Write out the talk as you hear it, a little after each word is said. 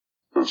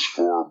As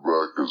far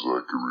back as I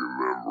can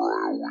remember,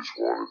 I always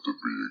wanted to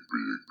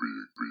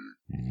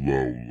be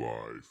low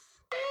life.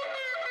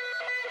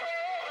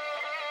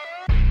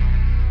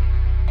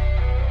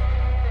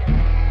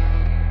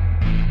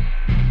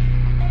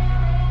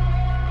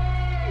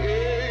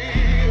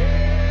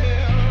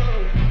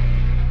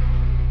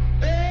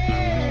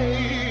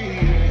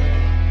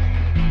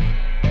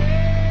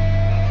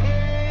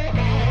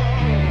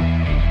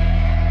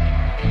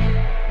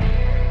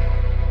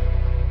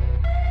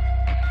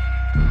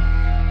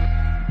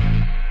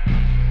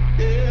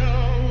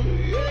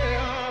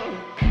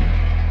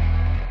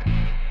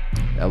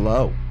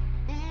 Hello.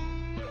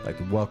 I'd like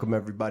to welcome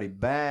everybody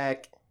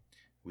back.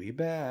 We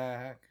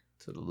back.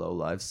 To the Low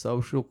Life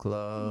Social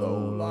Club.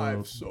 Low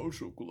Life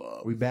Social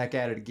Club. We back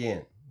at it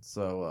again.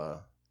 So,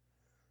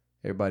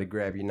 everybody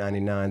grab your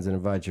 99s and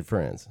invite your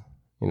friends.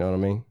 You know what I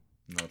mean?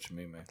 Know what you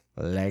mean, man.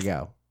 Let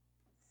go.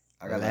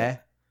 I got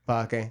Let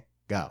fucking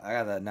go. I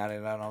got that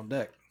 99 on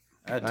deck.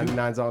 I had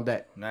 99's on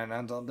deck.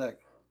 99's on deck.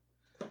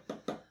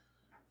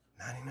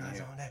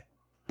 99's on deck.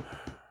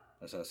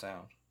 That's that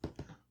sound.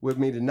 With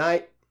me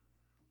tonight,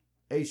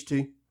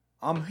 HT.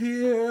 I'm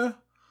here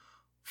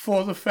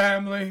for the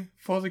family,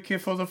 for the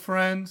kid, for the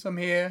friends. I'm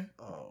here.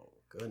 Oh,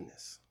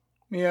 goodness.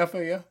 I'm here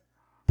for you.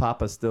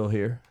 Papa's still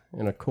here.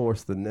 And, of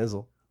course, the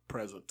Nizzle.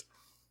 Present.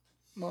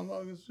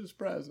 Motherfuckers just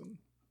present.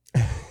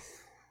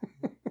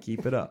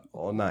 Keep it up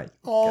all night.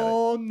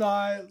 All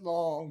night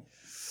long.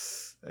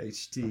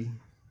 HT.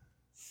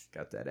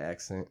 Got that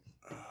accent.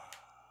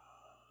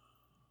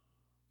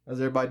 How's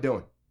everybody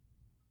doing?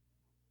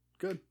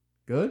 Good.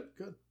 Good?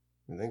 Good.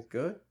 You think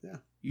good? Yeah.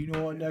 You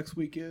know what next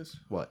week is?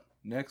 What?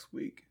 Next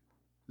week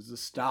is the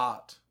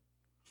start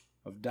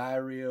of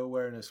Diarrhea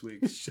Awareness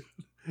Week. Is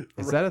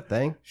that a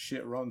thing?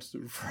 Shit runs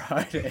through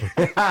Friday.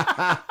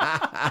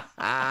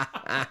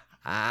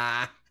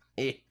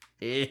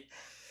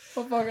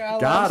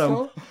 Got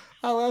him.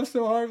 I laughed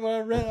so hard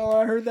when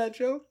I heard that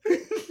joke.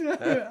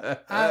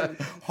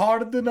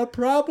 Harder than I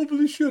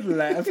probably should have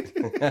laughed.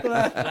 But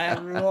I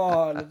laughed real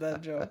hard at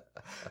that joke.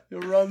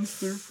 It runs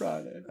through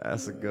Friday.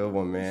 That's a good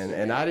one, man.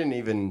 And I didn't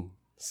even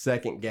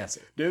second guess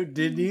it. Dude,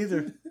 didn't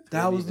either.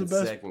 That was the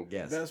best. Second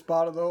guess. Best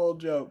part of the whole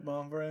joke,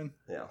 my friend.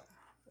 Yeah.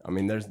 I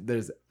mean,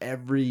 there's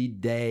every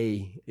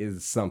day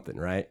is something,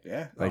 right?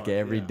 Yeah. Like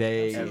every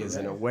day Every is day.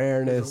 an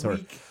awareness or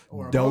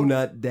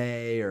donut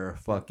day or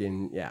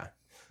fucking,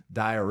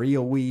 diarrhea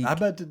week. I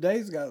bet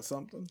today's got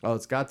something. Oh,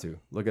 it's got to.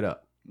 Look it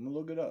up. I'm going to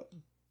look it up.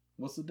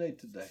 What's the date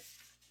today?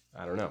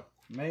 I don't know.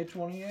 May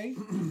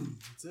 28th?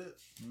 That's it.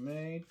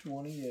 May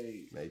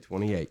 28th. May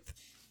 28th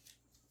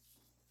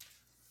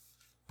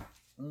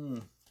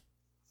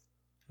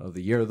of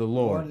the year of the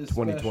Lord, What is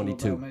 2022.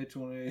 special about May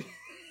 28th?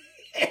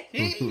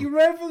 You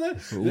ready for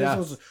this?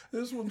 Yeah.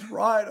 This one's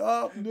right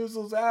up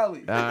Nizzle's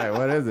alley. All right,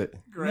 what is it?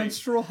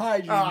 Menstrual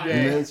Hygiene Oh,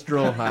 Day.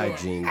 Menstrual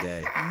Hygiene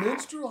Day.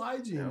 Menstrual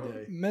Hygiene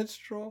Day.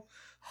 Menstrual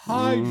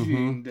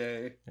Hygiene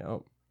Day.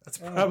 Yep. That's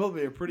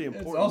probably a pretty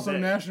important It's also day.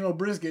 National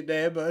Brisket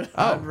Day, but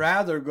Oh. I'd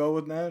rather go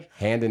with that.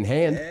 Hand in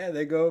hand. Yeah,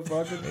 they go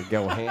fucking. They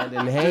go hand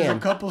in There's a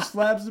hand. couple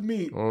slabs of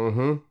meat.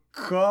 Mm-hmm.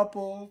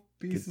 Couple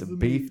Get pieces the of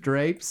beef meat.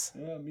 drapes.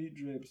 Yeah, meat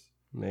drapes.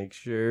 Make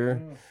sure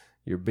Yeah.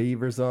 your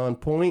beaver's on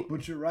point.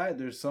 But you're right.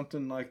 There's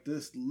something like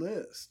this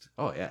list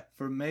Oh, yeah.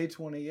 for May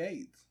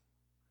 28th.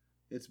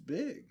 It's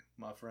big,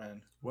 my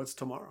friend. What's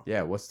tomorrow?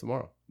 Yeah, what's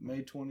tomorrow?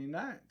 May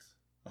 29th.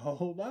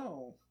 Hold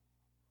on.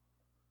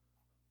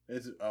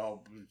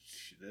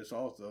 This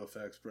also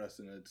affects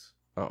Preston. It's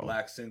Uh-oh.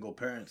 Black Single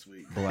Parents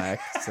Week.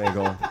 Black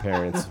Single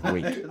Parents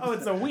Week. Oh,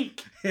 it's a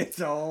week. It's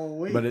a whole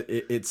week. But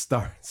it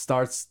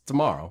starts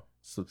tomorrow.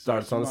 So it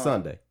starts on a tomorrow.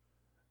 Sunday.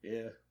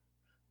 Yeah.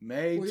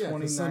 May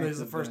 29th. Sunday's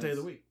the first day of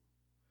the week.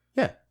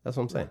 Yeah, that's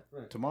what I'm saying.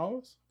 Right.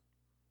 Tomorrow's?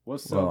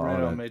 What's Well,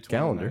 celebrated on on a May 29th?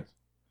 calendar.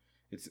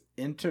 It's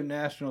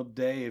International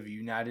Day of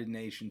United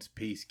Nations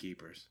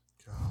Peacekeepers.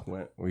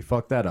 We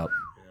fucked that up.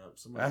 Yeah,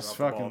 somebody That's dropped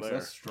the ball fucking there.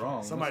 that's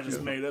strong. Somebody That's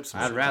just good. made up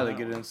some I'd shit rather on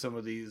get that in some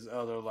of these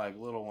other like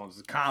little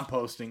ones.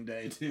 Composting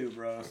Day too,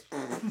 bro.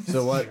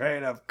 So what?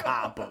 Straight up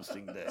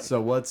composting day.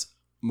 So what's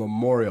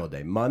Memorial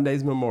Day?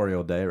 Monday's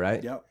Memorial Day,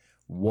 right? Yep.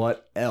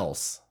 What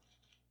else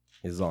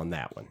is on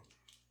that one?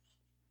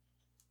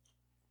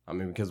 I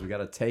mean, because we got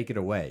to take it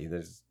away.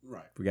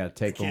 Right. We got to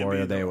take It can't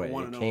Memorial be the Day away.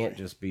 one It and can't only.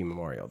 just be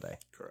Memorial Day.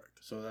 Correct.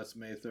 So that's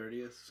May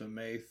 30th. So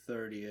May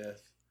 30th,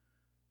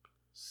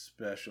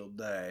 special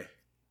day.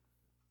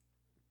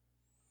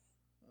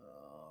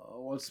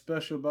 What's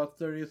special about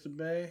 30th of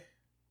May?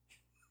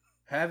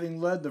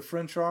 Having led the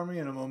French army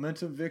in a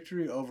momentum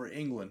victory over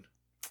England.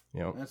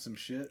 Yep. That's some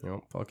shit.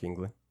 Yep. Fuck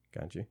England.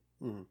 Got you.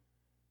 Mhm.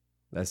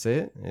 That's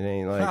it? It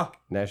ain't like Huh.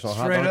 National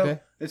Hot Straight Dog up, Day?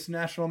 it's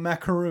National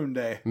Macaroon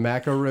Day.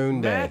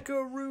 Macaroon Day.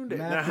 Macaroon Day.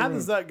 Now, how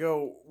does that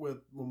go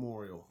with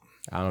Memorial?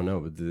 I don't know,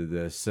 but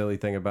the silly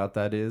thing about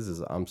that is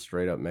I'm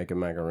straight up making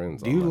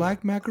macaroons. Do on you Monday. like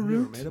Have you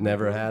macaroons? ever made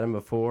Never had them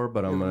before,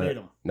 but I'm Never gonna. made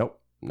 'em?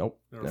 Nope. Never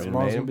Never made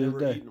made them. them. Never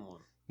Day. eaten one.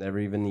 Never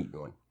even eaten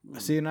one.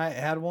 See, and I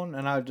had one,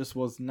 and I just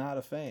was not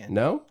a fan.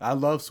 No? I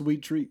love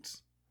sweet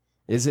treats.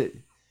 Is it?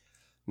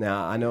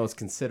 Now I know it's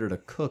considered a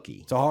cookie.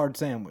 It's a hard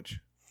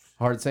sandwich.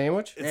 Hard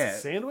sandwich? It's a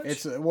sandwich?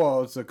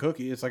 It's a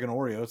cookie. It's like an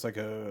Oreo. It's like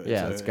a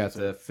It's got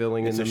the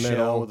filling in it's the a shell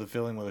middle, with the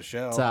filling with a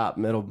shell. top,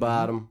 middle,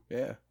 bottom.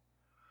 Yeah.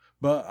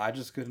 But I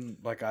just couldn't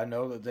I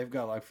know that they've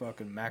got like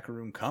fucking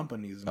macaroon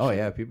companies and Oh shit.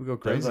 yeah, people go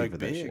They're crazy like for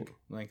that big. shit.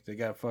 Like they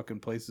got fucking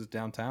places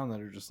downtown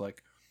that are just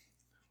like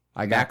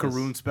I got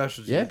macaroon this-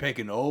 specials. Yeah. You're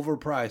paying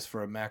overpriced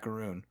for a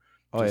macaroon.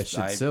 Oh, yeah, Just-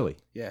 shit's silly.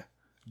 Yeah.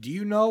 Do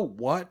you know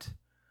what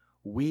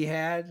we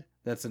had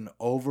that's an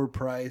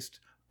overpriced,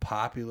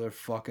 popular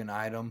fucking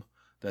item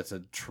that's a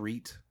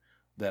treat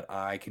that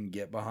I can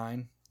get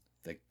behind?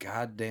 The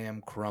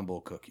goddamn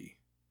crumble cookie.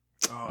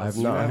 Oh, I've it's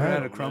not ever had a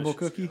delicious, crumble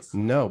cookie? yes.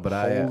 No, but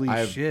Holy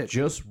I've shit.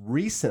 just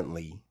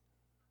recently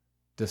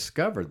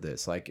discovered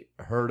this. Like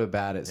heard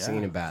about it, Yeah.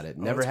 seen about it.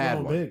 Oh, Never it's had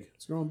growing one. Big.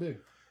 It's growing big.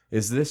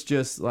 Is this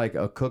just like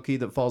a cookie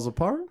that falls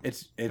apart?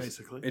 It's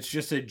Basically. it's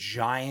just a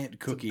giant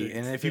cookie, big,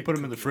 and if you thick put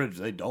them in the cookie. fridge,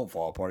 they don't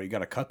fall apart. You got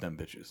to cut them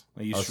bitches.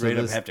 Like, you Oh, so straight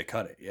up this- have to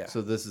cut it. Yeah,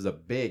 So this is a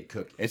big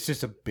cookie. it's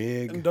just a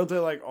big. And don't they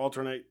like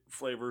alternate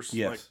flavors?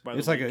 Yes, Like, by the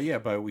it's like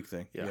week? by a week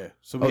thing. Yeah. Yeah.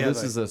 So Oh, we had this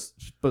like- is a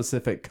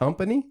specific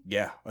company?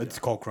 yeah. It's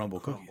called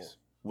Crumble Crumble. Cookies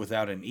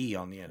without an e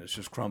on the end. It's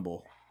just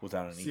Crumble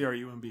without an e.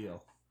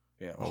 CRUMBL.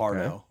 Yeah, hard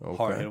Okay, L. okay.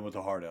 Hard hit him with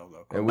a hard L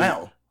though. And we-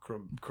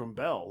 Crumble.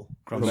 Crumbell.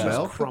 Crumble. This is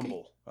Crumbell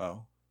crumble.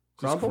 Oh,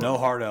 Crumble? no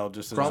hard L.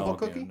 Just an Crumble L,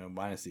 yeah, cookie? no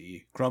minus the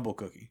e. Crumble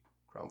cookie.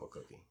 Crumble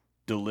cookie.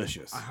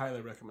 Delicious. I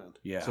highly recommend.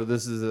 Yeah. So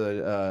this is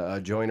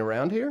a joint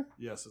around here?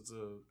 Yes, it's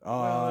a.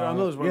 I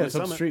know there's one yeah, on it's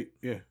up the Summit. street.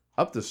 Yeah.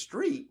 Up the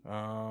street?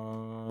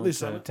 At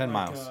least 10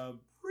 miles.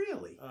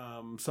 Really?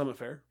 Summit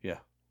Fair.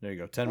 There you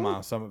go. 10 Oh.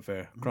 miles, Summit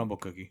Fair. Crumble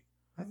cookie.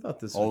 I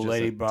thought this was Old just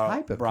lady a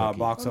type of cookie.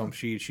 box Oh. home.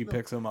 She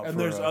picks them up. And for,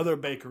 there's other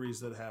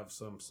bakeries that have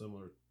some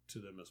similar to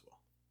them as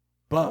well.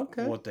 But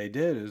Okay. what they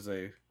did is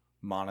they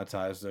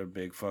monetized their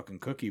big fucking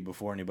cookie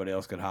before anybody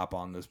else could hop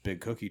on this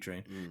big cookie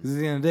train. Because at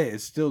the end of the day,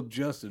 it's still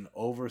just an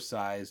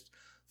oversized,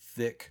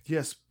 thick.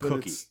 Yes, but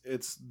Cookie.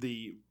 it's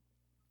the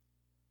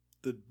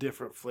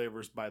different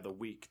flavors by the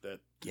week that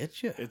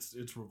Get you.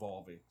 it's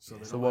revolving. So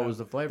they So don't what have- was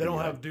the flavor? They don't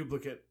you have had?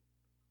 duplicate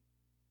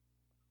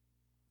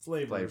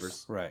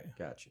flavors. Right.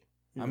 Gotcha.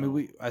 you I know.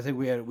 mean, I think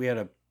we had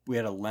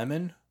a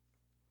lemon,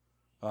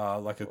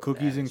 like a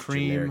cookies and That's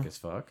generic cream, as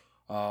fuck.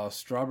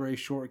 strawberry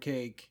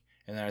shortcake,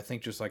 and then I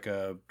think just like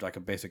a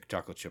basic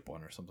chocolate chip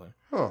one or something.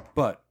 Huh.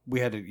 But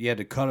you had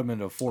to cut them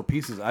into 4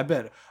 pieces. I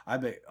bet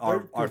our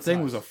good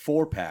thing was a size.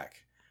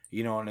 4-pack,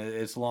 and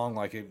it's long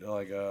like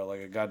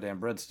a goddamn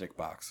breadstick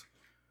box,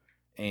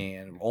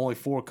 and only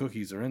 4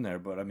 cookies are in there.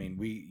 But I mean,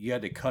 you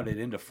had to cut it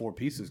into 4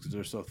 pieces because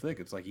they're so thick.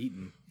 It's like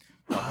eating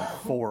fucking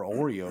 4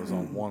 Oreos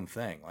on one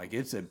thing. Like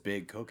it's a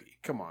big cookie.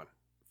 Come on,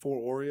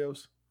 4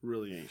 Oreos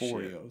really ain't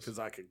 4 shit. Oreos. Because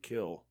I could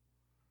kill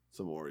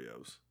some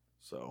Oreos.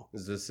 So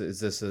Is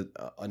this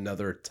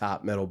another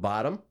top, middle,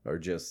 bottom, or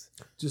just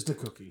just a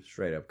cookie,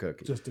 straight up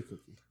cookie? just a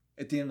cookie.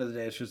 At the end of the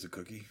day, it's just a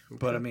cookie.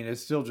 But I mean,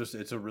 it's still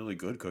it's a really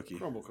good cookie.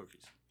 Crumble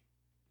cookies.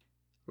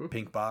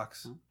 Pink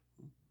box.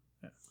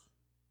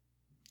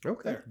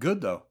 Okay.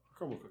 Good though.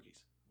 Crumble cookies.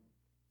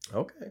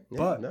 Okay. Yeah,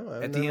 But no,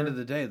 at the end of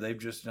the day, they've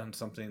just done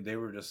something. They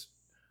were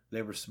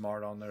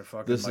smart on their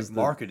fucking This is the-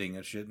 marketing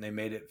and shit, and they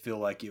made it feel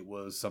like it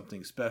was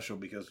something special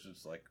because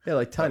it's like yeah,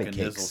 like tiny fucking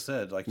Nizzle cakes.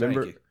 said, like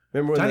Remember, tiny cake.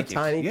 remember when Tiny the cakes,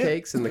 tiny yeah,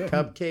 cakes and the yeah.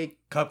 cupcake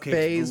Cupcakes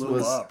phase blew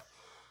was up.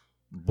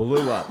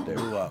 blew up, dude.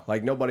 Blew up.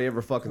 Like nobody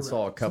ever fucking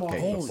saw a Small cupcake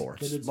cakes. before.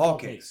 They did Small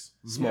cakes.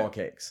 Small Yeah.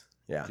 cakes.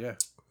 Yeah. Yeah.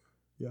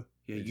 Yeah.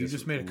 Yeah, They you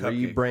just made a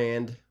cupcake.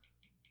 rebrand.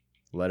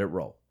 Let it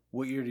roll.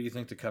 What year do you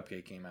think the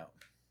cupcake came out?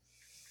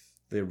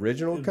 The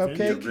original Invented.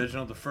 cupcake. The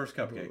original, the first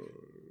cupcake.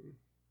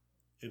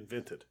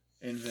 Invented.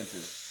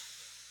 Invented.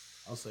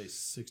 I'll say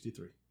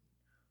 63.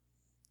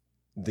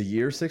 The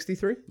year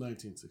 63?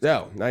 1963.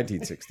 No,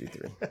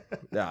 1963.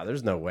 No,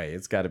 there's no way.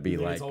 It's got to be You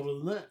think like it's older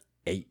than that.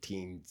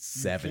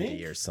 1870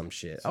 think? or some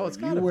shit. So Oh, it's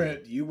got to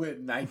be. You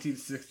went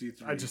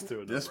 1963. I just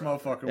threw a This number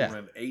out. motherfucker Yeah.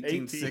 went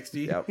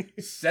 1860. Yep.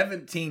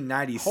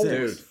 1796. Holy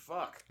Dude.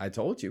 fuck. I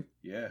told you.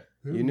 Yeah.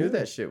 You knew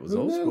that shit was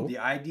old school. The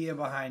idea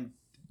behind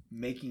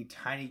making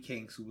tiny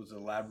cakes was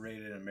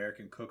elaborated in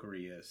American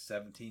cookery as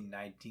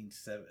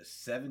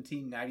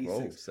 1796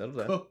 Whoa, settle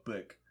down.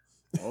 cookbook.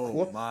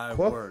 Oh my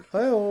Whoa, word!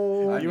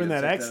 hey-oh. I You and did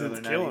that check accent's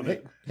other night. killing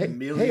it. Hey,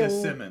 Amelia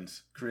hey-oh.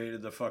 Simmons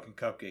created the fucking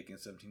cupcake in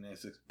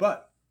 1796,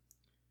 but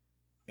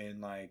in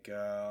like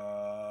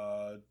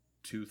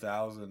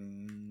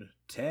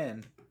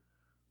 2010,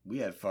 we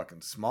had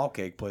fucking small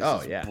cake places.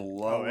 Oh, yeah.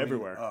 blowing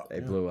everywhere. up. They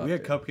blew up. We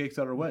had dude. cupcakes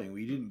at our wedding.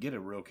 We didn't get a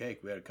real cake.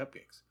 We had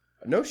cupcakes.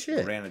 No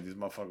shit. Granted, these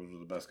motherfuckers were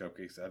the best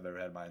cupcakes I've ever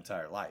had in my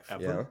entire life.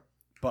 Ever. Yeah.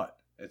 But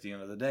at the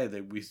end of the day,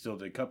 we still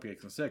did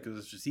cupcakes instead because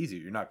it's just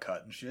easier. You're not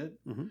cutting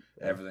shit. Mhm.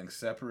 Everything's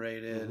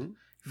separated. Mhm.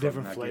 You're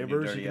Different not getting your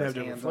flavors. dirty You can have ass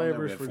different hands on there.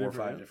 flavors We for had 4 or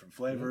different- 5 different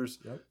flavors.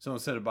 Yep. So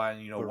instead of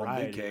buying, one big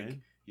Variety, cake,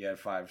 man. you had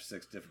 5 or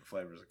 6 different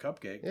flavors of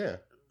cupcake. Yeah.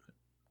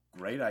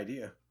 Great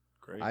idea.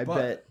 Great. I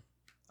But-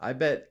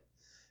 bet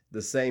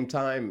the same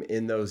time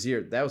in those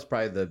years, that was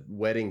probably the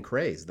wedding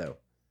craze though.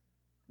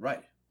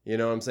 Right. You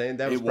know what I'm saying?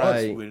 That was It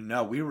probably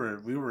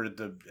was. We were at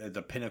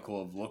the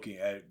pinnacle of looking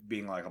at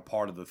being like a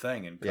part of the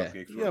thing, and Yeah.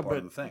 cupcakes were a part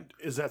of the thing.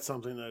 Is that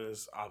something that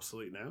is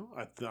obsolete now?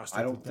 I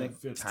don't that think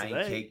fits tiny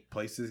today. cake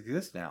places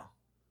exist now.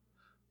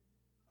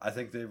 I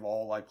think they've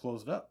all like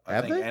closed up.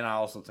 Have they? And I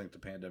also think the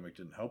pandemic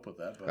didn't help with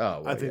that. But,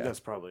 oh, well, I think yeah. that's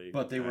probably.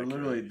 but they were accurate,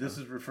 literally. yeah. This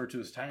is referred to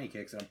as tiny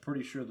cakes, and I'm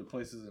pretty sure the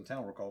places in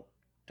town were called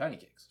tiny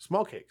cakes.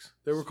 small cakes.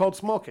 They were called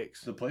small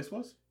cakes. The place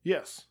was.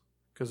 Yes,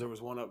 because there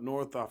was one up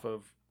north off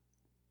of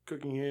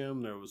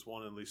Cookingham. There was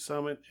one in Lee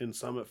Summit, in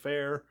Summit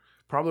Fair,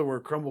 probably where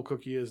Crumble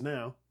Cookie is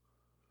now.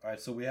 All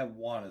right, so we have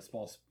one at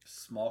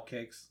small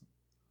cakes.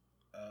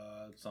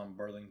 It's on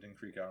Burlington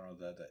Creek. I don't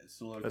know that. It's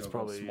still That's called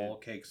probably Small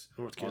Cakes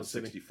North on Kansas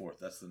City. 64th.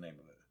 That's the name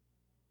of it.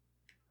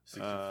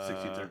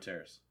 63rd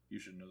Terrace. You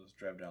should know this.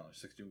 Drive down there.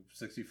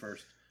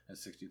 61st and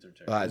 63rd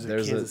Terrace. Is it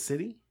There's Kansas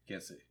City?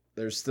 Kansas City.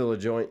 There's still a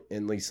joint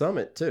in Lee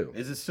Summit too.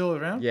 Is it still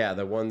around? Yeah,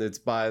 the one that's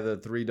by the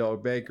Three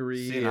Dog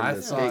Bakery See, and I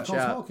the thought- skate it's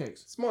shop. Small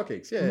cakes. Small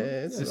cakes, yeah, Mhm. yeah,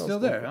 It's all still small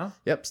there, cakes. huh?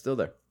 Yep, still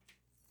there.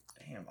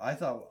 Damn,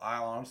 I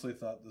honestly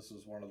thought this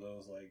was one of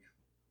those like,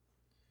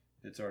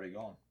 it's already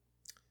gone.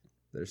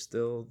 They're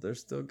still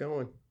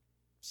going,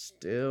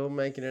 still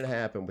making it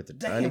happen with the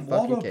tiny Damn,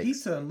 fucking Waldo cakes.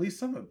 Pizza in Lee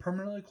Summit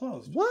permanently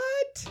closed.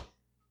 What?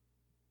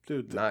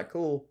 Dude, Not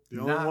cool. the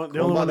only not one, the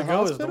cool. only By one the to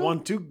go is the hospital?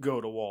 one to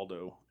go to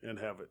Waldo and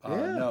have it.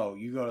 Yeah. No,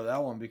 you go to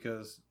that one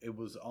because it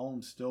was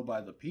owned still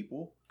by the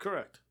people.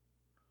 Correct.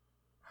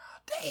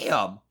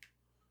 Damn.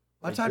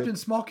 I Like typed good- in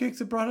small cakes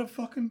and brought up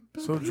fucking.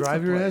 So pizza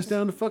drive your place. ass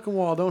down to fucking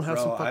Waldo and have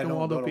Bro, some I fucking don't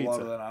Waldo go to pizza.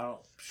 Waldo, then I don't.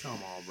 Come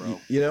on, bro.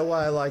 You know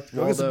why I liked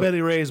Go get some Waldo?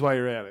 Betty Ray's while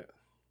you're at it.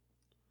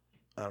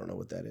 I don't know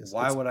what that is.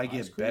 Why It's would I ice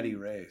get cream? Betty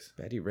Ray's?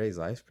 Betty Ray's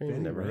ice cream?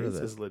 Betty Never heard of Ray's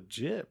that. is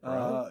legit,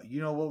 bro.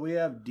 You know what? We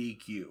have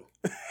DQ.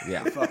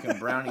 Yeah. The fucking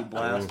brownie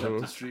blast up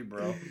Mhm. the street,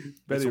 bro.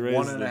 Betty It's Ray's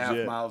 1.5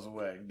 legit. miles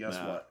away. And guess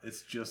Nah. what?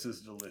 It's just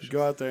as delicious.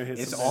 Go out there and hit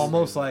It's some Betty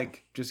almost Ray's.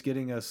 like just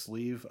getting a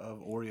sleeve of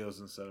Oreos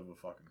instead of a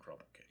fucking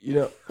crumble cake. You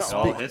know, It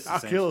all hits the I'll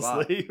same kill a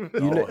spot. sleeve.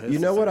 It all hits you the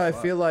know what same I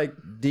spot. feel like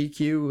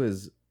DQ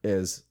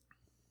is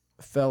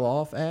fell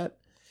off at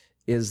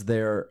is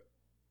their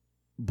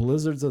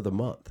blizzards of the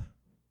month.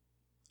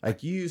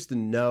 Like you used to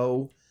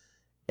know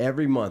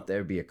every month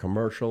there'd be a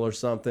commercial or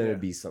something. Yeah.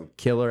 It'd be some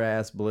killer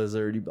ass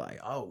blizzard. You'd be like,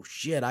 oh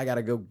shit, I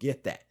gotta go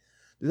get that.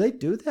 Do they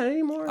do that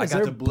anymore? I Is got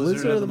there the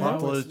blizzard of the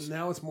month. month? Well,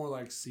 Now it's more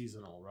like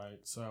seasonal, right?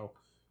 So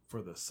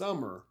for the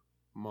summer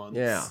months,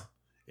 Yeah.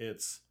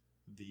 it's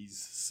these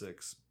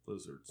 6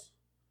 blizzards.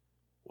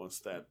 Once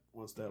that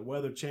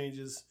weather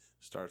changes,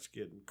 starts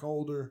getting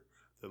colder,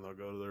 then they'll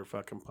go to their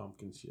fucking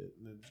pumpkin shit,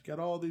 and it's got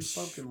all these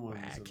pumpkin ones.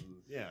 Swag.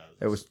 And, yeah,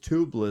 There was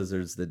 2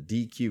 blizzards that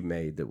DQ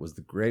made that was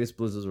the greatest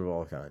blizzards of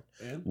all kind.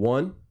 and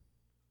One,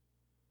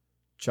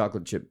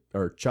 chocolate chip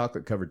or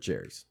chocolate covered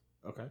cherries.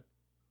 okay,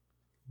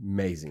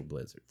 Amazing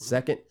blizzard.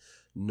 Second,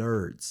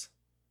 nerds.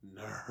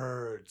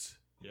 nerds.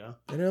 Yeah,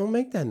 They don't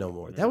make that no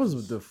more. That was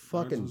Nerds the was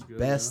fucking good,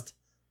 best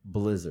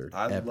blizzard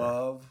I ever.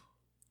 love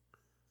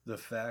the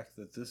fact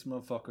that this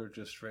motherfucker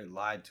just straight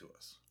lied to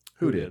us.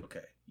 Who did?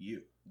 Okay,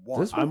 you. One.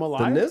 This I'm one? a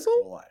The liar?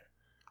 Nizzle? liar.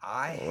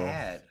 I Oh.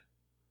 had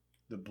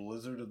the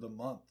Blizzard of the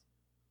Month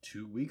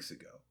 2 weeks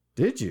ago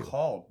Did you?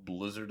 called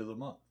Blizzard of the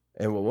Month.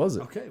 And what was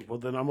it? Okay, well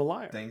then I'm a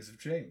liar. Things have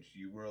changed.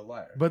 You were a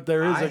liar. But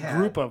there is I a had-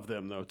 group of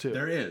them though too.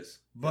 There is,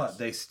 but Yes.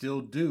 they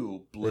still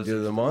do Blizzard the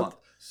of the month? month.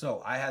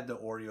 So I had the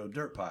Oreo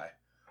dirt pie,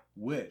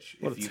 which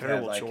What if a you've had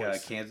terrible like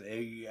choice. Kansas,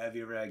 have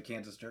you ever had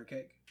Kansas dirt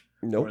cake?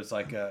 Nope. Where it's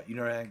like you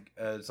know,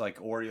 it's like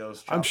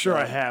Oreos. I'm chopped sure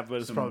I up, have, but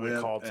it's some probably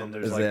whip, called and something.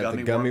 there's Is like that the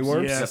gummy, gummy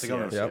worms? Yes, Yes, the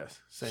gummy yes, worms. Yep. yes.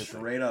 Same thing.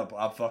 Straight up,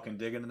 I'm fucking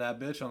digging in that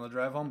bitch on the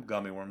drive home.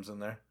 Gummy worms in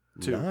there.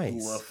 Two.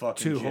 Nice. Love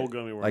fucking 2 shit. whole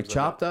gummy worms. Like in it.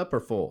 chopped up or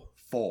full?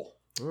 Full,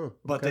 Oh,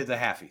 but okay. they're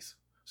the halfies,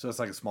 so it's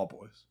like a small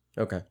boys.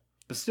 Okay.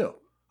 But still,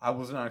 I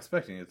was not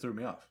expecting it. It threw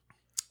me off.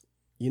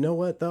 You know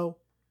what though?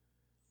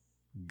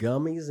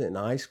 Gummies and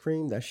ice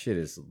cream, that shit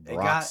is It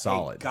rock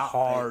solid. It got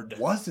Hard. It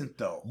wasn't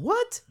though.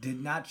 What? Did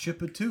not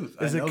chip a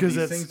tooth. Is I it know because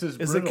these it's things is is it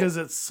brittle. because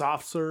it's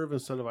soft serve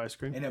instead of ice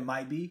cream? And it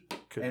might be,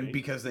 Could and be.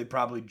 because they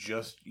probably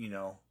just,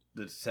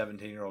 the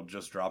 17-year-old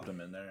just dropped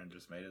them in there and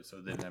just made it, so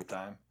they didn't have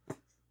time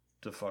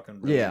to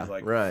fucking really, Yeah,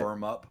 right.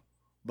 firm up.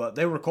 But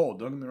they were cold.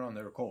 Don't get me wrong,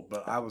 they were cold.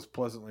 But I was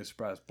pleasantly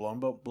surprised,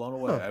 blown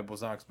away. Huh. I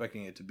was not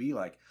expecting it to be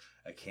like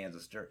a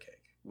Kansas dirt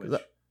cake, which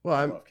Well,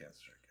 I I'm love Kansas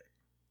dirt cake.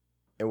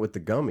 and with the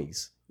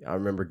gummies, I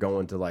remember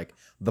going to like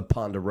the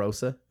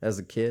Ponderosa as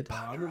a kid,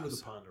 I remember the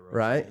Ponderosa,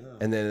 right? yeah.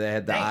 And then they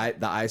had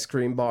the ice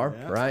cream bar,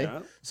 Yeah, right?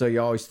 yeah. So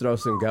you always throw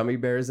some gummy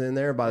bears in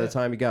there. By Yeah. the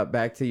time you got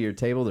back to your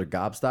table, they're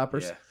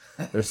gobstoppers.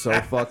 Yeah. They're so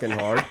fucking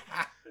hard.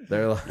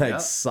 They're like Yeah.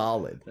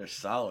 solid. They're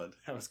solid.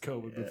 That was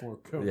COVID Yeah. before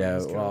COVID. Yeah,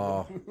 was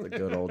oh, COVID. the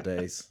good old days.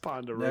 Next,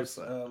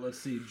 Ponderosa. let's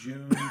see,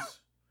 June's.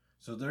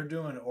 So they're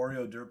doing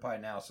Oreo dirt pie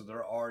now, so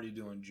they're already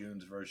doing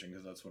June's version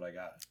because that's what I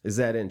got. Is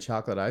that in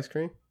chocolate ice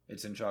cream?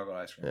 It's in chocolate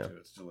ice cream Yeah. too.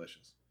 It's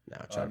delicious. No,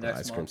 chocolate Next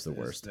ice cream's the month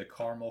is worst. The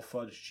caramel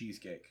fudge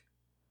cheesecake,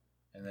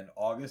 and then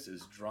August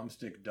is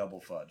drumstick double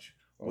fudge,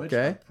 which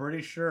Okay. I'm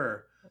pretty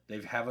sure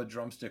they have a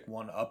drumstick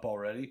one up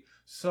already.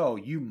 So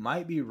you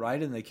might be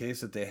right in the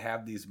case that they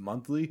have these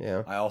monthly.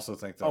 Yeah. I also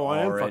think they're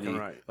I am already fucking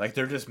right. like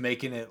they're just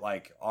making it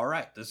like, all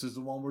right, this is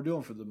the one we're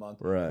doing for the month,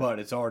 Right. but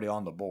it's already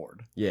on the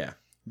board. Yeah.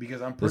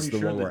 Because I'm This is pretty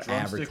the sure one the we're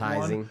drumstick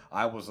advertising. one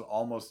I was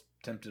almost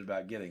tempted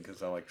about getting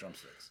because I like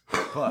drumsticks.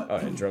 But Oh,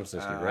 and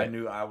drumsticks are I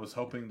great. was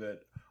hoping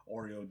that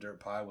Oreo dirt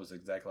pie was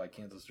exactly like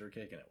Kansas dirt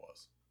cake, and it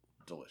was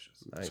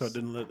delicious. Nice. So it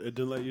didn't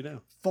let you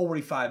down.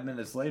 45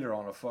 minutes later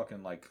on a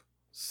fucking like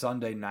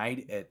Sunday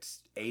night at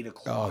 8 Oh,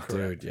 o'clock.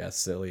 dude, yeah,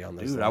 silly on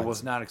those. Dude, I nights.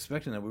 was not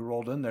expecting that. We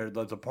rolled in there,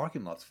 the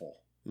parking lot's full.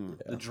 Mm.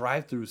 The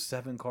drive-through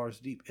 7 cars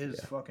deep. It is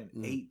Yeah. fucking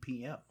Mm. 8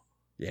 p.m.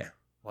 Yeah.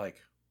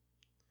 Like,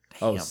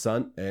 Oh,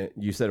 damn.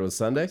 you said it was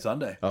Sunday?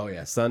 Sunday. Oh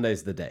yeah,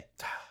 Sunday's the day.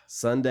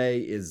 Sunday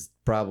is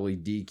probably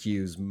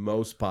DQ's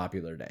most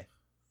popular day.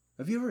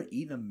 Have you ever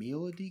eaten a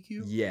meal at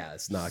DQ? Yeah,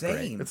 it's not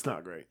Same. It's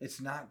not great.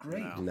 It's not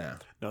great. great. No.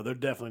 No, they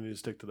definitely need to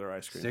stick to their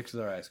ice cream Stick to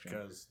their ice cream.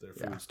 Because their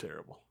Yeah. food's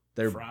terrible.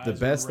 They're Fries the are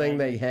best thing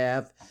they ragged.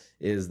 have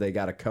is they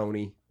got a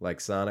Coney like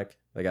Sonic.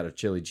 They got a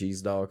chili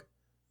cheese dog.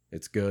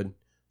 It's good.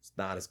 It's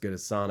not as good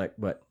as Sonic,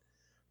 but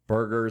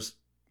burgers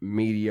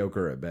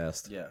mediocre at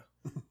best. Yeah.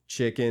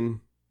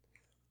 Chicken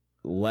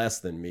less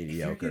than If you're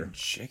mediocre. getting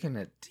chicken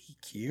at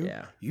DQ,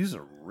 Yeah. use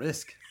a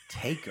risk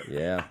taker.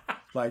 Yeah.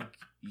 Like,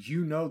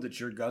 you know that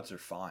your guts are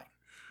fine.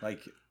 Like,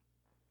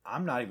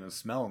 I'm not even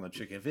smelling the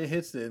chicken. If it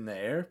hits it in the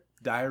air,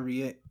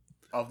 diarrhea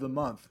of the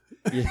month.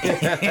 In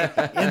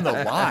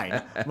the line,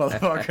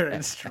 motherfucker,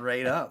 it's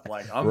straight up.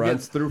 Like,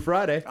 Runs through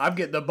Friday. I'm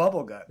getting the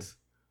bubble guts.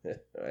 Yeah.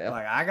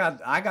 Like,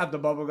 I got the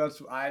bubble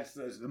guts.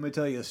 Let me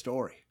tell you a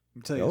story.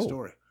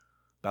 Oh.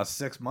 About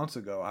 6 months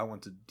ago, I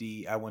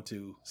went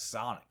to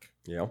Sonic.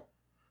 Yeah.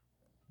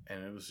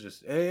 And it was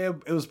just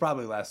it was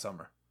probably last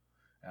summer,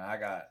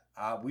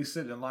 and we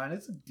sit in line.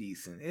 It's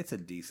a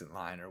decent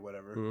line or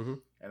whatever, Mm-hmm.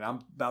 and I'm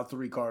about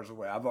 3 cars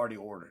away. I've already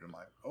ordered. I'm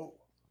like, oh,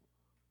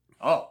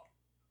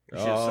 Shit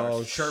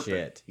Oh, starts chirping.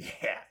 shit.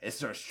 Yeah, it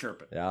starts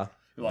chirping. Yeah.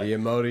 Like, the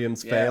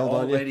Imodiums yeah, failed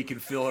old on you. lady can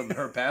feel it in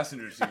her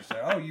passenger seat. She's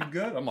like, oh, you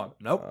good? I'm like,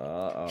 nope.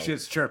 Uh-oh.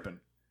 Shit's chirping.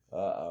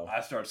 Uh-oh.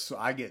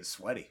 I get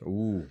sweaty.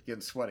 Ooh.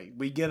 Getting sweaty.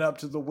 We get up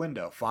to the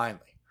window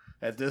finally.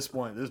 At this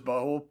point, this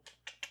butthole,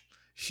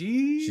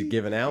 she's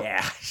giving out?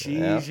 Yeah,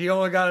 Yeah. she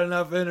only got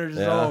enough in her. Just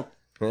Yeah. oh.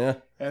 Yeah.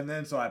 And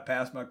then so I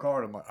passed my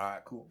card. I'm like, all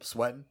right, cool.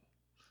 I'm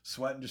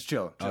sweating, just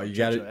chilling. Oh, you chilling,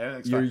 got chilling.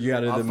 Everything's it. fine. You got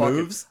to do I'm the fucking-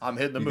 moves. I'm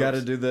hitting the You moves. got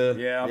to do the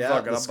Yeah, I'm the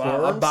fucking. I'm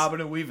squirms. bobbing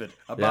and weaving.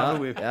 I'm bobbing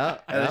and weaving. Yeah.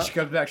 And then she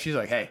comes back. She's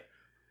like, hey,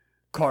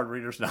 card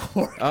reader's not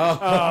working.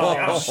 Oh,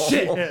 Oh,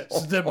 shit. So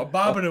then my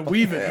bobbing and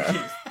weaving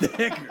gets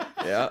thicker.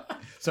 Yeah.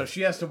 So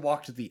she has to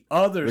walk to the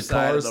other The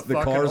side car's- of the the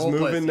fucking car's whole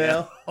place. moving Yeah,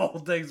 now? the whole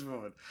thing's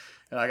moving.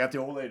 And I got the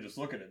old lady just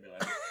looking at me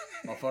like,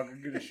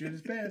 motherfucker gonna shit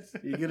his pants.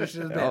 You gonna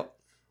shit his Yep. pants.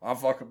 I'm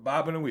fucking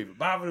bobbing and weaving.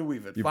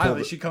 You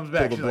Finally, pull she comes Pull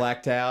back. the She's like,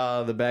 black towel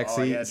out of the back oh,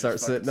 seat yeah, and just start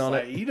fucking sitting on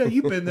slide. it. You know,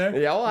 you've been there.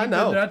 Yeah, well, I You've been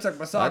know. there. I took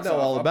my socks know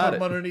off. all I about put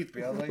them it. underneath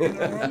me. I was like, you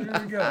know,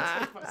 here we go.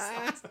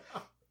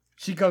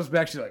 She comes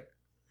back. She's like,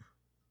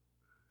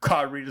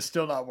 card reader's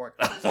still not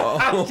working.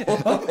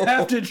 I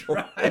have to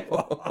drive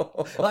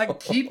off. Like,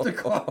 keep the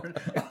card.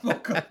 I'm gonna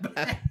come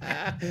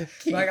back.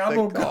 Keep Like, I'm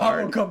the gonna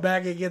card. come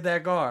back and get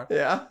that car.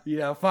 Yeah. You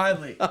know,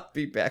 finally. I'll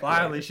be back.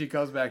 Finally, later. she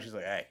comes back. She's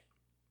like, hey,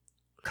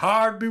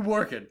 card be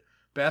working.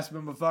 Pass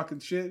me my fucking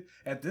shit.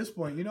 At this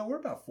point, you know, we're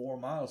about 4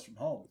 miles from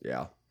home.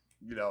 Yeah.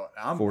 You know,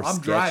 I'm 4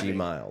 sketchy driving.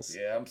 miles.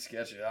 Yeah, I'm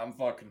sketchy.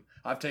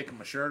 I've taken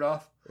my shirt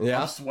off.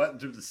 Yeah. I'm sweating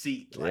through the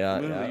seat. Like, Yeah,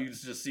 literally, yeah. you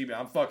just see me.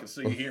 I'm fucking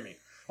so you hear me.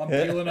 I'm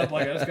peeling up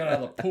like I just got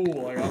out of the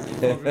pool. Like I'm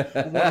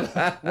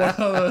fucking, one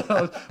of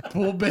those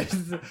pool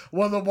bases,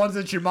 one of the ones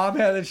that your mom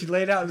had that she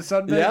laid out in the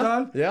sunbed Yeah,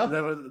 on. yeah.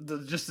 That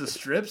was just the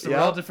strips. They were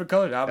Yeah. all different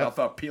colors. I'm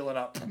about peeling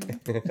up.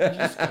 You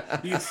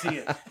can see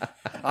it.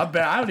 I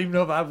don't even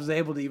know if I was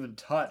able to even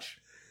touch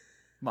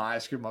my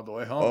ice cream on the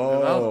way home.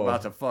 Oh. I was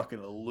about to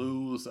fucking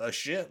lose a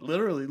shit.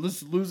 Literally,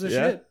 lose a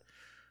Yeah. shit.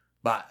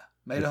 But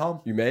made it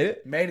home. You made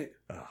it? Made it.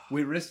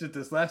 We risked it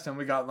this last time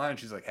we got in line.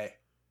 She's like, "Hey,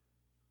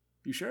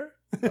 you sure?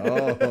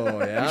 Oh,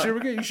 yeah. You sure we're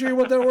good? You sure you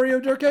want that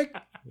Oreo dirt cake?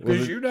 Was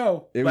Because it- you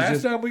know, it was last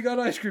just- time we got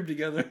ice cream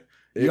together,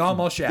 It- you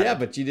almost shattered. Yeah,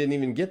 but you didn't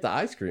even get the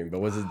ice cream. But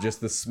was it just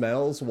the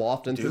smells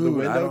wafting Dude, through the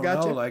window I don't got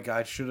know. you? Like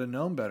I should have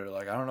known better.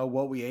 Like I don't know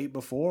what we ate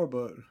before,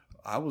 but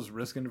I was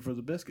risking it for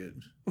the biscuit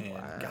and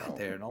Wow. got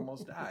there and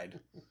almost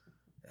died.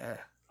 Yeah.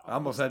 I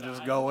almost had to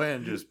just go in,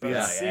 and just be The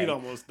like, seat hey,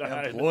 almost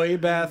died. employee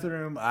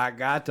bathroom. I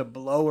got to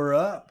blow her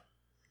up.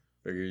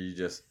 Figure you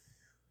just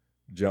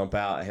jump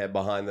out, head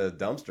behind the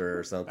dumpster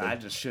or something. I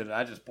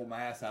just pulled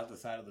my ass out the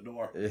side of the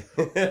door,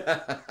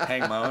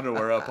 hang my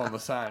underwear up on the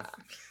sign.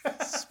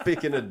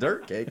 Speaking of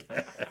dirt cake.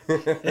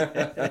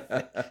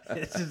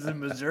 This is the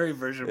Missouri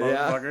version,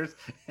 Yeah. motherfuckers.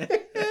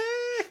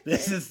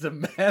 This is the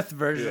meth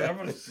version. I'm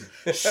gonna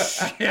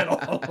shit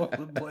all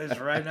over the place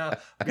right now.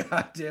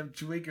 Goddamn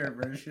tweaker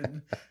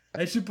version.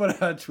 They should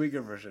put out a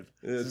tweaker version.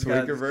 The It's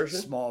got tweaker version?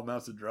 Small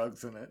amounts of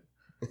drugs in it.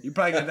 You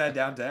probably get that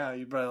downtown.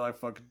 You probably like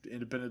fucking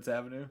Independence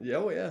Avenue. Yeah,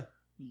 oh, yeah.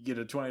 You get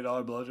a $20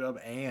 blowjob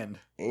and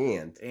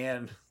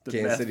And the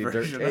Kansas best City dirt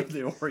version cake. of the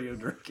Oreo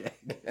dirt cake.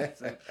 It's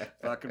the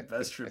fucking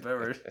best trip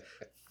ever.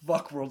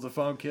 Fuck Worlds of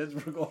Fun, kids.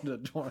 We're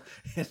going to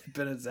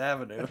Independence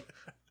Avenue.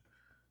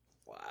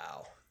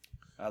 wow.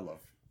 I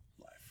love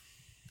life.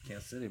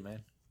 Kansas City,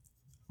 man.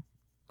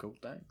 Cool,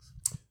 thanks.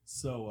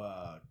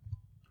 So,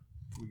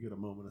 we get a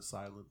moment of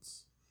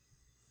silence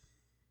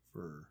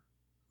for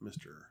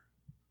Mr.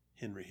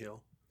 Henry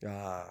Hill.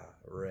 Ah,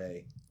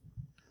 Ray.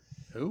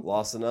 Who?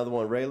 Lost another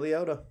one. Ray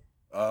Liotta.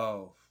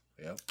 Oh,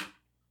 yep.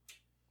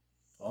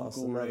 Lost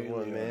Uncle another Ray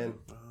one, Liotta. man.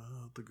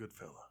 The good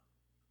fella.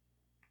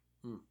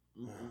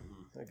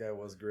 That guy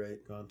was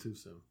great. Gone too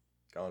soon.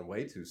 Gone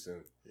way too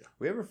soon. Yeah.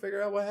 We ever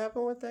figure out what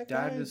happened with that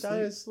guy? Died in his Died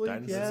in his sleep. Died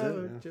in his Yeah, sleep,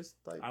 or yeah. just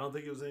like I don't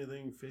think it was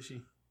anything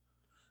fishy.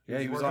 Yeah,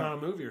 he was working on on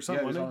a movie or Yeah,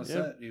 something. he was on a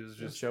wasn't set. He was just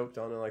just choked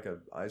on like a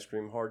ice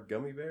cream hard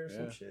gummy bear or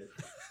some Yeah. shit.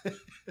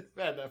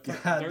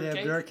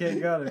 goddamn dirt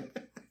cake got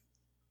it.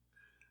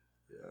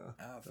 Yeah.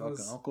 Ah, That fucking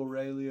was- Uncle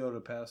Ray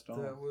Liotta passed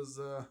on. That was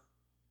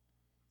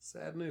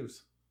sad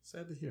news.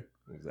 Sad to hear.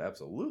 It was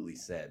absolutely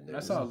sad news. I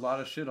saw a lot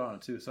of shit on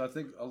it too, so I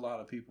think a lot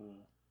of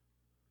people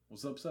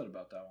was upset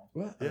about that one.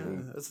 Well,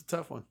 Yeah, that's a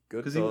tough one.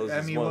 Because Goodfellas he- I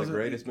is mean, one of wasn't- the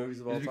greatest movies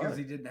of all It's because time.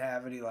 he didn't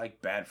have any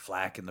like bad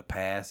flack in the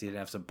past. He didn't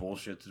have some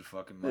bullshit to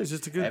fucking. He was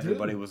just a good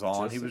everybody dude. was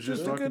on. Just he a- was just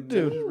just a fucking good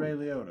dude. just Ray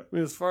Liotta. I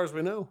mean, as far as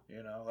we know.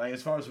 You know, like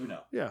as far as we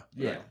know. Yeah.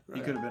 Yeah. Right.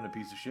 He could have been a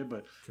piece of shit,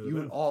 but Could've you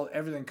been. would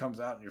everything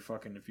comes out, and you're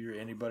fucking. If you're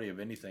anybody of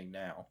anything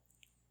now,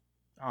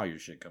 all your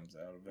shit comes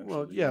out eventually.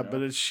 Well, yeah, you know?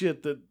 but it's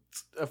shit that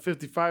a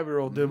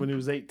 55-year-old did when he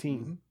was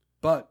 18. Mhm.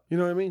 But You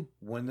know what I mean?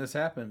 when this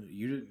happened,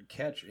 you didn't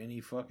catch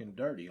any fucking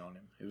dirty on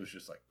him. It was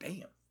just like,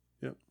 damn.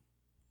 Yep.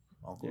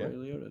 Uncle Yeah. Ray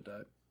Liotta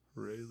died.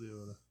 Ray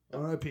Liotta.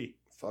 R.I.P.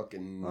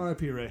 Fucking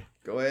R.I.P. Ray.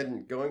 go ahead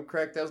and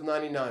crack those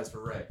 99s for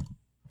Ray.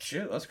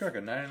 Shit, let's crack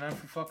a 99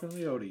 for fucking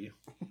Liotta.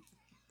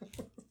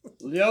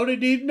 Liotta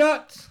need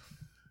nuts.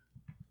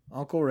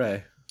 Uncle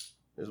Ray.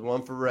 There's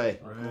one for Ray.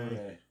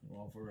 Ray.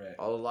 One for Ray.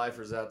 All the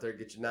lifers out there,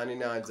 get your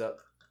 99s up.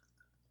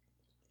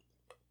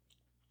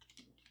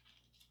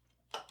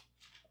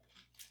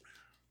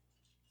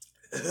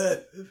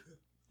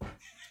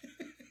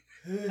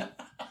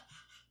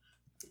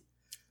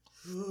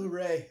 Ooh,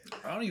 Ray.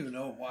 I don't even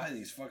know why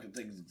these fucking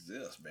things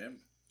exist, man.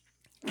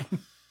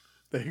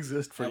 They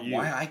exist for And you.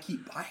 why I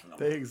keep buying them.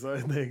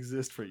 They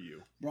exist for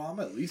you. Bro, I'm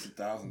at least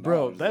 $1,000.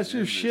 Bro, that's at the your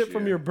end of shit this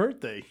from year. your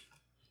birthday.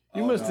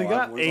 You Oh, must no, have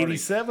got we've already-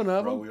 87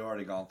 of Bro, them. we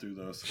already gone through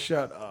those.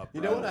 Shut up.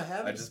 You know bro. what I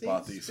have? I just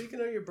bought these.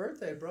 Speaking of your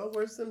birthday, bro,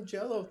 where's them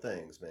Jello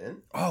things,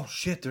 man? Oh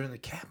shit, they're in the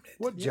cabinet.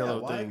 What Yeah,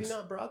 Jello why things? have you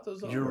not brought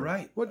those over? You're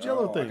right. What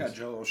Jell-O I things? got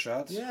Jello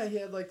shots. Yeah, he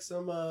had like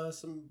some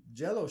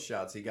Jello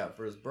shots he got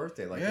for his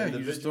birthday. Like yeah,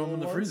 you just throw them in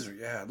the individual ones. freezer.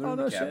 Yeah, they're Oh, in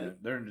the no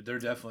cabinet. They're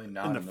definitely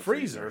not In in the the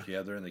freezer?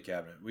 Yeah, they're in the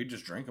cabinet. We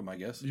just drink them, I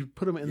guess. You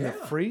put them in the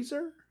Yeah.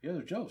 freezer? Yeah,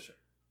 they're Jello shots.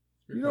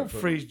 You're You gonna don't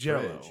put freeze them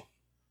in the Jell-O. fridge.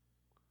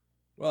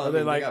 Well, Are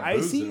they like got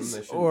booze in them, ices,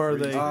 they shouldn't or are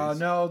freeze they- these.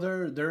 No,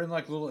 they're in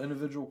like little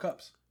individual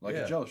cups, like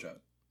Yeah. a Jello shot.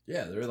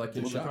 Yeah, they're like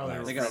in Well, they shot probably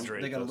glasses. They got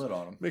Refrigerate a those. lid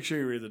on them. Make sure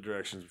you read the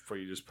directions before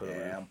you just put them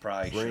Yeah, in. I'm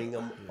probably Bring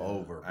should. them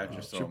over. I Bro.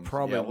 just Should throw them.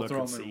 probably Yeah, we'll look throw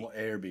and them in see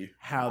AirB.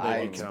 how they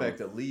I become.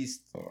 expect at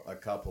least a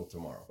couple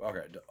tomorrow.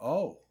 Okay.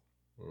 Oh,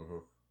 Mm-hmm.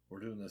 we're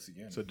doing this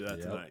again. So do that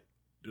Yep. tonight.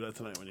 Do that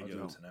tonight when you I'll get do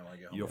it home. tonight when I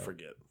get home. You'll Yeah.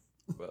 forget.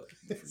 Well,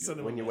 Send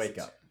them when a you wake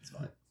message. up, it's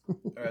fine.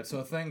 All right. So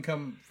a thing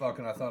come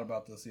fucking. I thought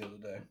about this the other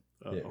day.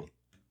 Uh-oh.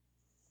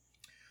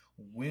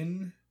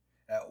 When,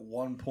 at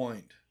one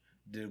point,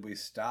 did we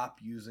stop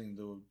using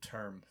the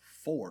term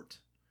fort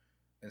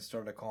and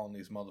started calling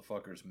these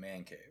motherfuckers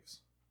man caves?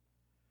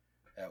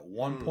 At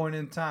one point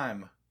in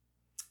time,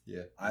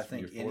 Yeah, I just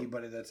think your fort.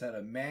 anybody that's had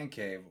a man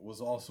cave was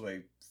also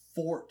a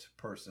fort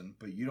person,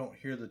 but you don't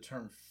hear the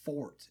term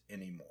fort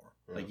anymore.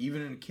 Like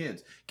even in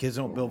kids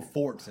don't build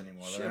forts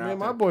anymore. Shit, They're man, out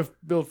my there- boy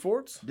built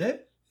forts. did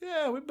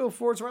Yeah, we built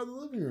forts right in the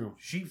living room.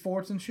 sheet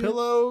forts and shit.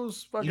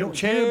 Pillows, fucking You don't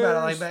chairs, hear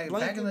about it. Like back in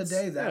the blankets.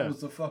 day, that Yeah.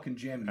 was the fucking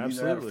jam. You either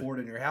Absolutely. had a fort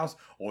in your house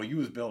or you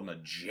was building a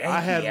janky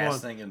I had ass one.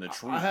 thing in the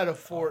tree. I had a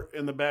fort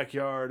in the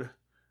backyard.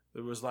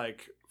 There was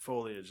like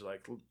foliage,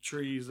 like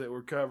trees that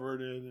were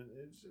covered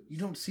in. You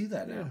don't see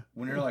that now. Yeah.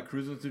 When you're like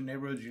cruising through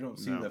neighborhoods, you don't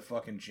see No. the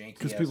fucking janky.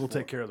 Because people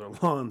take care of their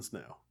lawns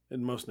now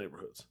in most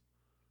neighborhoods.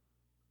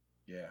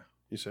 Yeah,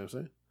 You see what I'm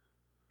saying?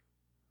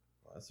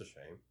 Well, that's a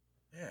shame.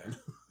 yeah.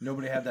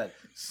 Nobody had that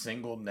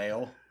single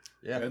nail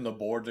Yeah, in the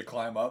board to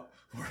climb up.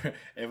 Where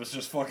it was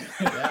just fucking.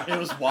 Yeah. It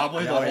was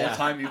wobbly the Oh, whole yeah.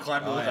 time you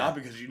climbed Oh, the yeah. top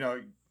because you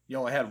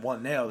only had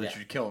one nail that Yeah.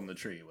 you're killing the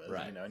tree with.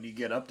 Right. You know, and you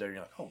get up there and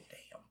you're like, oh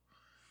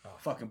damn,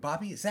 fucking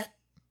Bobby, is that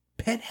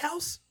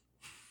penthouse?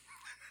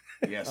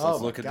 Yes, Oh,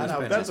 let's look at God, this I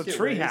was penthouse. That's a just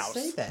getting ready to treehouse.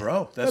 say that.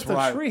 Bro, That's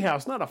why a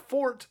treehouse, not a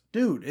fort.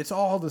 dude, it's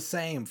all the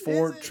same.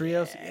 Fort, it?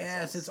 treehouse. Yes.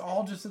 Yes, it's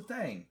all just a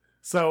thing.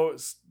 So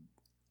it's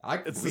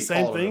It's the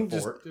same thing,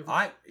 just Fort different. when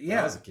I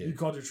Yeah. was a kid.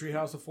 called your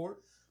treehouse a fort?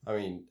 I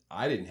mean,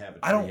 I didn't have a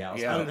I don't- treehouse,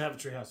 yeah. I didn't have a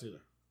treehouse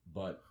either.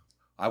 but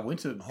I went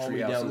to homie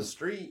down the treehouses.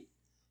 street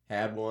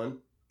had one,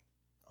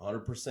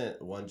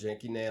 100%, one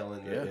janky nail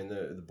in the Yeah. in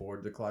the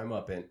board to climb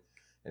up in,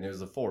 and it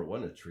was a fort. It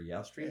wasn't a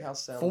treehouse. Treehouse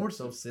sounds Fort's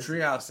so sissy.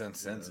 treehouse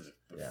insensitive.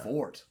 But Yeah.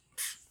 fort.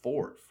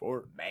 fort.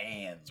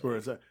 Man, That's where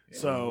it's at. Yeah.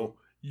 So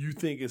you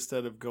think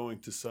instead of going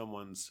to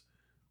someone's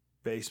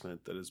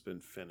basement that has been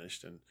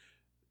finished and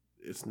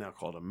it's now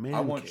called a man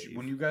I want cave. you,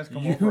 when you guys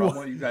come You over, I want-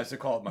 want you guys to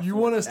call it my You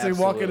fort. want us to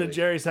walk into Absolutely.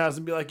 Jerry's house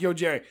and be like, "Yo,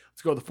 Jerry,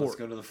 let's go to the Let's fort."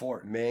 go to the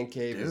fort. Man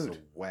cave is a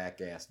Dude. whack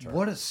ass term.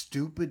 What a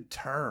stupid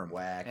term.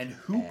 Whack And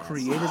who ass.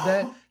 created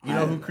that? You know I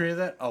who don't know. created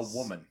that? A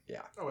woman.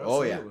 Yeah. Oh,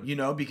 Oh, yeah. absolutely. You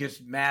know,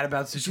 because mad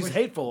about the She's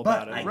situation. hateful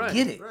But about it. I Right.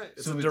 get it. Right.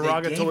 It's a they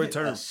derogatory gave it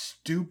term. A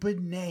stupid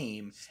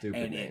name, Stupid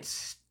and name. it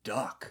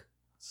stuck.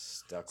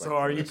 Stuck. So like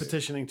are you crazy.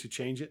 petitioning to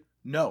change it?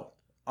 No,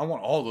 I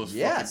want all those.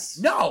 Yes.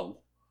 Fucking, no,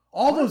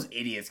 all those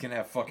idiots can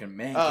have fucking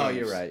man caves. Oh,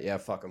 you're right. Yeah,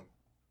 fuck them.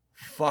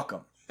 Fuck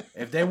them.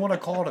 If they want to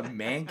call it a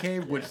man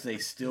cave, which they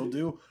still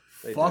do,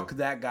 They fuck do.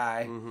 that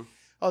guy.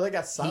 Oh, they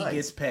got signs. He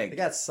gets pegged. They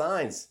got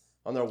signs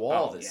on their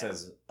wall Oh, that yeah.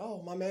 says,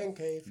 "Oh, my man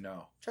cave.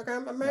 No, Check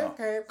out my man No.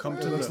 cave." Come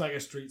It to looks the- like a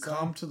street sign.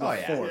 come to the Oh,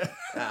 yeah. fort.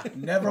 Ah,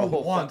 Never a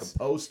whole once. fucking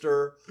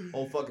poster.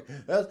 Whole fucking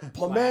that's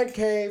my man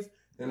cave,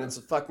 and it's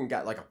a fucking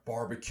got like a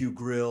barbecue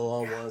grill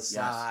on one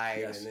side,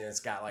 yes. and then it's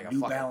got like a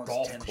New fucking Balance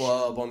golf tennis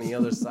club on the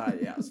other side.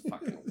 Yeah, it's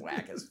fucking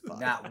whack as fuck.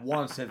 Not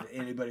once have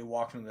anybody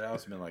walked into the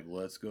house and been like,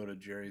 "Let's go to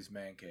Jerry's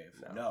man cave."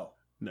 No.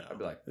 No. I'd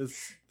be like,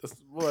 That's the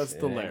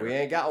 "Yeah, lair. we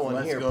ain't got one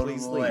Let's here. go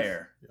Please to the leave."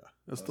 lair.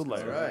 That's the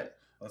Let's All go. lair. right.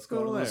 Let's Go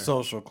go to the there.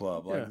 social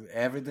club. Like Yeah.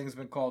 everything's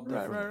been called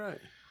Right, different. right.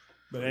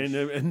 But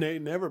and they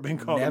never been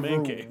called a Never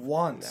man cave.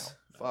 once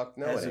Fuck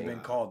no, has it it been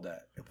ain't. called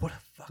that. What a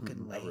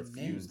fucking I lame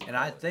refuse name. to And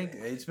I call it think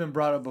that. it's been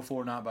brought up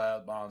before, not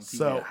on TV.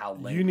 So how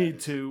lame you that need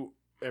is. to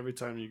every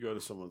time you go to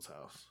someone's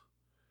house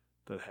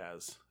that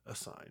has a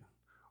sign,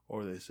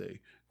 or they say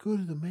go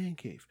to the man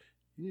cave,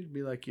 you need to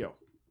be like, "Yo,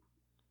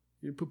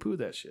 you poo poo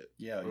that shit.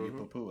 Yeah, you Mhm.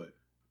 poo poo it.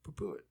 Poo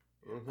poo it."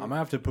 Mhm. I'm gonna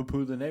have to poo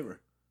poo the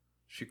neighbor.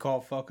 She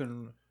called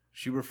fucking.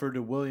 She referred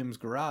to William's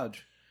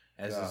garage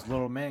as his Ugh.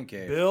 little man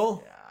cave.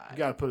 Bill, Yeah, you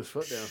got to put his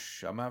foot down.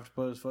 Shh, I'm gonna have to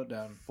put his foot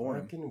down for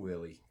him. fucking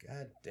Willie.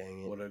 God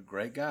dang it. What a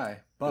great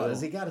guy. But But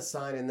has he got a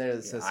sign in there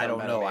that says? I don't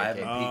something know. about a I man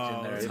haven't cave? peeked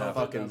in there. Oh, It enough.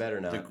 fucking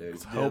better not, The- dude.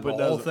 the- Hope it the whole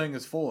doesn't. thing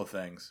is full of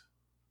things.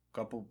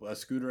 A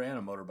scooter and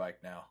a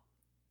motorbike now,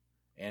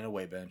 and a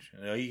weight bench.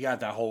 You know, you got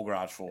that whole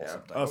garage full. Yeah. Of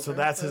something. Oh, so Okay,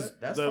 that's his.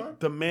 that's the fine.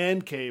 the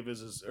man cave is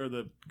his, or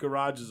the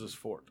garage is his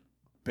fort.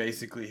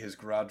 Basically, his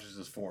garage is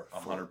his fort.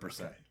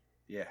 100%.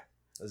 Yeah.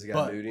 Has he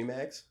got But- nudie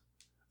mags?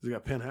 He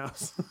got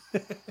penthouse.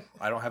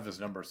 I don't have his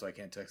number, so I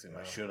can't text him.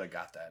 I should have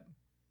got that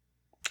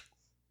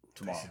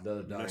tomorrow.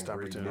 Another dying Missed breed,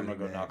 opportunity. I'm gonna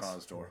go nudie knock mags. on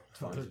his door.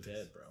 They're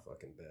dead, bro.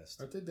 Fucking best.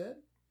 Aren't they dead?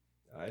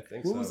 I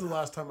think When so. was the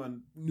last time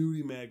a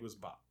nudie mag was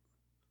bought?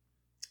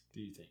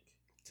 Do you think?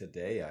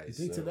 Today, I You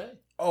think assume. today?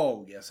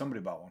 Oh yeah, somebody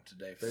bought one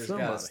today. There's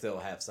Somebody. got to still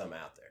have some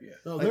out there. Yeah.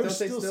 No, Like, there's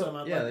don't they still some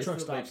out yeah, like they truck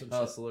still stops make and shit.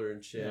 Hustler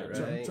and shit,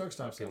 Yeah, right? truck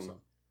stops have Fucking,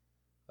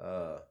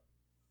 some.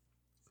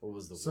 what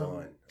was the Some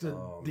one? the,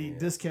 Oh, the man.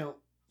 discount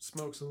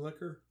smokes and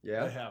liquor.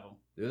 Yeah. they have them.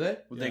 Do they?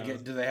 Would they Yeah.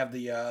 get? Do they have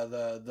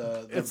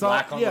the It's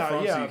black all, on yeah, the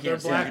front yeah. so you they're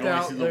can't see? You blacked can only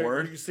out. see the They're-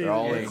 word. You can see They're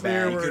all it in clear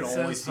bag. You where can it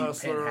only says see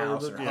hustler.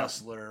 penthouse or yeah.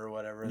 hustler or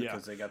whatever Yeah.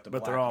 because they got the.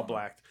 But they're black all on.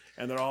 blacked,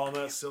 and they're all on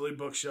that silly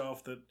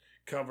bookshelf that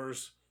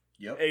covers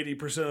Yep.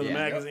 80% of the Yeah.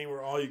 magazine,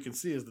 where all you can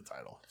see is the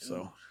title.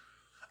 So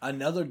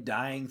Another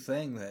dying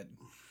thing that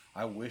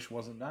I wish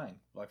wasn't dying,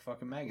 like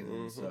fucking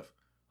magazines and Mhm. stuff.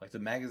 Like the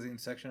magazine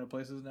section of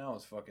places now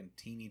is fucking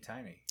teeny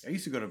tiny. I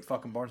used to go to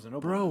fucking Barnes and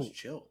Noble Bro. and just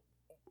chill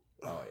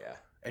Oh yeah.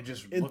 and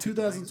just in look at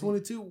the magazine.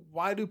 2022,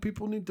 why do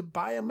people need to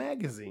buy a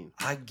magazine?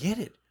 I get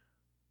it,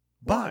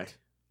 Why?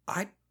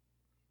 but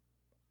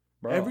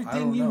Bro, I Everything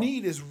don't you know.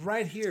 need is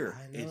right here.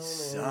 I It man.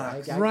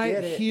 sucks. I Right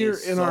get it. here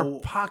It's in our so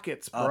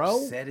pockets,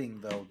 bro.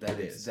 Upsetting though that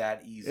It it's is.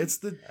 that easy. It's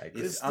the I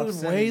get it's it. the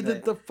upsetting way that-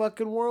 that the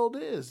fucking world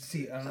is.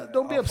 See,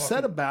 Don't be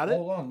upset about it.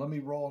 Hold on, let me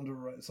roll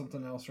into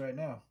something else right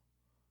now.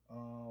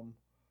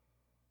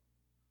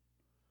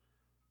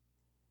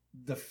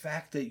 The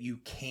fact that you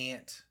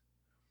can't,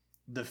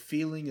 the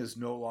feeling is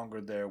no longer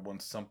there when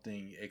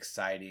something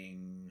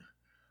exciting,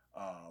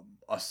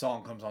 a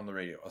song comes on the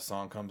radio, a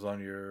song comes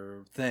on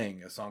your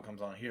thing, a song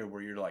comes on here,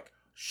 where you're like,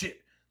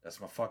 shit, that's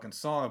my fucking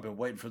song. I've been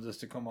waiting for this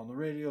to come on the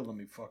radio. Let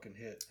me fucking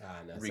hit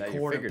No, it's at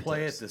your record and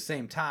play it at fingertips. the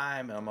same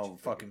time, and I'm gonna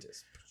fucking.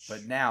 Fingertips.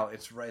 But now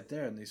it's right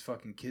there, and these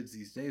fucking kids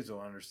these days don't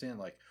understand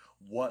like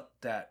what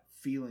that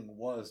feeling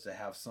was to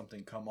have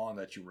something come on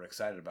that you were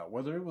excited about,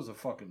 whether it was a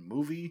fucking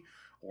movie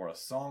or a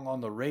song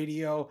on the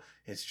radio.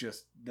 It's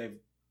just they're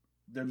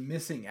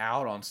missing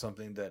out on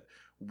something that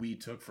we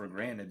took for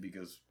granted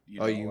because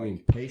Oh, you like,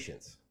 mean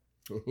patience?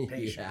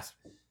 patience.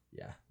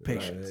 Yeah.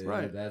 Patience,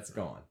 right. That's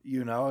gone.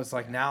 You know, it's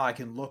like now I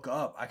can look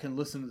up, I can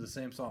listen to the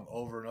same song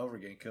over and over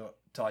again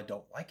till I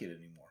don't like it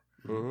anymore.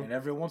 Mhm. And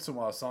every once in a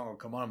while, a song will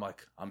come on. I'm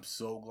like, I'm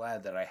so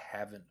glad that I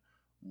haven't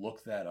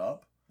looked that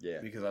up. Yeah.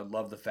 Because I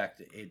love the fact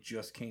that it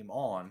just came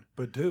on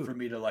But dude, for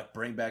me to like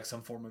bring back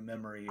some form of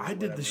memory. Or I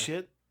did whatever. the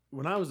shit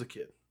when I was a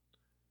kid.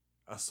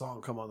 A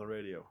song come on the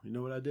radio. You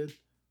know what I did?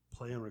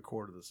 Play and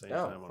record at the same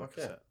Oh, time on a fuck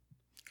yeah. cassette.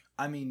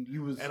 I mean,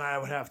 you was And I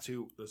would have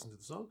to listen to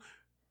the song,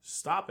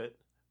 stop it,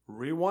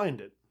 rewind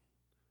it,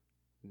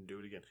 and do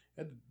it again.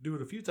 I had to do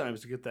it a few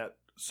times to get that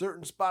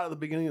certain spot at the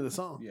beginning of the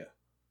song. yeah.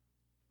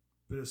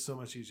 But it's so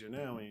much easier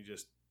now when you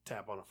just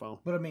tap on a phone.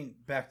 But I mean,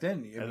 back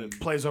then, I And mean, it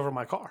plays over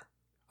my car.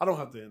 I don't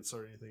have to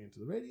insert anything into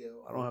the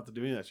radio. I don't have to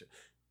do any of that shit.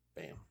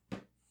 Bam.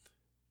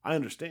 I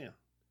understand.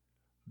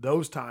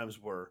 Those times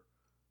were,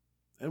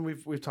 and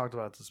we've talked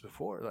about this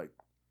before. Like,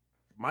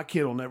 my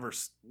kid will never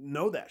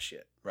know that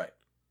shit. right.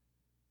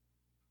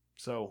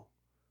 So,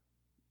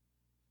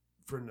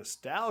 for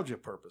nostalgia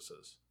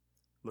purposes,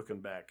 looking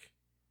back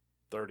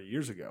 30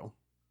 years ago,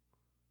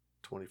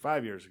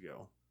 25 years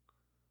ago,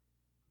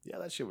 yeah,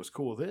 that shit was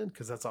cool then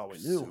because that's all we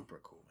knew. Super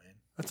cool, man.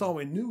 That's all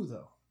we knew,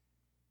 though.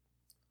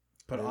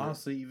 But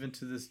honestly, even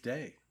to this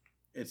day,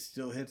 it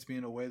still hits me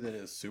in a way that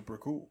is super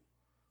cool.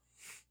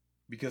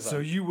 Because So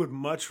you would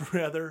much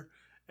rather,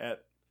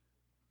 at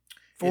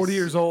 40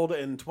 years old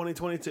in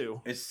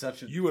 2022, it's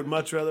such a you would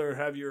much rather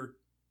have your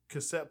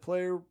cassette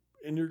player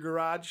in your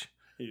garage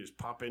and you just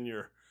pop in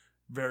your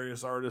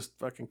various artist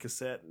fucking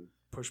cassette and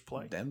push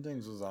play. them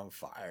things was on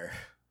fire.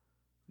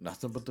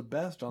 Nothing but the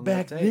best on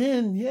Back that tape.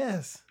 then,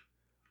 yes.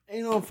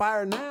 Ain't on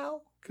fire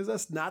now because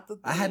that's not the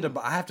thing. I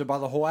have to buy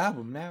the whole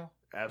album now.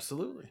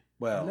 Absolutely.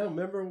 Well, No,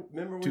 remember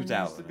when you used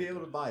 2000, to be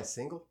able to buy a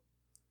single?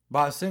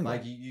 buy a single.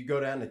 Like you go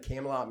down to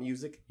Camelot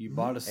Music you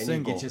bought a and single.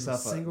 you get yourself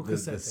Single a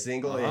cassette the tape.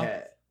 single. It Uh-huh.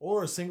 had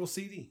Or a single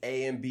CD.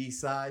 A and B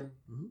side,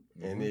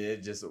 and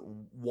it just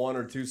one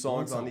or two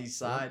songs on song. each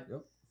side.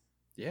 Yep.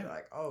 Yeah.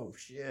 Like, oh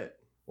shit!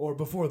 Or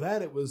before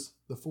that, it was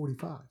the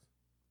 45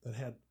 that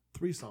had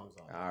 3 songs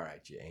on it. All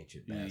right, you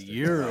ancient bastard.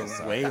 You're I'm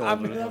sorry. way older I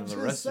mean, than I'm the just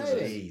rest of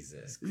saying. us.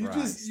 Jesus You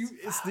Christ!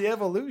 it's the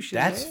evolution.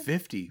 That's man.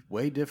 50.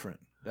 Way different.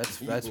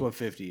 That's what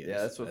 50 is. Yeah,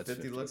 that's what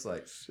 50 looks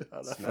like. Shut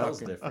up. Smells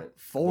different.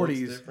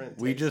 40s. Looks different,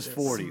 We tastes just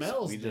different. 40s.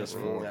 Smells We just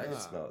different. 40s. I can Ah,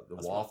 smell the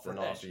that's wafting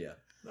fresh. off of you.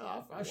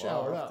 No, I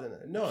showered up.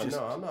 No, Just-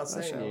 no, I'm not I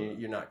saying showered.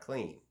 you're not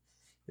clean.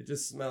 It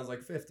just smells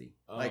like 50.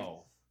 Oh. Like,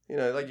 you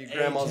know, like your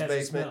grandma's Age has a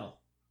basement.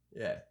 smell.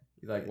 Yeah.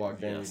 You like walk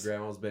down Yes. your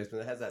grandma's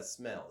basement. It has that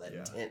smell, that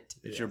Yeah. tint.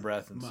 It's your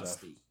breath and stuff.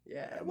 Musty.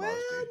 Yeah. That Well,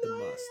 musty. no,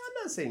 The must.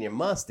 I'm not saying you're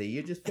musty.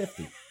 You're just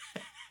 50.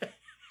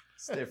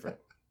 It's different.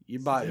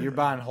 You're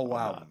buying whole I'm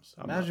not. albums.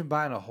 I'm Imagine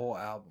buying a whole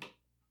album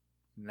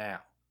now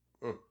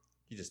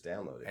You just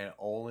download it. and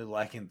only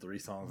liking 3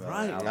 songs on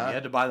Right. the album. You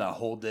had to buy the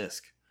whole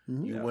disc.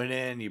 Mhm. You went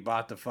in, you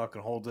bought the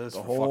fucking whole disc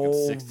The for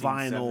whole fucking $16,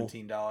 vinyl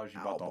 $17. You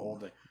bought the whole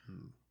album.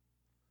 thing.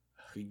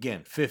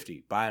 Again,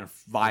 50 buying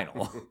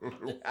vinyl.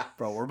 Yeah.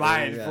 Bro, we're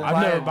buying. Yeah. we're I've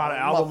never buying bought an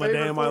album a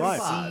day in my life.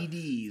 45.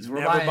 CDs. We're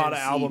Never buying bought an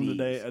album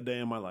CDs. a day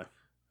in my life.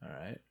 All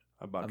right.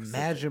 I bought cassette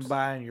Imagine tapes.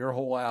 buying your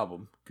whole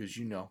album because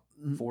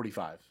Mhm.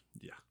 45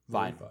 Yeah.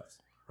 vinyl.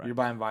 Right. You're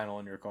buying vinyl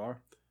in your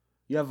car.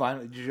 You have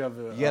vinyl. Did you have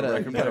a, You got a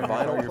record player in your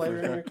car, vinyl your player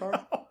first in your car?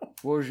 car?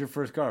 What was your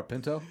first car?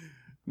 Pinto.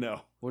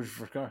 No. What was your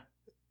first car?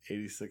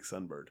 86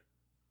 Sunbird.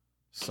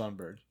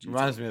 Sunbird.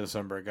 Reminds me of the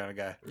Sunbird kind of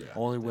guy. Yeah,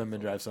 Only women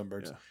drive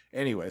Sunbirds. Yeah.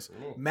 Anyways,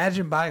 Mm.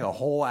 imagine buying a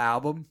whole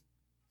album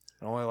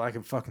and only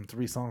liking fucking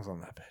 3 songs on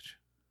that bitch.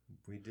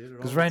 We did it all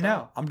Because the right time.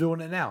 now, I'm doing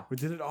it now. We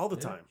did it all the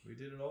Yeah, time. We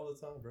did it all the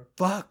time, bro.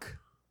 Fuck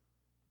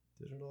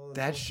Did it all the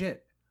that time.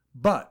 shit.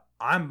 But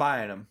I'm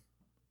buying them.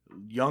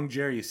 Young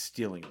Jerry is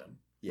stealing them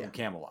Yeah. from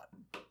Camelot.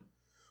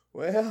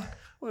 Well,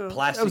 Well,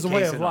 Plastic it was a way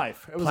case of and all.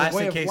 life. It was a Plastic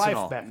way of case and life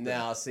all. back then.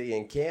 now see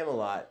in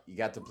Camelot, you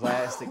got the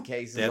plastic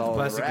cases They have the all in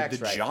the plastic, racks,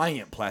 the right?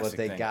 giant plastic But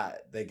they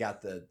thing.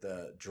 got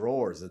the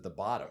drawers at the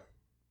bottom.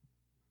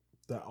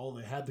 That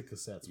only had the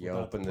cassettes. You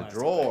without open the plastic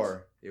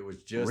drawer, it was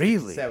just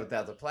Really? set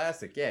without the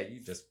plastic. Yeah, you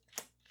just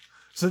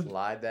So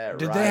slide that.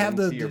 did right they have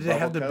the into your did they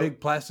have bubble the coat. big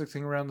plastic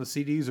thing around the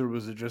CDs or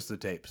was it just the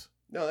tapes?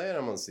 No, they had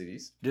them on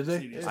CDs. Did they?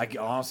 CDs.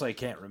 Honestly I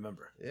can't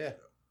remember. Yeah,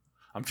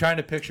 I'm trying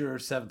to picture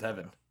Seventh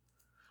Heaven,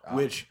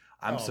 which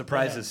I'm Oh,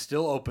 surprised man. is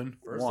still open.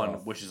 First One,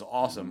 off, which is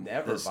awesome.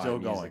 never It's buy still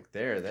music going.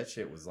 there. That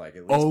shit was like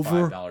at least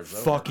Over $5 over.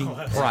 fucking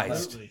Oh, priced.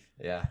 absolutely.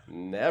 Yeah,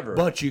 never.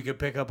 But you could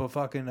pick up a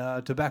fucking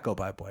tobacco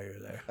pipe while you're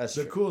there. that's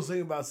The true. coolest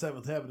thing about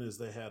Seventh Heaven is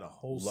they had a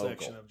whole Local.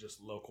 section of just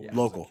local. Yeah. music.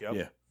 Local, Yep.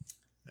 yeah.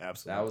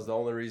 Absolutely. That was the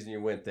only reason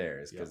you went there,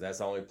 is because Yeah. that's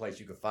the only place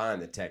you could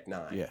find the Tech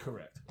 9. Yeah.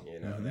 correct. You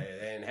know, Mhm. they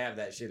didn't have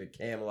that shit at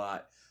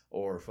Camelot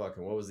or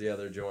fucking, what was the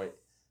other joint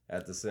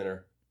at the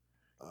center?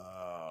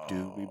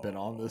 Dude, we've been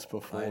on this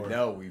before. I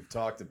know, we've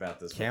talked about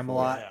this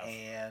Camelot Yeah.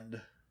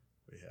 and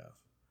We have.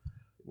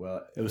 before.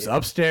 Well, it was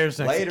upstairs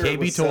next later to it KB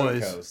was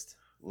Toys. Suncoast.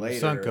 Later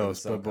it Suncoast,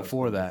 was but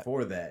before that-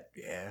 Before that,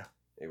 Yeah.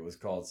 it was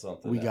called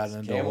something We else. got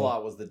into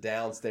Camelot was the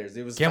downstairs.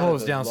 It was Camelot kind of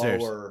was the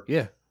downstairs. lower,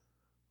 Yeah.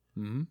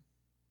 Mm-hmm.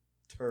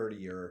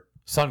 turdier.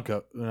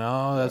 Suncoast.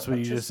 No, that's what I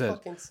you just said.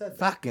 fucking said that.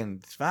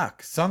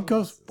 Fuck.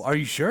 Suncoast. Jesus. Are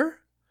you sure?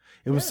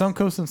 It was Yes.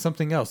 Suncoast and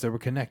something else. They were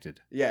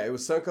connected. Yeah, it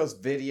was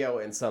Suncoast Video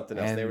and something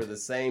else. They And- were the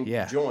same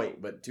yeah.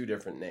 joint, but two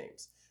different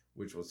names,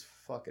 which was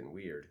fucking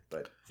weird.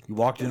 But You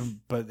walked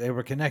in, but they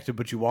were connected.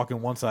 But you walk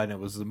in one side and it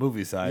was the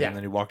movie side, Yeah. and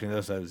then you walked in the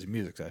other side, it was the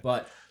music side.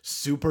 but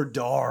Super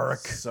dark.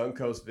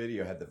 Suncoast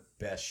Video had the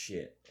best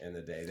shit in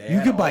the day. They You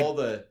had could buy-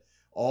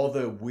 all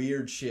the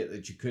weird shit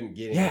that you couldn't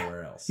get Yeah.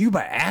 anywhere else. You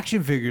buy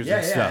action figures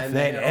and stuff. and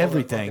They had all the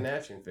everything. fucking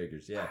action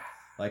figures, yeah,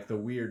 like the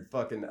weird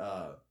fucking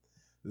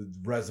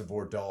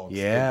Reservoir Dogs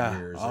Yeah.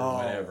 figures or Oh,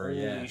 whatever.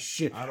 Yeah, holy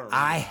shit. I don't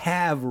I remember.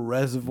 have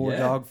Reservoir Yeah.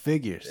 Dog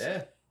figures.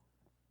 yeah,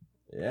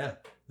 yeah.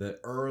 The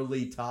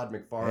early Todd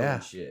McFarlane Yeah.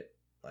 shit.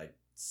 Like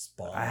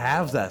Spawn. I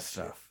have all that shit.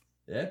 stuff.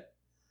 Yeah.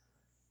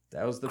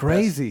 That was the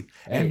Crazy. best.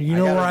 And Hey, you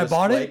know got where a I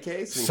bought display it?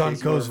 case in case you wanna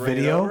Suncoast bring it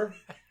Video. over.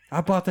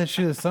 I bought that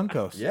shit at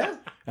Suncoast. Yeah.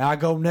 And I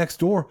go next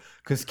door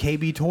because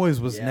KB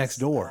Toys was Yes. next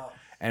door Oh,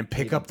 and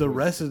pick KB up the Toys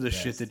rest was of the the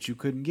shit best. that you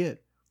couldn't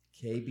get.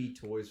 KB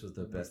Toys was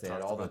the best. They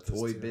had talked all the about this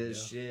Toy too, Biz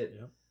yeah. shit.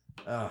 Yep.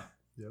 Ah.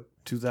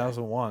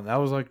 2001. That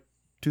was like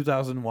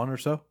 2001 or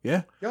so.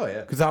 Yeah. Oh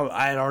yeah. Because I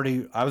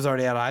was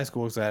already out of high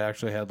school because I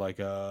actually had like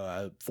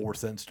 4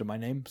 cents to my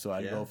name. So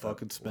I'd Yeah, go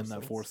fucking spend 4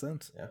 that 4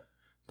 cents. cents. Yeah.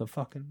 The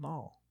fucking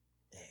mall.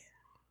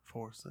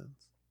 4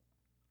 cents.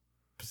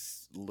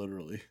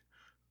 Literally.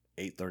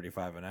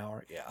 $8.35 an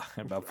hour. Yeah.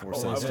 About 4 Oh,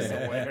 I cents. was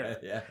to aware.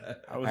 Yeah.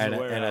 I was and,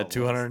 aware. and how a it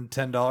was.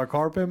 $210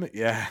 car payment.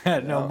 Yeah, I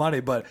had no Yeah. money,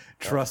 but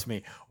trust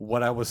me,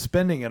 what I was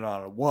spending it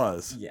on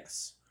was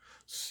Yes.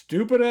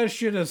 stupid ass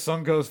shit as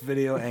Suncoast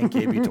Video and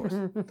KB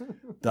Toys.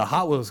 The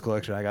Hot Wheels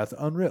collection I got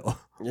to Unreal.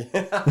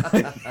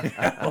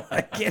 Yeah.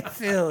 Like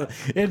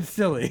it's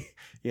silly,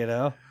 you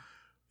know.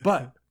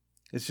 But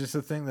it's just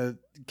a thing that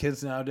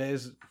kids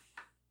nowadays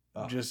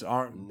Oh, just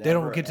aren't. They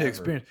don't never, get to ever.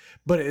 experience.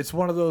 But it's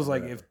one of those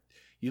like Never. if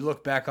you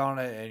look back on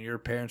it and your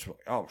parents were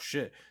like, "Oh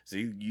shit,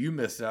 see you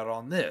missed out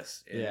on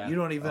this. And Yeah. you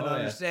don't even Oh, yeah.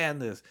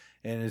 understand this."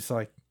 And it's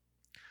like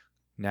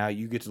now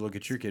you get to look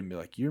at your kid and be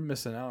like, "You're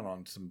missing out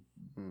on some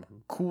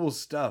cool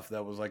stuff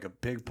that was like a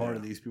big part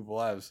of these people's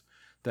lives."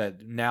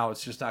 That now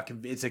it's just not.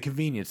 It's a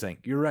convenience thing.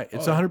 You're right.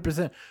 It's Oh, yeah.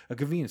 100% a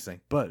convenience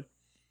thing. But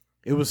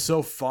it was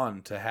so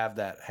fun to have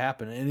that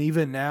happen. And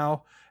even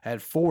now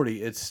at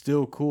 40, it's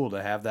still cool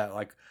to have that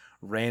like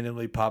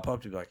randomly pop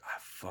up to be like, I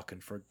fucking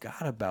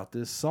forgot about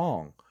this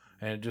song.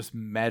 And it just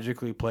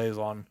magically plays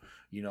on,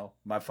 you know,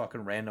 my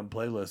fucking random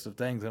playlist of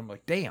things. And I'm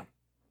like, damn,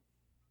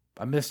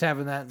 I missed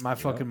having that in my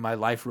fucking my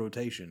life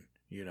rotation.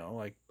 You know,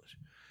 like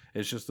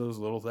it's just those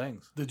little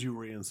things. Did you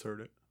reinsert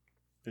it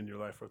in your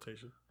life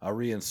rotation? I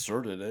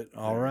reinserted it.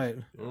 All right.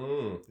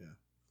 Mm.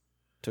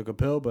 Took a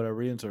pill, but I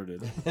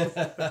reinserted it.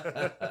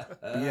 But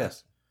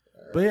yes.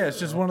 But yeah, it's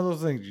just one of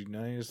those things, you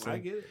know. You, just, I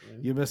get it. Man.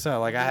 you miss out.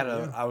 Like I had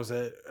Yeah. I was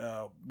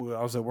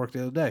at work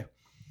the other day,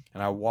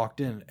 and I walked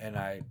in,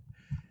 and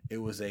it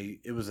was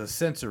a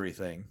sensory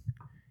thing,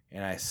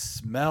 and I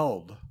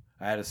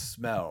had a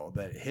smell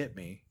that hit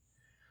me,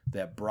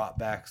 that brought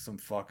back some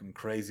fucking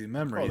crazy Oh,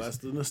 memories. that's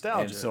the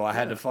nostalgia. And so I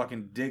had Yeah. to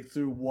fucking dig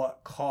through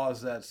what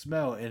caused that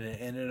smell, and it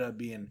ended up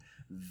being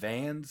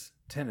Vans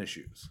tennis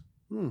shoes.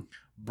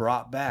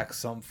 Brought back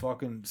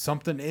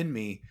something in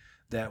me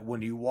that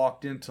when you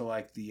walked into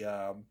like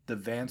the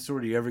Vans store,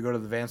 do you ever go to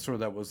the Vans store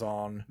that was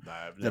on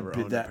I've never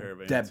owned a pair of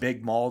Vans. that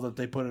big mall that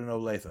they put in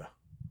Olathe?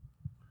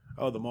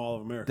 Oh, the Mall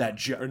of America.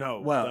 Or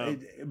no. well,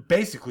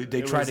 basically they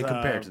it tried was, to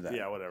compare it to that.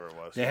 Yeah, whatever it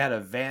was. They had a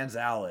Vans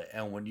outlet,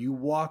 and when you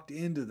walked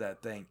into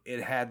that thing,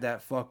 it had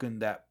that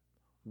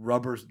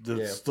rubber,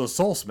 the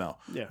soul smell.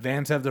 Yeah.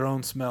 Vans have their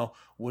own smell.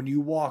 When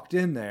you walked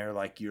in there,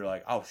 like you're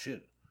like, oh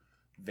shit,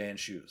 Vans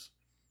shoes.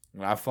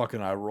 And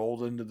I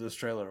rolled into this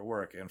trailer at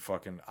work,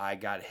 and I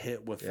got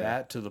hit with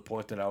that to the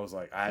point that I was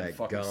like, I had to That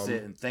fucking gum-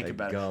 sit and think that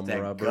about gum it.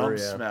 That rubber, gum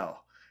yeah.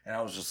 smell, and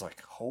I was just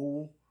like,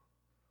 holy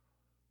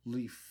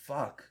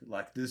fuck!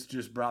 Like this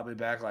just brought me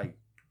back. Like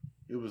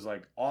it was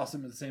like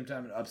awesome at the same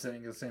time and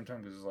upsetting at the same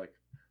time because it's like,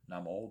 now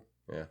I'm old.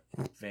 Yeah.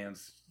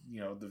 Vans,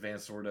 the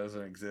Vans store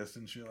doesn't exist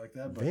and shit like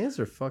that. But Vans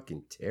are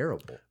fucking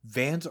terrible.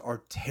 Vans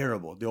are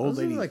terrible. The old Those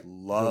are lady like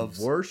loves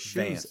the worst shoes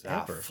Vans.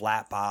 ever.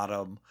 Flat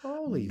bottom,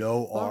 Holy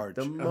no fuck, arch.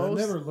 The And they most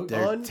never look-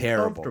 They're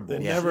terrible. uncomfortable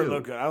They Yeah. never shoe.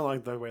 look good. I don't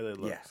like the way they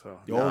look. Yeah. So.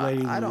 The old No,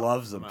 lady I don't-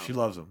 loves them. no. She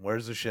loves them.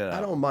 Wears the shit out.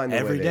 I don't mind the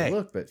every way day. they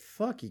look, but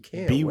fuck, you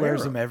can't. B wear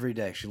wears them every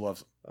day. She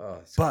loves them. Oh,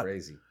 it's But-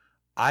 crazy.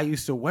 I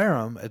used to wear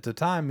them at the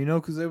time,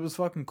 because it was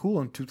fucking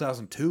cool in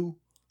 2002,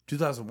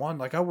 2001.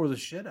 Like I wore the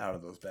shit out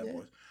of those bad Yeah.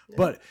 boys.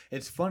 But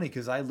it's funny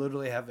because I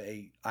literally have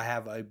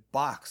a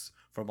box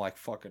from like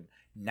fucking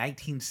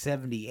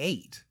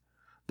 1978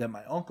 that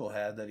my uncle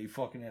had that he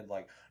fucking had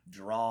like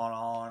drawn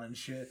on and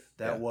shit.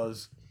 That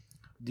was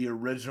the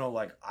original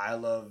like I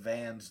Love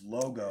Vans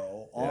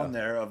logo on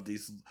there of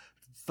these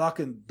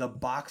fucking, the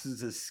box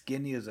is as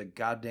skinny as a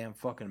goddamn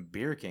fucking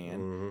beer can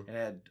Mhm. and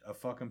had a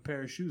fucking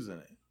pair of shoes in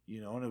it,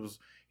 and it was,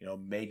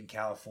 made in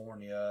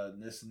California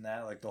and this and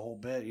that, like the whole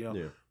bit,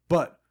 Yeah.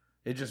 but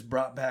it just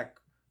brought back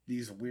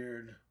these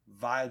weird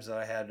vibes that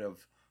I had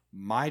of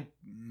my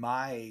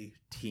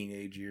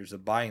teenage years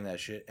of buying that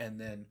shit and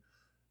then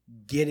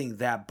getting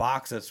that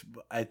box that's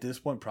at this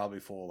point probably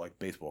full of like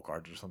baseball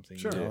cards or something,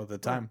 Sure. at the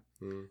time,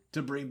 Mhm.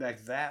 to bring back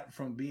that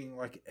from being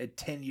like at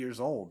 10 years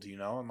old,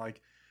 and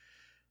like,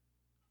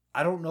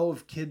 I don't know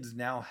if kids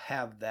now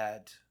have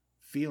that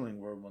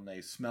feeling where when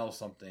they smell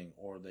something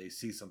or they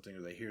see something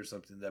or they hear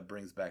something that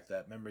brings back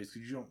that memories,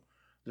 because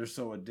they're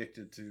so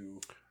addicted to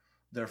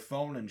their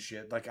phone and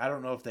shit. Like, I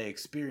don't know if they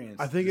experience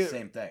I think the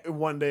same thing.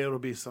 One day it'll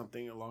be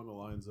something along the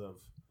lines of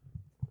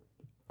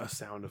a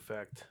sound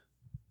effect.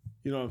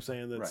 You know what I'm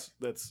saying?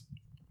 That's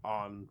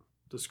on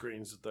the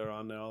screens that they're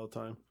on now all the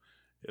time.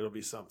 It'll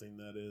be something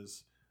that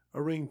is a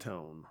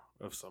ringtone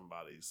of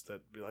somebody's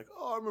that be like,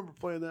 oh, I remember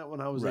playing that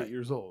when I was Right. 8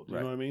 years old. You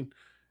Right. know what I mean?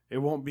 It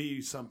won't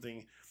be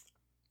something,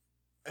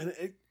 and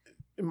it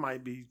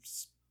might be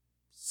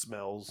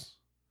smells,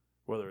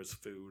 whether it's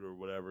food or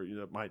whatever.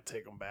 It might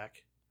take them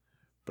back,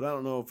 but I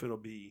don't know if it'll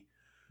be.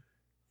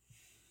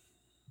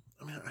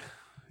 I mean,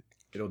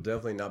 It'll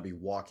definitely not be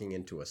walking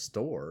into a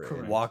store.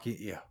 Correct. Walking,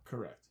 yeah.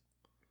 correct.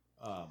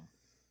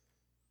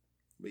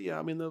 But yeah,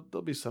 I mean, there'll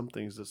be some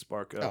things that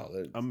spark up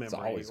Oh, a memory, it's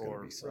always gonna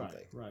or be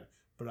something. right.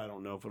 But I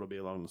don't know if it'll be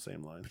along the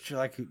same lines.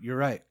 But you're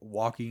right.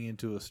 Walking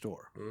into a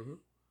store, Mm-hmm.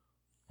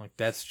 like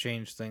that's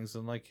changed things,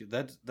 and like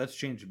that's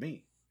changed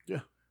me. Yeah.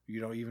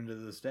 Even to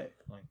this day,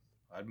 like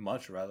I'd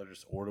much rather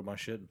just order my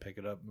shit and pick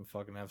it up and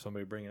fucking have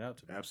somebody bring it out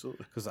to me.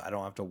 Absolutely. Because I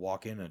don't have to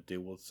walk in and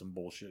deal with some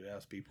bullshit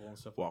ass people and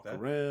stuff Walk like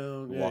that.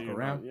 around. Walk you're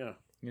around. not-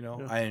 yeah.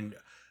 Yeah. And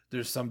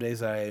there's some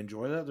days that I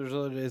enjoy that. There's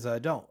other days that I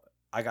don't.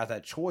 I got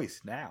that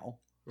choice now,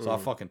 so I'll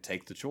fucking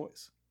take the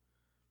choice.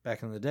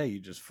 Back in the day, you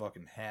just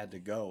fucking had to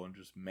go and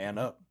just man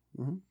up.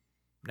 Mhm.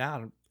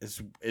 Now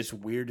it's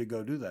weird to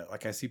go do that.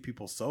 Like I see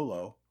people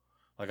solo.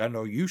 Like I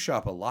know you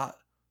shop a lot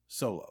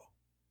solo.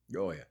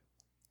 Oh yeah.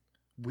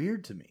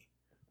 Weird to me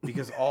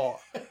because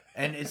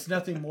and it's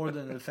nothing more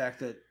than the fact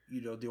that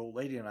the old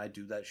lady and I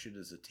do that shit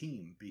as a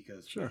team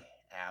because Sure. we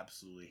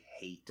absolutely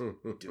hate doing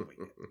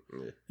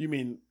it. You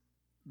mean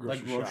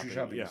Like grocery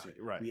shopping. Yeah,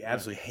 right. We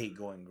absolutely hate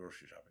going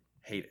grocery shopping.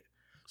 Hate it.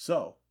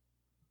 So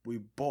we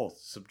both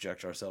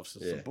subject ourselves to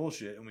some Yeah.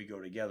 bullshit and we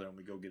go together and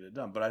we go get it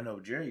done. But I know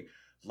Jerry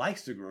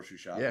likes to grocery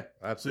shop. Yeah, So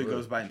he absolutely.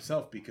 goes by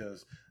himself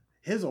because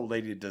his old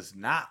lady does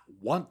not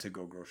want to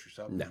go grocery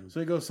shopping. No. So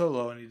he goes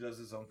solo and he does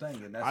his own thing.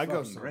 And that's I go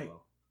fucking solo. great.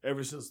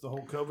 Ever since the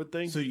whole COVID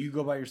thing, So you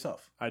go by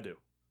yourself. I do.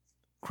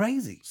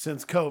 Crazy.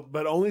 Since COVID,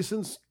 but only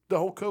since the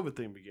whole COVID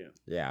thing began.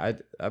 Yeah,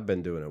 I've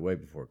been doing it way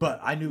before. But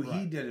I knew he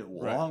Right. did it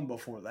Right. long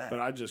before that. But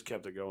I just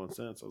kept it going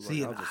since. I was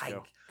See, like, I'll and just I-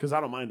 go. Because I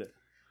don't mind it.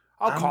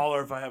 I'll I'm- call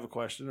her if I have a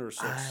question or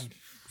I'm-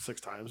 six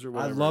times or I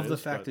whatever. love it the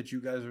is, fact but- that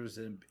you guys are as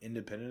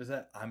independent as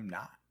that. I'm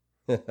not.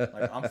 Like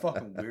I'm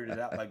fucking weirded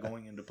out by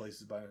going into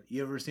places by.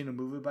 You ever seen a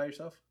movie by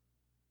yourself?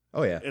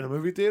 Oh yeah. in a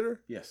movie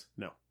theater. Yes.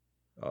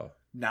 Oh,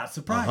 Not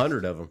surprised.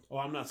 100 of them. Oh,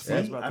 I'm not See,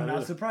 surprised about I'm that. not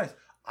either. surprised.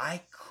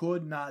 I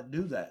could not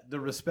do that. The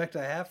respect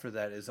I have for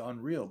that is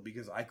unreal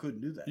because I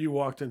couldn't do that. You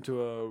walked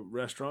into a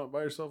restaurant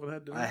by yourself and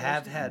had dinner. I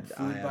have had I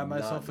food by have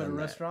myself not at a done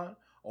that. restaurant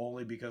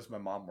only because my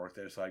mom worked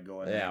there, so I'd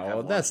go in there. Yeah, and have well,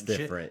 lunch that's and shit.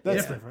 different.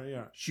 That's Yeah. different.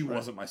 Yeah. She Right.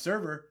 wasn't my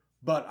server,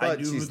 but I But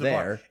knew who she's the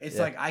there. bar. It's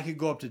Yeah. like I could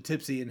go up to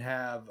Tipsy and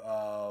have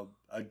a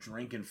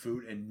drink and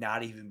food and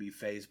not even be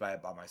phased by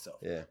it by myself.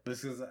 Yeah.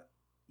 Because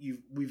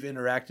we've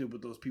interacted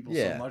with those people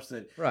Yeah. so much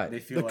that Right. they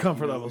feel The like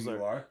comfort you know levels who you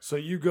there. are. So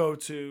you go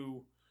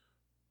to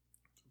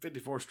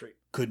 54th Street.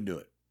 Couldn't do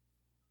it.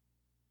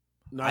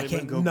 Not I even,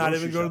 can't go Not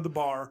grocery even go to shop. the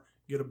bar,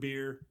 get a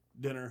beer,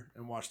 dinner,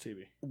 and watch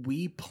TV.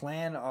 We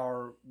plan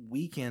our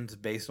weekends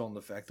based on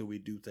the fact that we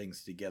do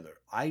things together.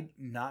 I'm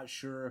not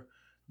sure.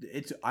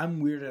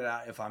 I'm weirded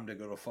out if I'm to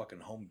go to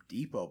fucking Home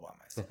Depot by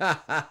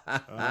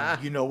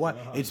myself. You know what?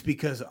 Uh-huh. It's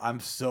because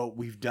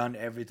we've done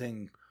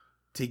everything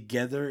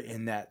together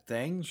in that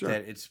thing Sure.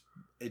 that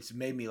it's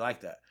made me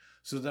like that.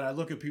 So then I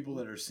look at people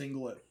that are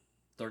single at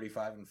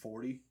 35 and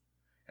 40,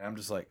 and I'm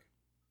just like,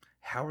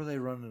 how are they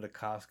running to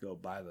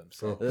Costco by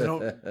themselves? They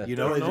don't, You they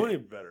know, don't is know it- any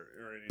better.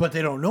 Or any, But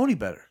they don't know any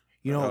better.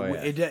 You know, Oh,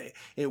 yeah.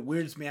 it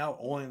weirds me out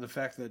only in the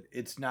fact that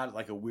it's not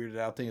like a weirded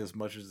out thing as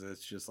much as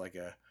it's just like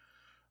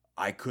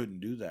I couldn't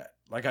do that.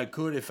 Like I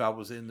could if I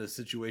was in the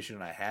situation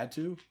and I had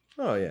to,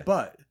 Oh yeah.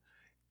 but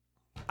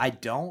I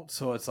don't.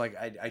 So it's like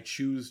I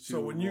choose to.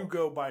 so when you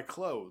go buy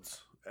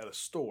clothes at a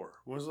store,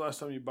 when was the last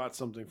time you bought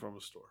something from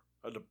a store?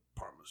 A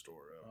department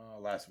store.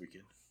 last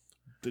weekend,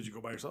 Did you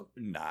go by yourself?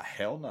 nah,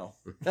 hell no.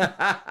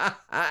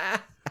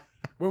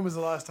 When was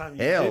the last time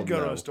you Hell did go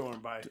to no. a store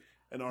and buy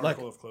an Like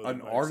article of clothing? an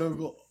by yourself?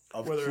 article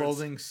of Whether it's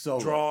clothing. So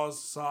Drawers,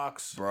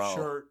 socks, Bro.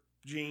 shirt,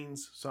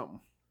 jeans,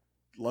 something.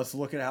 let's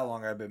look at how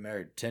long I've been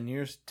married. 10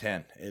 years,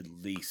 10 at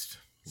least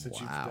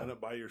Since Wow. you've done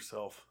it by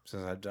yourself.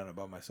 since I've done it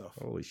by myself.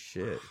 Holy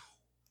shit.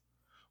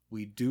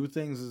 We do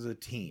things as a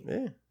team.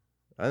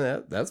 Yeah.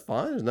 That's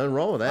fine. There's nothing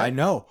wrong with that. I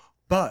know,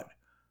 but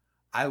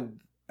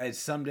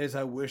some days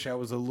I wish I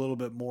was a little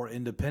bit more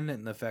independent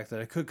in the fact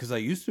that I could, because I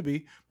used to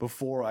be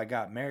before I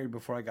got married,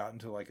 before I got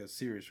into like a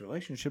serious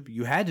relationship.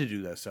 You had to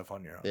do that stuff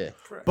on your own. Yeah.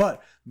 Correct.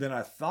 But then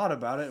I thought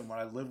about it, and when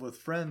I lived with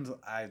friends,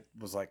 I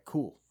was like,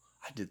 cool.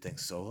 I did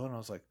things solo, and I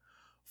was like,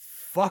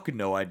 fuck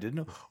no, I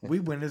didn't. We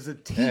went as a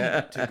team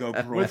to go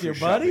grocery With your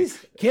shopping.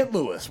 buddies? Kid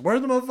Lewis. Where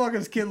the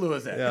motherfuckers Kid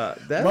Lewis at? Yeah.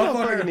 That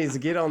Motherfucker- motherfucker needs to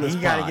get on this. He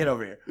got to pod. get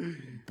over here.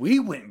 We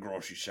went and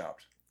grocery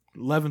shopped.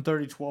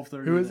 11:30,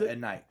 12:30 Who is it? at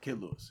night.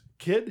 Kid Lewis.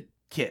 Kid?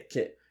 Kit.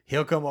 Kit.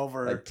 He'll come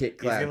over. Like Kit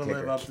he's gonna Cloud live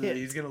Kicker. up. Kit.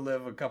 He's gonna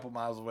live a couple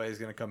miles away. He's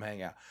gonna come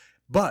hang out.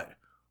 But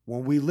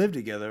when we lived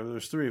together,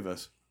 there's three of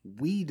us.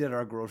 We did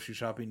our grocery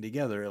shopping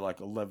together at like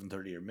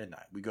 11:30 or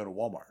midnight. We go to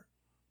Walmart,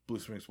 Blue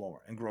Springs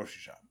Walmart, and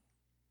grocery shop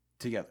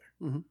together.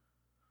 Mhm.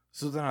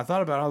 So then I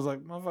thought about it. I was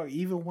like, motherfucker,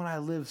 even when I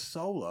live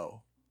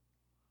solo,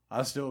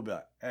 I'll still be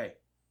like, hey,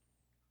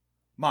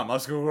 Mom,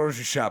 let's go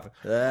grocery shopping.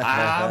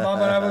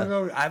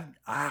 I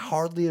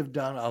hardly have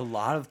done a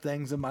lot of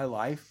things in my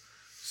life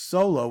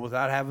solo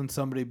without having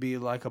somebody be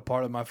like a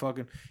part of my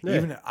fucking. Yeah.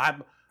 Even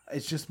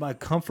it's just my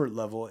comfort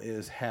level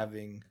is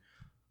having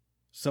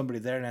somebody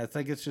there, and I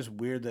think it's just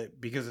weird that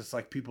because it's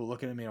like people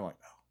looking at me, I'm like,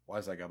 oh, why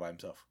is that guy by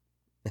himself?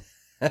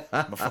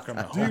 Motherfucker, I'm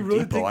at Do you Home really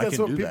Depot, think I that's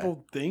can what do that.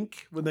 people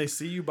think when they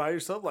see you by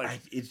yourself?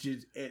 Like It's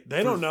just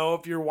they don't know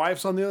if your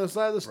wife's on the other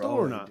side of the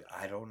store or not.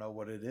 I don't know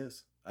what it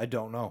is. I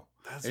don't know.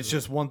 That's It's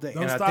just one thing,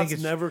 those and I thoughts think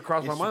it's never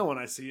cross my it's- mind when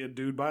I see a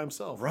dude by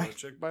himself, or a Right.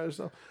 chick by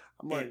herself.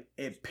 I'm like,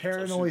 it by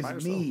paranoids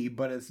herself. me,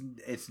 but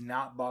it's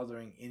not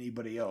bothering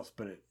anybody else.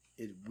 But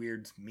it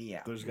weirds me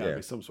out. there's got to Yeah.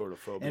 be some sort of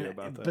phobia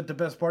about that. But the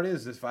best part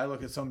is if I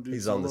look at some dude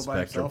He's on solo the by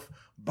spectrum. himself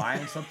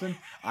buying something,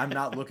 I'm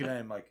not looking at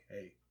him like,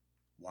 hey,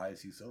 why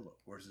is he solo?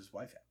 Where's his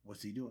wife at?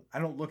 What's he doing? I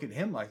don't look at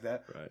him like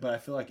that, Right. but I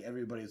feel like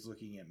everybody's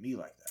looking at me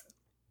like that.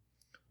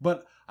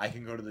 But I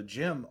can go to the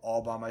gym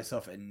all by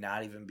myself and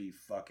not even be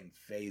fucking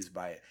phased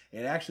by it.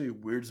 It actually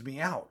weirds me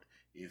out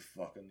if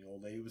fucking the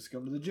old lady was to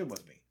come to the gym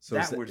with me. So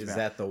that weirds is me out.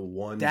 that the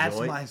one That's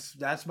joint?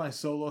 that's my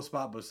solo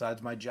spot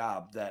besides my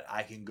job that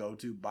I can go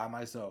to by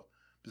myself.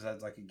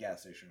 Besides like a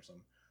gas station or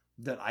something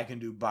that I can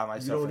do by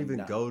myself. You don't and even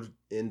not- go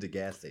into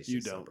gas stations.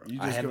 You don't. bro. You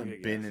I just go haven't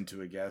get been gas.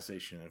 into a gas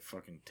station in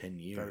fucking 10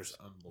 That years. is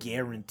unbelievable.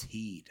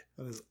 Guaranteed.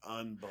 That is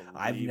unbelievable.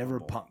 I've never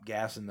pumped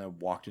gas and then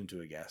walked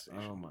into a gas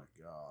station. Oh my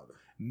god.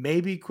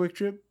 Maybe Quick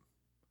Trip,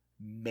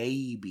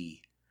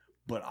 maybe,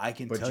 but I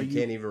can But tell you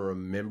can't even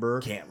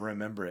remember can't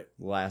remember it.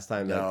 last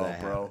time No,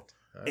 that bro. happened.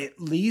 All right. At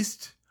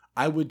least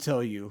I would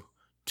tell you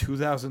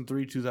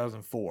 2003,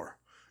 2004,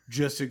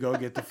 just to go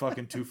get the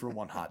fucking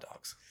 2-for-1 hot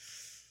dogs.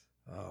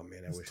 Oh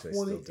man, I wish they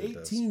still did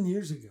those. 18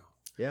 years ago.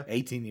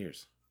 18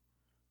 years.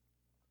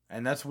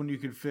 And that's when you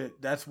could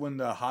fit. That's when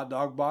the hot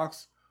dog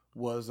box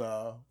was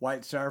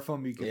white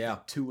styrofoam. You could Yeah.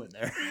 fit 2 in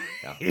there.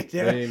 Yeah. You They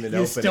didn't even you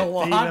open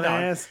stole a Thieving hot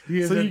dog. ass.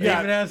 You So the you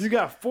thieving ass.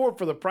 got 4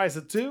 for the price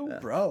of 2. Yeah.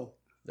 Bro.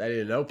 They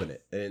didn't open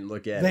it. They didn't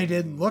look at They it.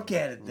 didn't look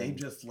at it. They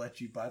just let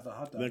you buy the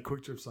hot And then dog.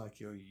 Quick Trip's like,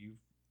 yo, you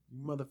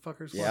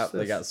motherfuckers. Yeah, watch they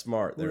this. got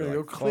smart. We're They're gonna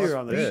like, go clear "Fuck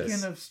on this." Speaking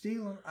this. of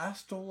stealing,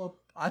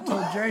 I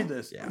told Jerry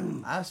this. Yeah.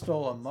 I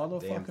stole a Damn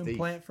motherfucking thief.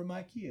 plant from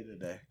IKEA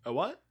today. A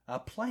what? A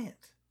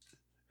plant.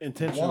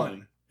 Intentionally.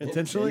 One.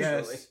 Intentionally?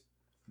 Yes.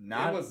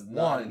 Not It was one.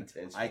 not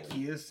intentionally.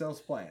 IKEA sells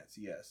plants.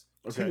 Yes.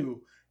 Okay.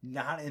 2,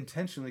 not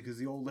intentionally because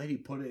the old lady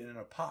put it in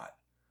a pot.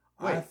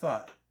 I Wait.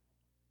 thought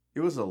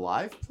It was a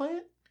live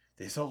plant?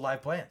 they sold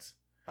live plants.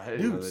 I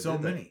didn't know Dude, they so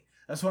did that. many.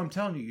 That's what I'm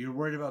telling you. You're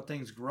worried about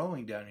things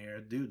growing down here.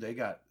 Dude, they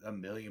got a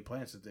million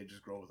plants that they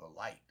just grow with a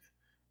light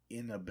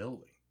in a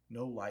building.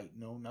 No light,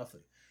 no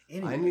nothing.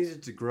 Anyways, I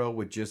needed to grow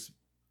with just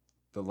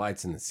the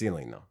lights in the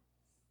ceiling, though.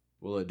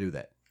 Will it do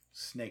that?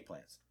 snake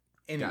plants.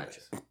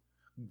 Anyways,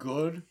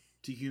 good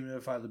to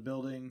humidify the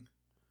building.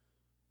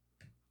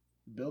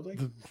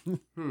 Building?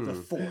 The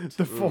fort.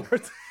 The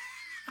fort.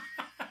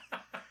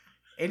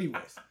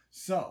 Anyways,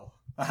 so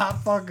I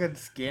fucking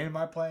scanned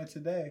my plant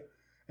today,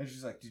 and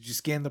she's like, "Did you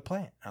scan the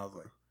plant?" I was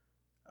like,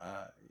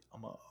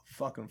 "I'm a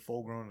fucking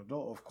full-grown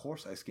adult. Of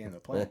course I scanned the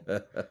plant."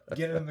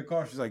 Get in the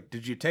car. She's like,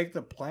 "Did you take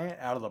the plant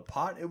out of the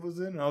pot it was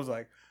in?" And I was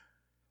like,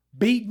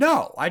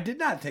 no, I did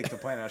not take the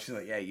plant out." She's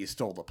like, "Yeah, you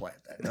stole the plant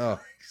then." Oh.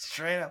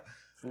 Straight up,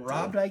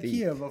 robbed Thief.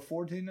 IKEA of a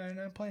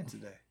 $14.99 plant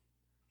today.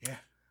 Yeah,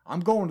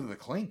 I'm going to the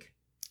clink.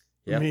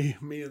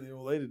 Yep. Me and the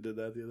old lady did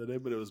that the other day,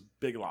 but it was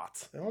Big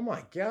Lots. Oh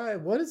my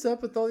god, what is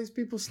up with all these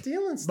people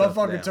stealing stuff?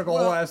 Motherfucker now? took a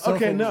whole ass sofa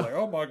okay, and was no. like,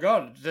 "Oh my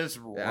god, it just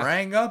Yeah.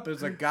 rang up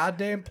as a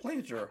goddamn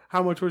planter."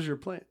 How much was your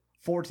plant?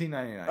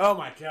 $14.99. Oh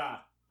my god!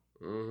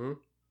 Mm-hmm.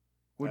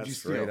 Would you that's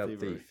steal? Straight up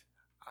thievery. thief.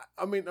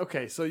 I mean,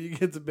 okay, so you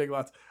get to Big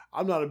Lots.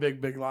 I'm not a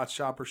Big Lots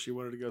shopper. She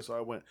wanted to go, so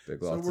I went.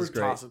 Big So Lots we're is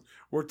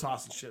great.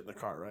 tossing shit in the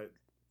cart, right?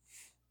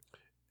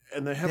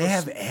 And they have They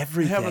have They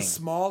everything. have a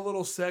small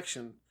little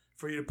section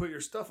for you to put your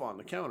stuff on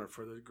the counter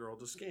for the girl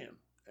to scan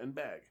and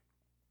bag.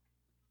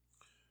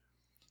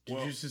 Did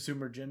Well- you just assume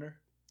her gender?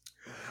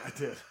 I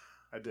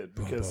did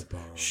because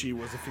she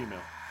was a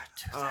female.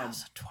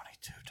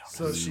 2022.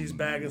 So she's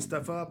bagging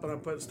stuff up, and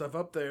I'm putting stuff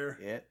up there.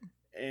 Yeah.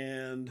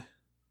 And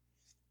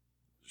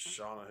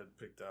Shauna had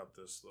picked out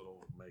this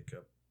little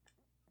makeup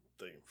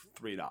thing for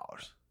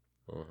 $3,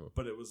 Mhm.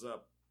 but it was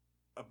up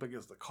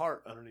against the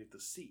cart underneath the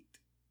seat.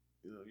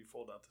 You know, you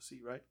fold out the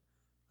seat, right?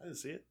 I didn't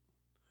see it,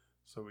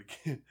 so we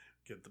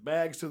get the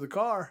bags to the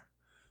car,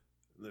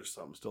 and there's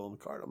something still in the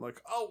cart. I'm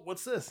like, "Oh,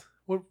 what's this?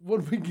 What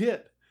did we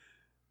get?"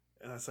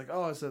 And I was like,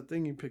 "Oh, it's that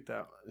thing you picked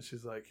out." And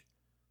she's like,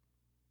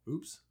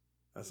 "Oops."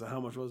 I said, "How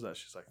much was that?"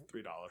 She's like,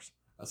 $3.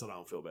 I said, "I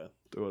don't feel bad.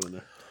 Throw it in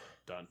there.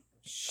 Done."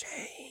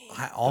 Shame.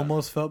 I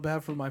almost felt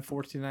bad for my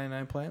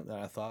 $14.99 plant. That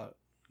I thought,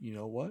 you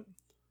know what?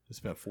 I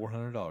spent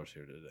 $400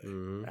 here today.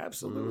 Mhm.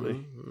 Absolutely.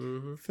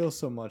 Mhm. I feel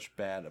so much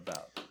bad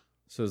about.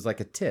 So it's like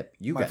a tip.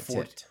 You My got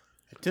fort- tipped.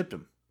 I tipped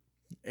him.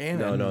 And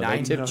No, a no, they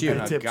 9 tipped you.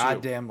 and They a tipped you.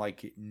 goddamn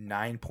like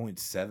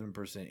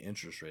 9.7%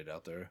 interest rate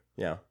out there.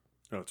 Yeah.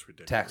 No, it's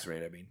ridiculous. Tax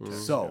rate, I mean. Mhm.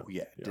 So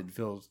yeah, it Yeah. didn't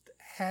feel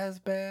as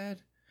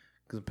bad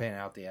because I'm paying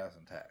out the ass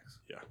in tax.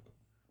 Yeah.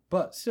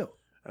 But still,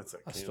 That's that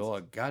I Kansas. stole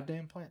a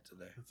goddamn plant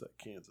today. That's that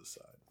Kansas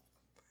side.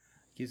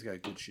 He's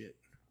got good shit.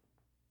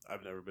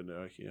 I've never been to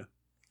IKEA.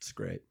 It's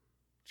great.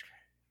 It's great.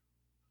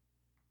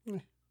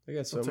 They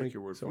got so I'll take many,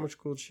 your word so for much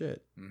cool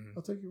shit, Mhm.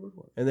 I'll take your word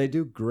for it. and they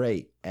do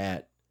great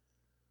at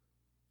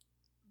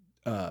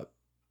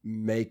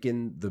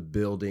making the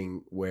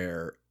building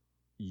where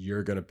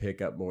you're gonna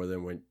pick up more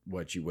than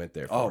what you went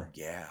there Oh for.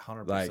 yeah,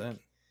 100%. Like-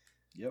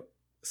 Yep.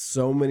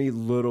 So many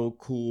little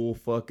cool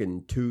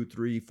fucking $2,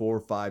 $3, $4,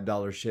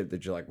 $5 shit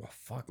that you're like, well,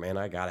 fuck, man,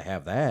 I gotta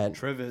have that.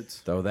 Trivets.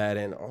 Throw that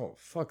in. Oh,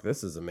 fuck,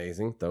 this is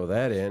amazing. Throw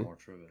that in. More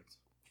trivets.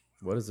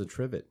 What is a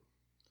trivet?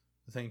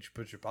 The thing you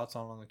put your pots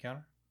on the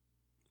counter,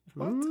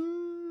 What?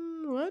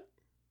 What?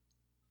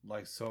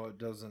 like so it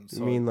doesn't. So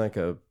You mean like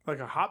a Like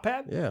a hot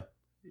pad? yeah?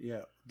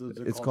 yeah? Those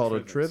are It's called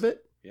a trivets.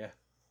 trivet. Yeah.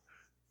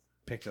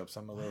 Picked up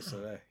some of those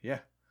today. Yeah.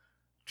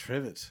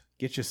 Trivets.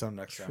 Get you some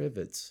next time.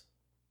 Trivets.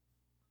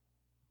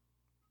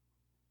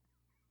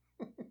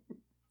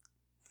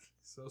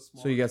 So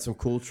small. So you got some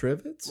cool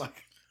trivets?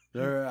 Like,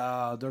 They're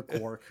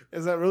cork.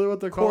 is that really what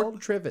they're Cork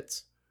called?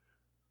 trivets.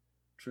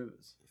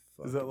 Trivets.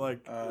 Is that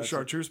like a it's a-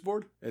 chartreuse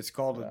board? It's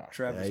called a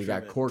Travis. Yeah, you got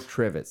trivet. cork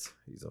trivets.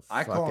 He's a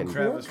I call him fucking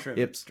Travis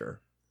Trivet. hipster.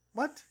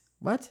 What?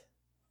 What?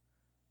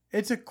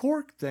 It's a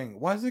cork thing.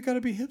 Why does it got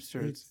to be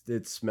hipster?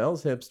 It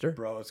smells hipster.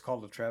 Bro, it's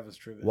called a Travis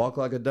Trivet. Walk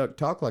like a duck,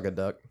 talk like a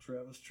duck.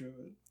 Travis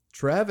Trivet.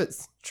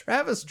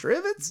 Travis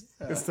Trivets?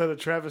 Instead of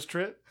Travis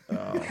Tritt?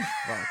 Oh,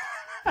 fuck.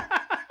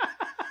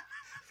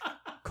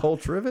 Cole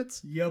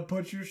Trivets? You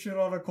put your shit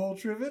on a cold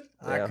trivet?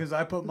 Yeah. Because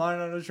I put mine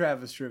on a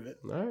Travis Trivet.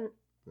 All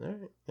right.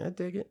 I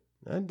dig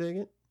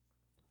it.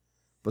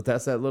 But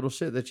that's that little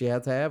shit that you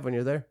have to have when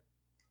you're there.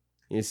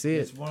 You see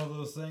it. It's one of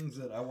those things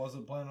that I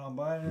wasn't planning on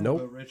buying, it,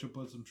 Nope. but Rachel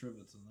put some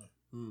trivets in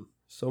there.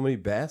 So many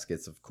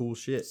baskets of cool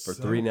shit for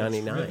So, $3.99.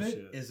 A trivet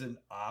Shit. is an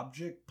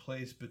object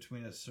placed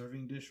between a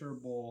serving dish or a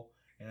bowl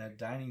and a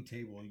dining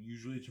table,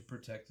 usually to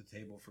protect the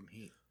table from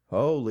heat.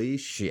 Holy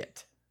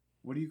shit.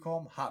 What do you call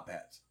them? Hot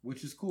pads,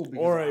 which is cool because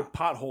Or a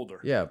pot holder.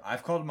 Yeah.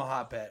 I've called them a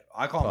hot pad.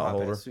 I call them Pot hot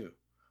holder. pads too.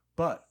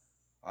 But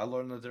I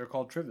learned that they're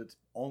called trivets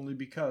only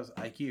because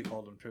IKEA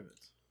called them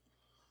trivets.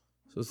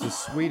 So it's a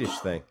Swedish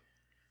thing.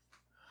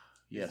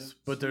 Yes, Is it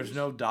but there's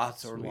no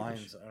dots or Swedish?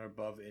 lines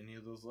above any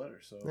of those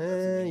letters. So that's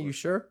a new You one.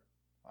 sure?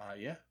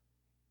 Yeah,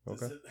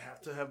 Does Okay. it have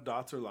to have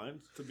dots or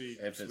lines to be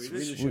If it's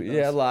Swedish? Swedish. It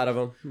Yeah, a does. lot of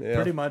them. Yeah.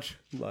 pretty much.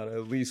 A lot of,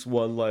 at least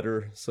one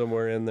letter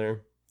somewhere in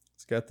there.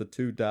 It's got the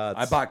two dots.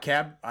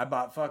 I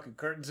bought fucking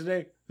curtains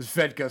today. It's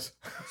Fedkas.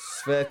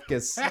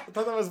 Svetkas. I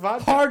thought that was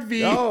vodka. Hard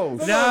V. Oh,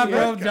 nah, shit.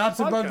 bro. Vodka. Dots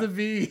above Vodka. the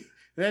V.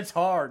 That's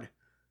hard.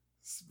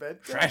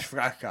 Svedka? Trash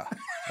vodka.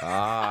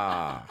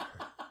 Ah.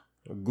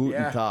 Guten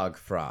Yeah. Tag,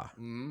 Fra.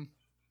 Mm-hmm.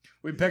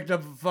 We picked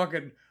up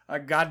a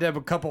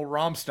goddamn couple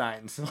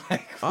Rammsteins.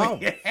 Like, Oh,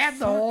 we had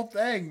the whole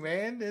thing,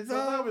 man. I It's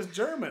thought that all. was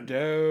German.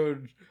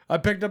 Dude, I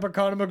picked up a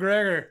Conor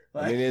McGregor.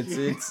 I mean,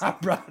 it's I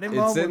brought him it's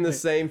home in the with me.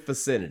 same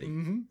vicinity.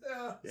 Mm-hmm.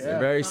 Yeah. It's a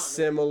very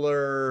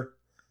similar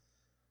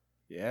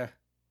Yeah.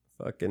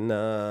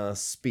 fucking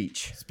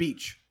speech.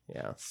 Speech.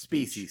 Yeah.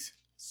 Species.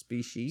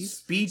 Species?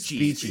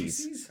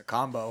 Speeches. A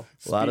combo.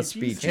 A lot of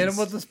Species? speeches. Hit him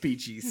with the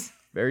speeches.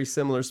 Very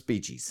similar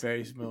speeches.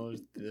 Very similar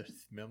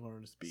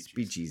to speeches.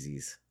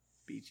 Speecheesies.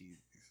 Speeches.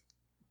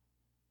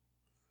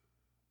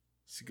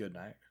 It's a good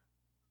night.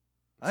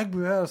 I think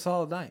we had a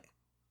solid night.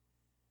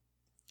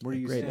 Where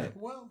do you Great stand? night.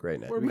 Well, Great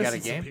night. we're We got a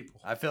missing some game?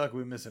 people. I feel like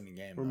we're missing a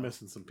game. We're though.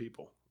 missing some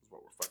people. Is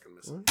what we're fucking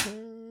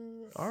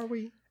missing. Are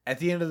we? At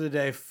the end of the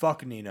day,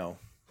 fuck Nino.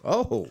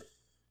 Oh.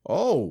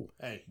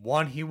 Hey,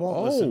 One, he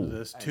won't listen to Oh.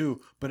 this.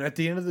 Two, but at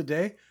the end of the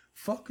day,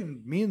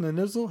 fucking me and the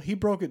Nizzle, he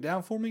broke it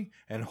down for me.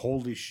 And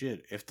holy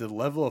shit, if the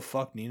level of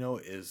fuck Nino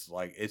is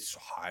like, it's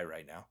high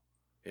right now.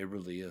 It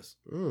really is.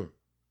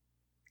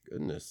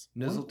 Goodness.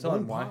 Nizzle, tell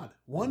him why.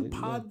 One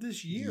pod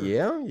this year.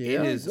 Yeah.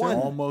 It is One.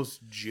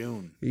 almost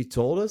June. He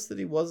told us that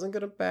he wasn't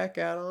going to back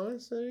out on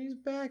us, and he's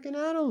backing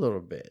out a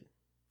little bit.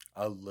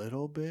 A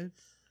little bit.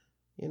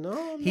 You know?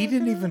 I'm He not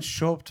didn't gonna- even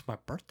show up to my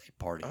birthday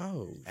party.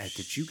 Oh.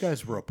 That you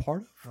guys were a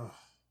part of. Oh,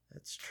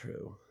 That's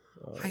true.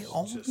 Oh, I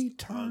only just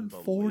turned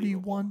unbelievable.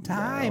 41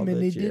 time now and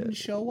that he you- didn't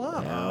show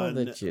up. Now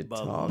that you talk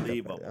about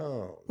Unbelievable.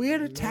 oh, We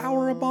had a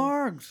tower of no.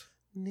 margs.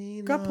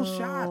 Nino. Couple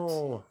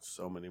shots.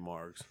 so many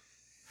marks.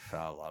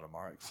 A lot of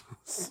margs.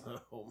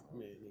 So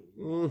many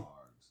Mm.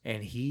 marks.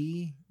 And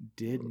he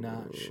did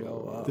not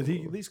show up. Did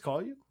he at least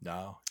call you?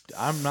 No.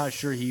 I'm not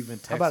sure he even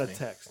texted How about a me.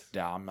 text?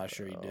 No, I'm not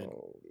sure he did.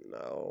 Oh,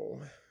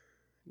 no.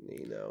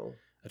 Nino.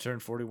 I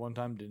turned 41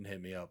 time, didn't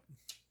hit me up.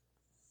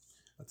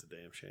 That's a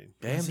damn shame.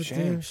 Damn That's a shame.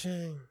 damn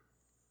shame.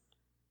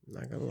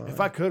 Not going to lie. If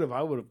I could have,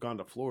 I would have gone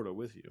to Florida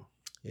with you.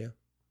 Yeah.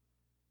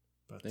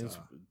 But Things,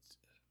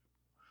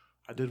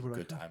 I did what good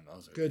I could. time. That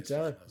was a Good stuff.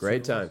 time. That was-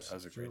 Great times. That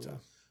was a great time.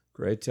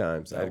 Great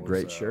times. I That had was,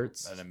 great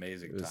shirts. An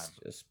amazing It was time.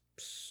 just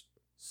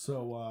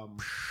So,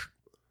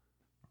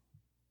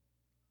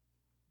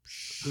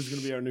 who's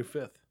going to be our new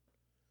fifth?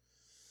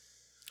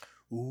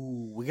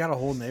 Ooh, we got a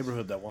whole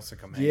neighborhood that wants to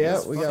come hang. yeah,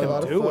 Let's we got a fucking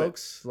lot of do it.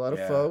 folks. A lot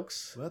Yeah. of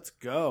folks. Let's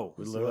go.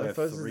 We A lot literally of have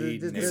folks. 3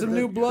 The- Some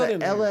new blood the in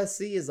there.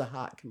 LSE is a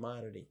hot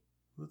commodity.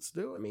 Let's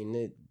do I it.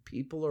 mean,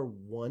 people are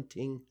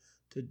wanting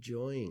to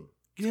join.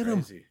 Get him.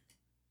 Crazy.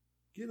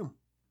 Get him.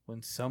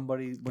 When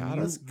somebody, Got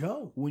you, Let's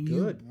go. when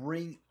Good. you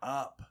bring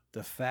up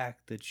the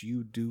fact that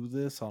you do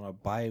this on a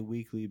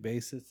bi-weekly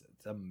basis,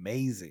 it's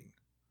amazing.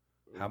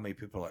 How many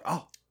people are like,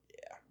 oh,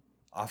 yeah,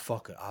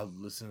 I'll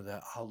listen to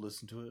that. I'll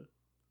listen to it.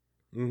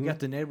 Mhm. You got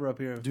the neighbor up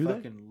here Do they?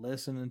 fucking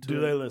listening to Do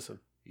it. they listen?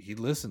 He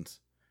listens.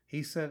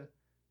 He said,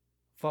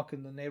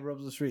 fucking the neighbor up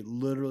the street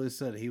literally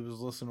said he was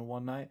listening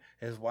one night.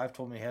 His wife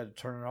told me he had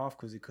to turn it off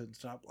because he couldn't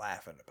stop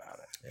laughing about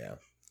it. Yeah.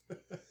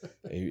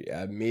 He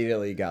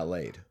immediately got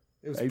laid.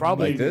 It was Like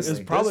probably this- it's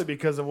like probably this-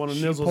 because of one of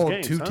She Nizzle's pulled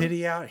games. two huh?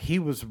 titty out. He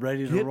was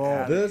ready to Get roll.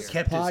 outta This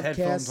Kept his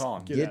headphones podcast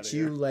on. Get gets outta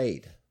you here.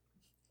 laid.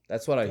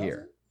 That's what I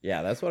hear.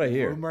 Yeah, that's what I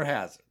hear. Rumor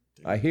has it.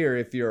 I hear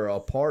if you're a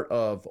part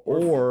of We're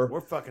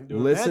or fucking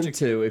doing listen magic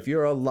to, here. if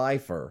you're a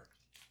lifer,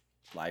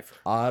 Lifer.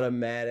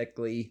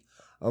 automatically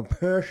a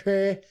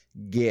pussy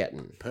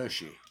getting.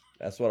 Pushy.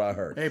 That's what I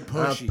heard. Hey,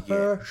 pushy A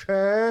pussy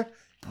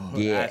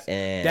That's-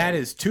 getting. That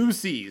is two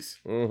C's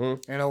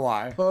Mm-hmm. and a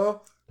Y.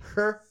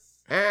 Pussy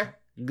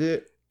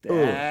good.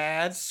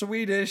 That's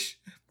Swedish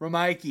from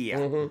IKEA.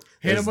 Mhm.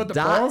 Hit him There's with the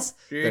dots.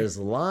 push. There's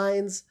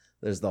lines.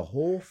 There's the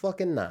whole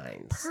fucking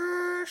nines.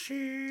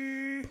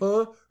 Pushy.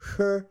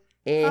 Pussy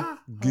and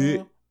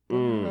good.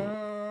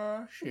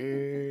 Mm.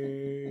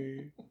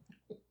 Pushy.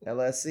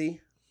 LSC.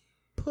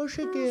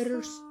 Pushy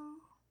getters.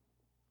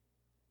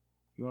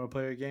 You want to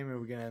play a game or are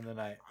we going to end the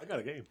night? I got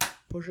a game.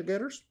 Pushy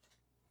getters.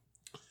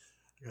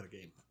 I got a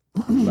game.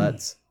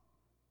 Let's.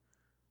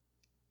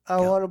 I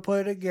want to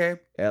play the game.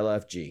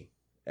 LFG.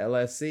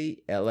 LSC.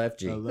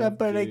 LFG.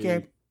 Play the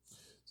game.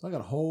 So I got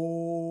a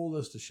whole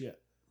list of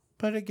shit.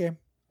 Play the game.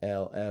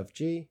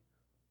 LFG.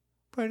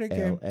 Play the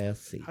game.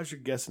 LSC. How's your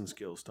guessing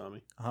skills,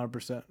 Tommy?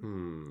 100%.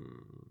 Hmm.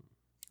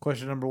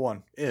 Question number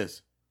 1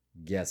 is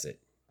Guess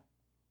it.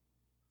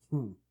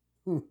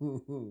 What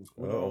do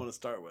I Uh-oh. want to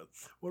start with?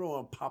 What do I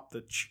want to pop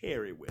the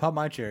cherry with? pop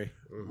my cherry.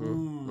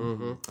 Mm-hmm.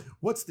 Mm-hmm.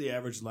 What's the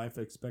average life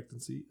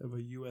expectancy of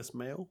a U.S.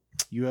 male?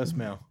 U.S.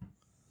 mail.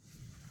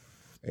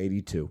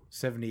 82.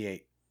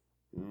 78.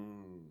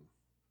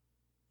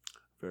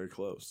 Very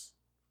close.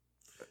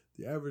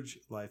 The average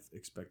life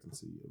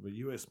expectancy of a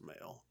U.S.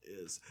 male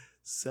is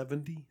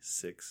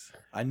 76.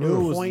 I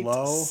knew it was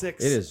low. 0.6.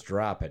 It is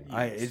dropping.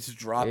 It's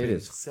dropping. It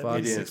is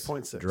fucking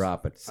 76.6.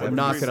 dropping. I We're would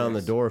knocking agree on the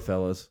with door,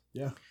 fellas.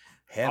 Yeah.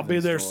 I'll be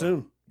there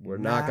soon. We're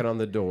knocking on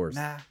the doors.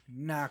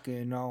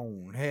 Knocking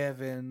on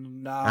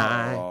heaven.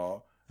 Aye.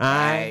 No.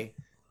 Aye.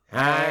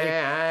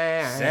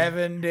 Aye. Aye.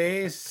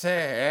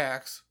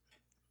 76.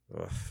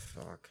 Oh,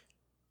 fuck.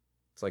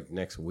 It's like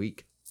next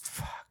week.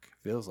 Fuck.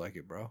 Feels like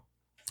it, bro.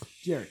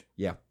 Jared,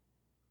 Yeah.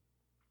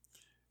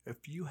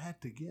 if you had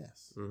to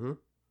guess, Mm-hmm.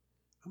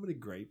 how many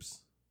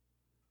grapes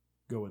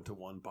go into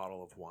one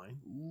bottle of wine?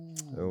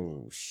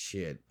 Oh,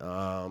 shit.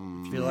 I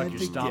feel like Had you're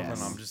to stomping.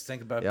 guess. I'm just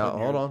thinking about Yeah, putting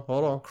hold your on.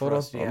 Hold on.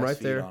 crusty I'm ass right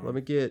feet there. on Let 'em.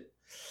 me get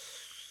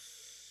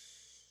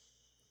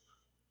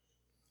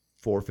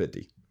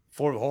 450.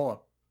 Hold on.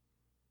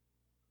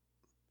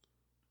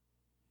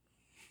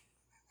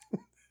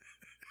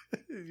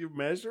 You're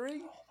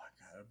measuring? Oh my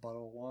god, a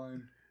bottle of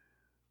wine.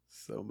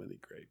 So many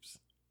grapes.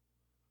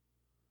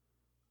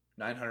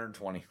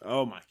 920.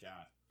 Oh my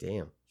God.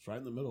 Damn. It's right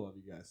in the middle of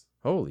you guys.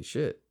 Holy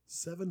shit.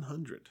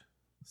 700.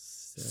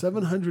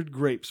 700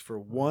 grapes for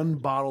one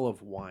bottle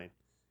of wine.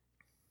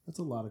 That's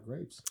a lot of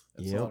grapes.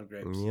 That's a lot of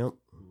grapes. Yep.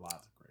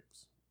 Lots of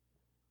grapes.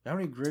 How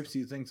many grapes do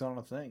you think's on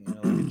a thing? You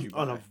know, like that you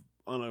buy?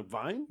 On a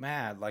vine?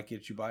 Mad, like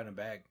that you buy in a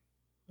bag.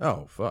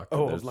 Oh, fuck.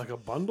 Oh, There's like a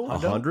bundle?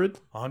 100?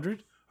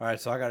 100? All right,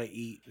 so I got to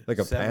eat Like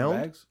a 7 pound?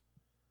 bags.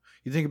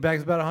 You think a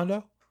bag's about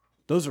 $100?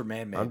 Those are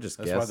man-made. I'm just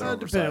That's guessing. why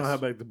they're Depending on how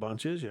oversized. big the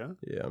bunch is, yeah.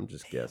 Yeah, I'm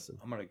just guessing.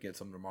 I'm gonna get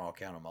some tomorrow. I'll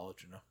count them. I'll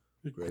let you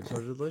know. Grapes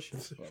are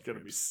delicious. It's going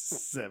to be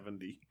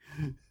 70.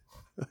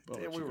 I'll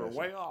Damn, let we you were guys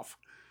way know. off.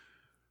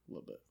 A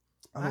little bit.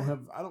 I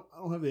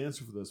don't have the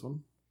answer for this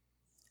one.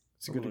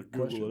 It's a I'm good gonna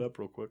Google question. it up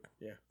real quick.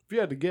 Yeah. If you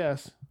had to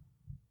guess,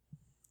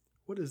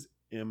 what does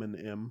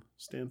M&M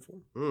stand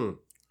for?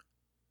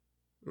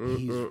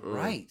 He's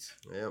right.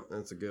 Yep,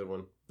 that's a good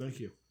one. Thank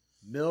you.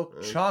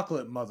 Milk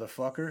chocolate,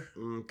 motherfucker.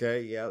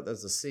 Okay, yeah,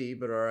 that's a C,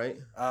 but all right.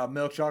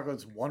 Milk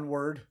chocolate's one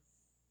word.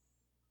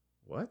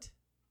 What?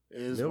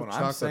 Is Milk when I'm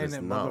chocolate saying is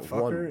that not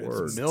motherfucker, one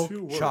word. it's milk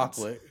 2 words.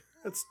 chocolate.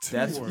 That's 2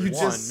 That's words. You One.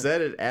 just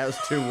said it as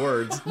 2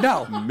 words.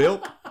 No,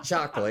 Milk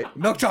chocolate.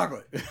 milk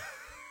chocolate. Okay.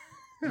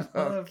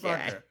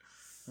 Motherfucker.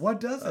 What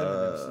does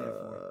M&M stand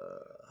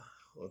for?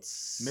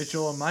 Let's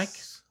Mitchell and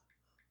Mike's.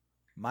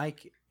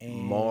 Mike and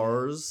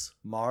Mars.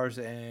 Mars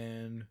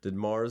and Does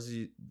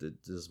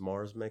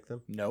Mars make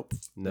them? nope.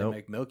 Nope. They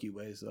make Milky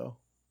Ways though.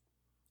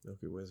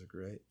 Milky Ways are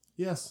great.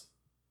 Yes.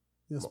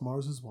 Yes,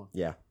 Mars is one.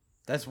 Yeah.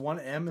 That's one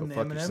M Go in the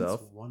fuck M&M's.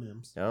 yourself. One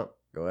M's. Yeah.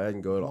 Go ahead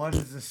and go to One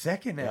is the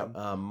second M.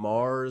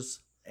 Mars.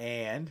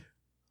 And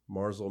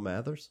Marsville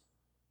Mathers.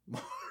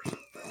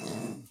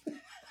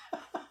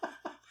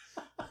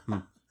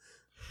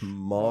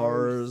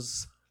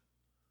 Mars.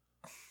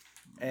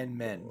 and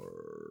men.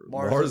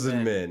 Mars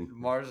and Men.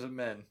 Mars and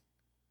men.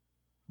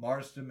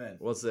 Mars to men.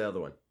 What's the other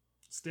one?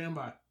 Stand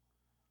by.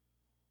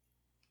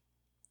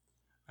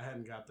 I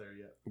hadn't got there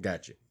yet.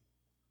 Got you.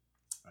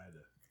 I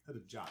had to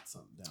jot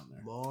something down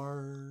there.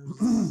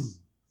 Mars.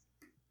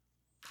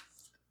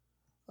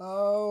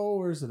 Oh,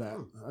 where's it at?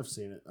 I've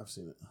seen it.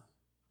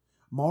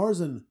 Mars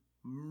and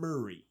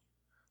Murray.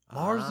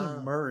 Mars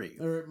and Murray.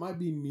 Or it might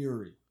be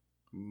Muri.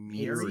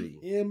 Murray.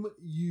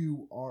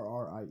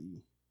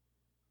 Murrie.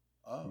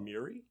 Oh,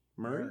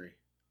 Murray?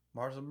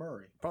 Mars and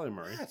Murray. Probably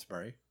Murray. That's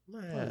Murray.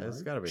 Yeah,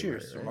 it's got to be.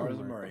 Cheers, Murray, right? Mars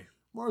and Murray.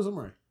 Mars and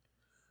Murray.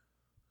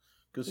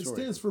 Good It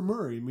story. stands for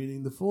Murray,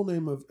 meaning the full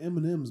name of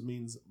M&M's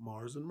means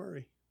Mars and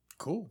Murray.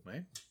 Cool,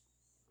 man.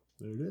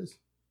 There it is.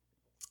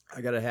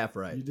 I got it half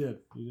right. You did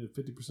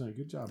 50%.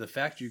 Good job. The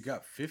fact you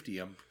got 50,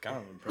 I'm kind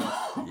of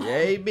impressed.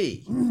 Yay,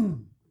 B.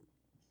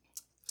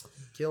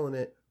 Killing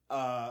it.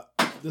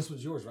 This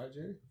was yours, right,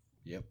 Jerry?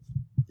 Yep.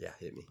 Yeah,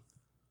 hit me.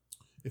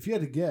 If you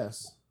had to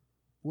guess,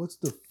 what's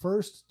the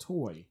first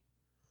toy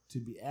to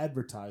be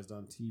advertised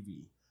on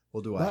TV?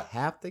 Well, do That- I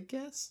have to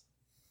guess?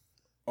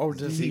 Oh,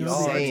 does Do he you know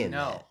the already answer?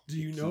 know? Do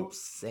you know? Keep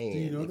saying do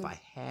you know if that?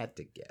 I had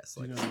to guess.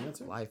 Do you Like know the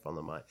answer? life on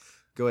the mind.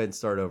 Go ahead and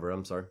start over.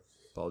 I'm sorry.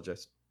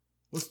 Apologize.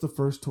 What's the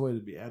first toy to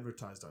be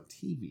advertised on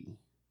TV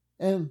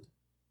and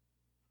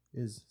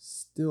is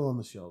still on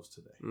the shelves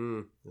today?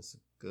 That's a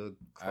good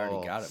call. I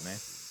already got it, man.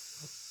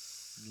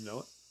 You know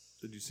it?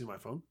 Did you see my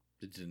phone?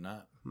 It did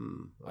not.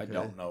 Okay. I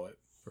don't know it.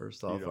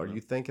 First off, don't are know.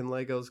 you thinking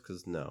Legos?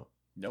 Because no.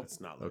 Nope.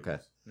 It's not. Okay.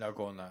 No,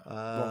 going that.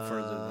 Going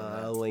further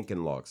than that.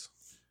 Lincoln Logs.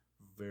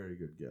 Very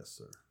good guess,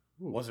 sir.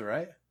 Was it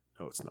right?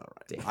 No, it's not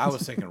right. Damn. I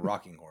was thinking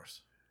rocking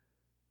horse,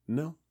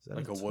 No, Is that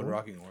like a wood toy?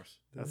 rocking horse.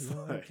 that's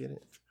No, I not. get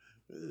it.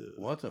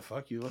 What the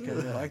fuck? You look at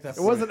me like that?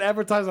 It wasn't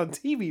advertised on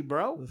TV,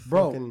 bro. The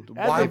Bro, fucking-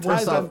 why Advertised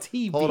first on off,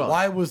 TV. hold on.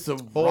 Why was the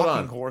Hold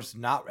rocking on. horse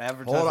not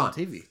advertised Hold on on.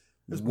 TV?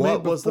 It's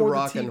What made was the before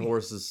Rockin' TV.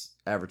 Horses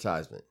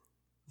advertisement?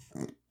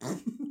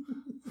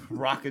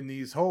 Rocking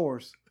these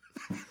whores.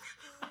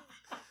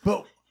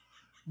 But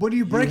when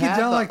you break You it had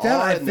down the like that,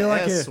 R I and feel the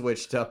like S a,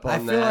 switched up on I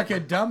that. feel like a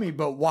dummy.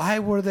 But why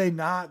were they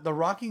not? The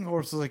rocking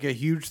horse is like a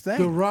huge thing.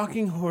 The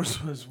rocking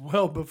horse was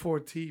well before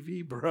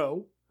TV,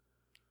 bro.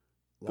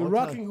 The Long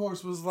rocking time.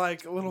 horse was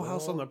like a little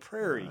house on the Long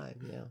prairie.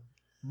 time, yeah.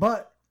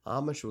 but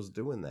Amish was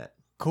doing that.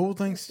 cool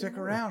things stick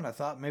around. I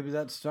thought maybe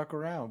that stuck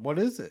around. What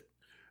is it?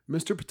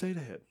 Mr. Potato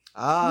Head.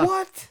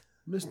 What?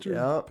 Mr.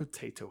 Yeah.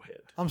 Potato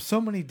Head. I'm so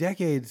many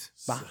decades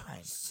So-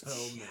 behind. So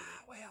many.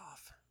 Way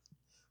off.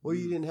 Well,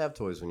 you didn't have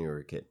toys when you were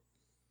a kid.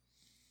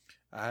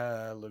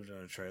 I lived in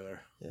a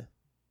trailer. Yeah.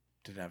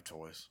 Didn't have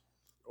toys.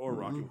 Or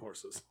rocking Mhm.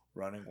 horses.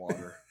 Running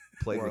water.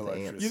 Played Or with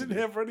electricity. ants. You didn't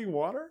have running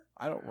water?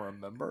 I don't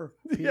remember.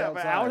 You have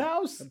an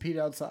outhouse? I peed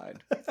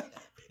outside.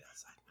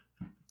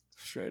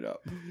 Straight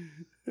up.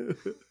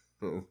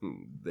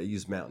 They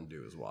use Mountain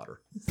Dew as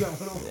water. Is that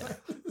what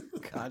it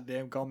was?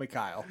 Goddamn, call me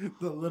Kyle.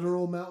 The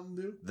literal Mountain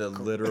Dew? The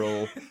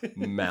literal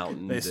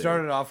Mountain They Dew.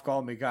 started off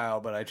calling me Kyle,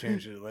 but I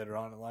changed it later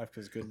on in life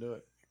because couldn't do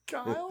it.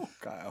 Kyle?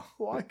 Kyle.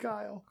 Why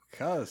Kyle?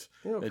 Cause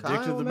You know, addicted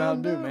Kyle to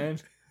Mountain Dew, Dew. man.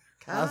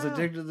 I was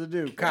addicted to the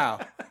Dew. Kyle.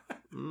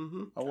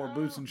 Mm-hmm. I wore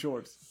boots and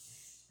shorts.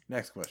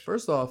 Next question.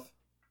 First off,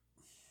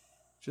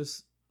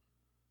 just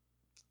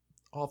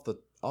off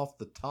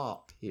the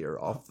top here,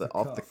 off the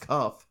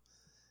cuff.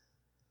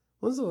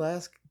 When's the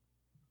last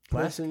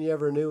person you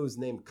ever knew was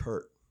named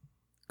Kurt?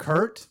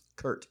 Kurt?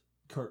 Kurt.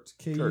 Kurt.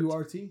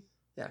 K-U-R-T?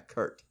 Yeah,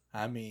 Kurt.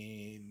 I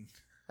mean,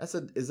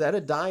 Is that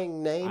a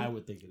dying name? I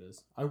would think it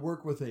is. I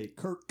work with a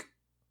Kirk.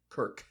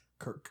 Kirk.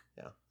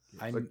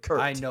 I, Kurt.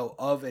 I know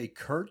of a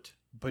Kurt,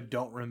 but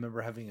don't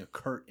remember having a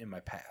Kurt in my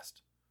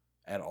past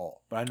at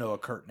all. But I know a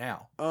Kurt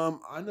now.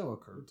 I know a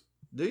Kurt.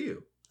 Do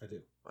you? I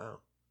do. Wow.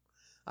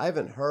 I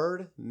haven't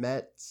heard,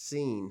 met,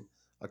 seen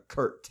a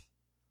Kurt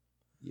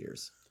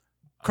years.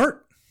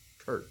 Kurt.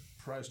 Kurt.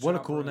 Price What a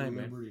Chopper cool and name,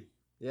 man. Liberty.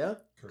 Yeah?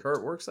 Kurt.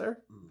 Kurt works there?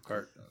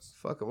 Kurt. Does.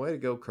 Fucking way to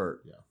go,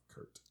 Kurt. Yeah,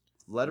 Kurt.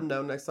 Let him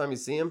know next time you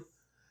see him.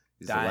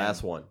 He's Dying. the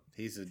last one.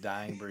 He's a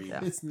dying breed. Yeah.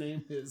 His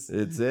name is.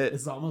 It's it.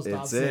 It's almost It's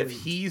obsolete. If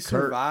he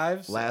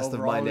survives last over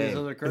of my all these name.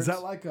 other Kurts, Is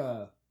that like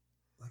a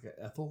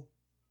Ethel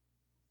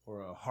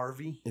or a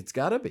Harvey? It's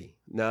gotta be.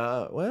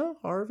 No, well,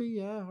 Harvey,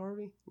 yeah,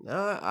 Harvey.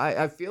 No,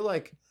 I feel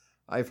like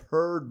I've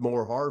heard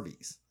more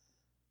Harveys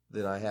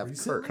than I have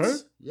Recently?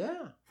 Kurt's. Kurt?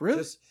 Yeah. Really?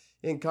 Just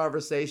in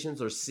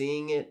conversations or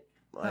seeing it.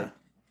 Like,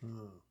 Huh.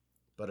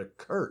 but a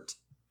Kurt.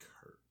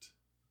 Kurt.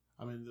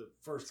 I mean, the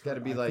first. It's gotta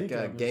Kurt be I like think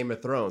of is- Game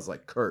of Thrones,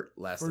 like Kurt,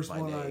 last of First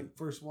my one name.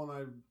 first one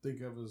I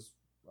think of is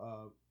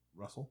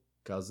Russell.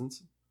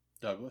 Cousins.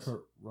 Douglas?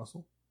 Kurt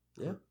Russell.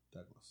 Yeah. Kurt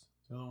Douglas.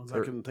 The only ones I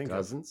Kurt couldn't think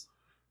Cousins.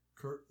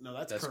 Kurt. No,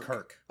 that's That's Kirk.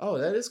 Kirk. Oh,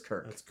 that is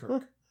Kirk. That's Kirk. Huh.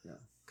 Yeah.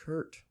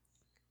 Kurt.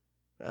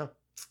 Yeah.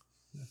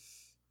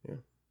 Yeah.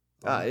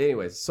 Yeah.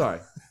 Anyways, sorry.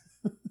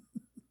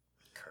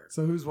 Kurt.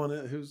 So who's won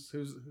it? Who's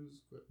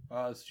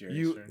Oh, it's Jerry's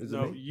You, turn. Is it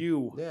no, me?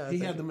 you. Yeah, I he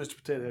think had the Mr.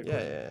 Potato Head Yeah,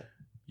 question. yeah.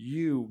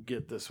 You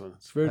get this one.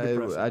 It's very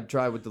depressing. I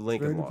tried with the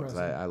Lincoln very Logs.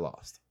 depressing. I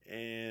lost.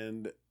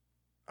 And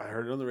I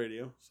heard it on the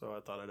radio, so I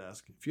thought I'd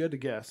ask. If you had to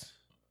guess,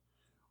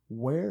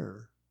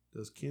 Where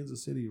does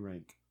Kansas City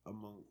rank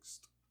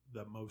amongst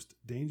the most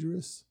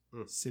dangerous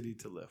city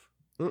to live?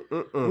 what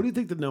do you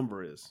think the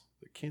number is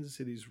that Kansas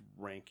City's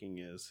ranking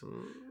is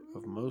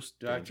of most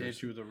Do I have to dangerous?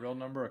 hit you with a real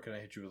number, or can I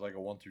hit you with like a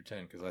 1 through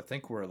 10? Because I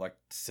think we're at like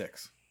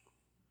 6.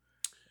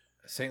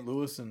 St.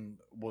 Louis and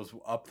was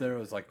up there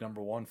as like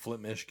number 1.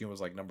 Flint, Michigan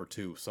was like number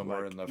 2,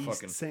 somewhere Like in the East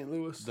fucking St.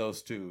 Louis.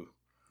 those two.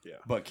 Yeah.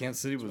 But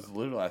Kansas City was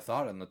literally, I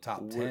thought, in the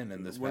top 10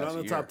 in this We're past not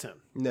in the year. top 10.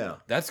 No,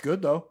 That's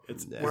good though.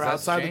 Yeah. We're That's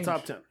outside changed. the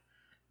top 10.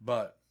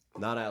 But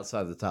not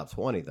outside the top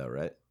 20 though,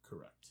 right?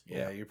 Correct.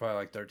 yeah, you're probably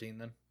like 13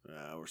 then.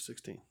 We're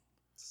 16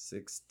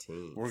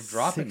 16. We're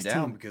dropping 16.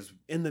 down because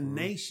in the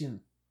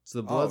nation. It's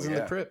the Bloods and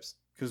yeah. the Crips.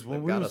 when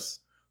They've we got was us.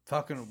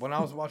 talking when I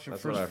was watching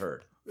That's what I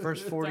heard.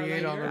 first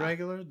 48 on the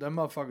regular, that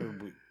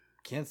motherfucker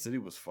Kansas City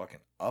was fucking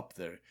up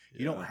there.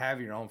 You don't have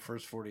your own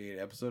first 48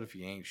 episode if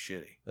you ain't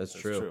shitty. That's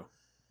That's true. true.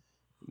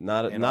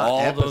 Not And not all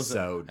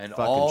episode. those, and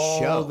fucking all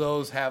show.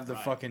 those have the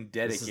Right. fucking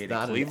This is dedicated.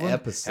 not an Cleveland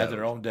episode. had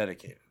their own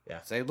dedicated.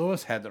 Yeah. St.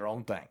 Louis had their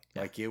own thing.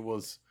 Like it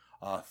was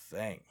a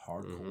thing.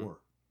 Hardcore.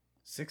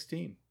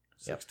 16,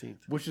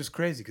 16th. which is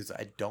crazy because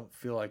I don't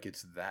feel like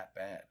it's that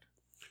bad.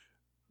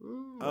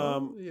 You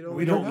know,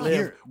 We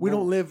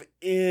don't live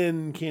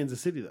in Kansas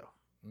City though.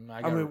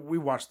 I mean, we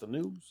watch the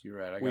news. you're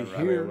right. I we got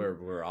I mean, robbed.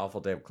 we're awful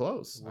damn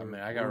close. I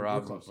mean, I got we're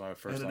robbed close. with my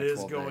first And like it is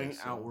 12 going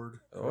days, so- outward.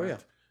 Oh, yeah.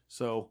 correct?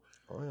 So,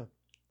 Oh yeah.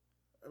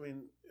 I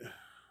mean,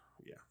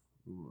 yeah.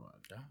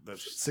 Yeah.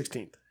 That's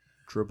 16th.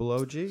 Triple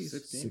OGs.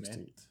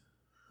 16th.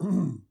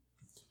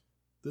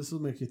 This will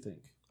make you think.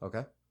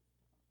 Okay.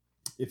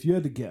 If you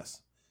had to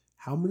guess,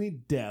 how many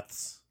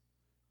deaths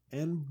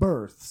and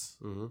births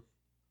Mm-hmm.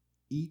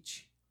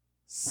 each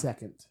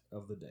second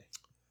of the day?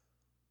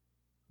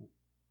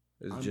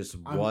 Is it I'm- just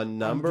I'm- one I'm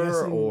number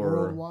guessing or?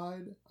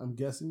 worldwide? I'm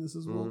guessing this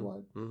is Mhm.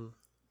 worldwide. Mhm.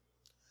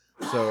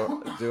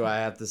 So, do I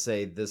have to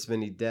say this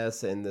many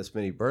deaths and this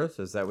many births?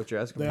 Is that what you're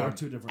asking They for? are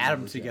two different. Add 'em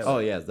numbers, together. yes. Oh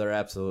yeah, they're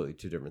absolutely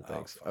two different Oh,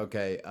 things. fuck.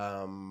 Okay.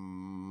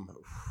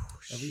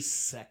 Every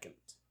second.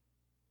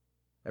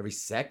 every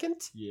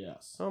second?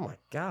 Yes. Oh my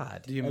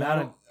god. The And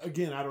amount of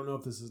I don't know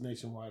if this is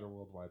nationwide or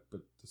worldwide,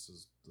 but this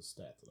is the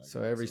stat that I So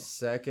got, every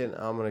second,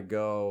 I'm gonna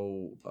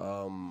go.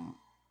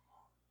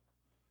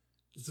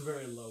 it's a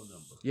very low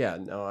number. Yeah,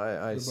 no, I They're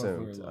both very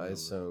assumed. low I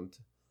numbers. assumed.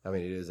 I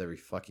mean, it is every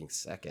fucking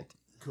second.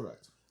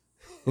 Correct.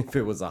 If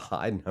it was a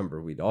high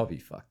number, we'd all be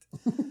fucked.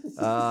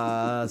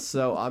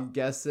 So I'm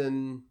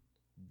guessing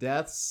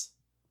deaths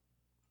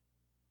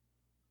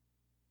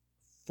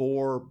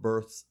 4,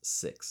 births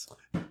 6.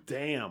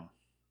 Damn.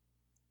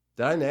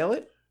 Did I nail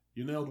it?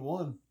 You nailed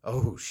one.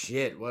 Oh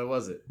shit! What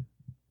was it?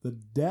 The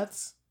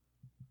deaths.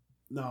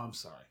 No, I'm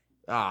sorry.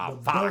 Ah,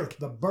 the fuck.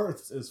 the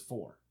births is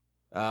 4.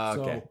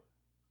 Okay. So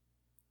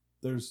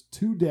there's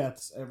 2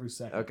 deaths every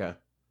second. Okay.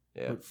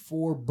 Yeah. But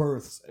 4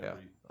 births Yeah.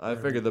 every. I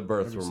figured the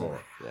births every were second.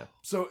 more. Yeah.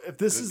 So if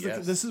this Good is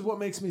guess. This is what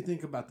makes me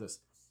think about this.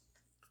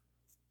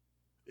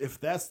 If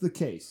that's the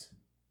case,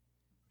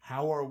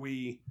 how are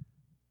we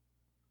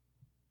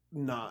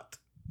not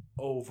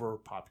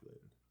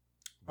overpopulated?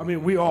 I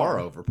mean, we are.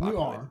 overpopulated.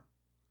 we are.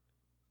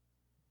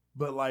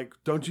 But like,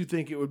 don't you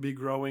think it would be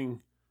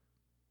growing?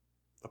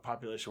 The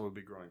population would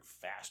be growing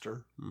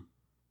faster.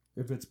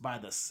 If it's by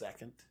the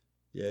second.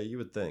 Yeah, you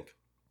would think.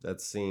 That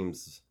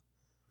seems.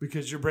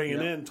 Because you're bringing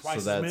Yep. in twice So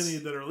as that's- many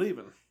that are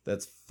leaving.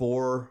 That's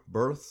 4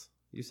 births.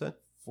 You said.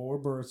 4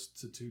 births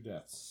to 2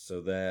 deaths.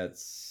 So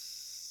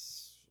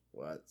that's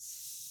what?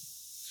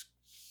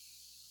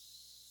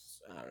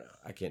 I don't know.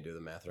 I can't do the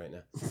math right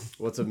now.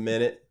 What's a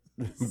minute?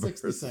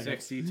 60 seconds.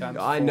 60 times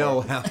I 4.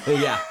 know how.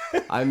 Yeah,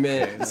 I Okay,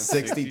 meant then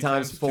 60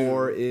 times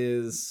 4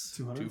 is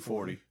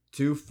 240.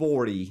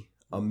 240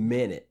 a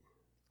minute.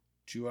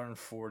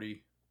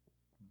 240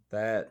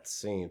 That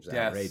seems Deaths.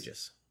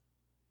 outrageous.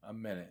 a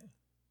minute.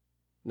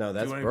 No,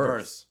 that's 200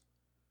 births.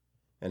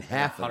 And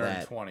half of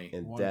that 120.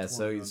 in death.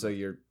 So 120.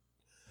 you're,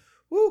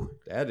 woo,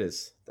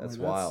 that's I mean,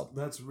 wild.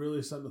 That's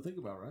really something to think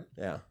about, right?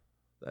 Yeah,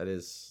 that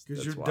is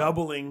Because that's you're wild.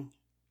 doubling.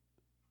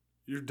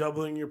 You're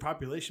doubling your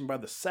population by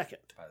the second.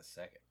 By the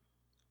second.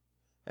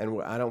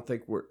 And I don't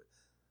think we're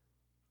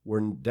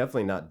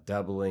definitely not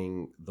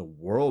doubling the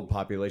world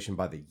population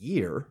by the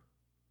year.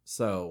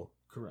 So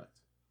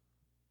Correct.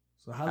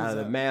 So how does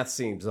the that? math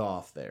seems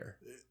off there.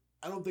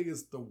 I don't think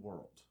it's the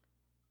world.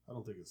 I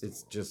don't think it's. The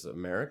It's world. just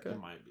America. It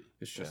might be.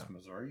 It's just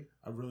Missouri.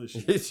 I really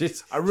should. It's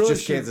just, I really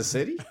just should- Kansas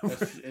City.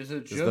 Is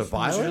it Is just the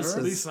violence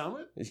Missouri? Lee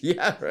Summit?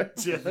 Yeah, right.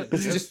 Just-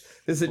 It's just,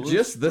 is it Blue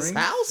just this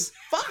Springs? house?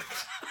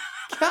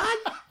 Fuck. God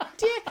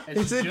damn.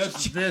 It's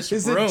just this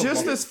Is room. it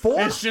just this fort?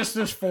 It's just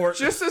this fort.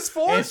 Just this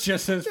fort? It's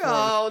just this fort.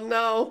 Oh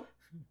no.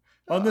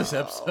 On this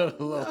episode of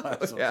Low Life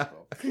Social Yeah.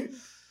 Club.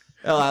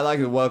 Well, I'd like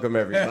to welcome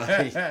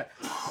everybody to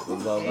the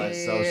Low Life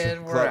Social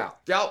And we're Club. out.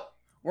 Yo.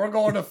 We're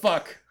going to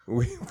fuck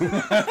We,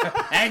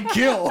 and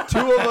kill. 2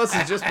 of us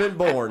has just been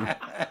born.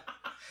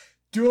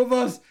 2 of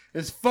us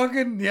is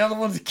fucking, the other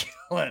one's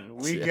killing.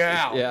 We go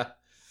out. Yeah.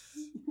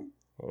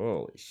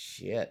 Holy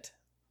shit.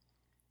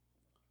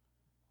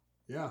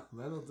 Yeah,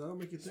 that'll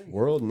make you think.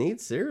 World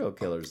needs serial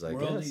killers, I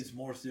World guess. needs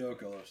more serial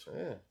killers.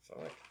 Yeah,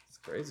 fuck. It's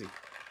crazy.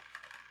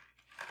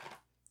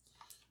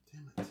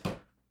 Damn it.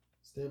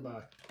 Stand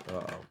by.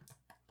 Uh-oh.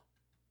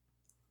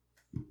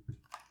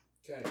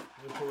 Okay. Let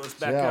me pull this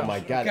back Oh out. my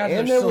god. God,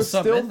 and there's there still was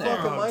some still in there.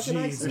 fucking Oh, Mike and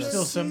Ike. Jesus. There's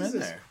still some in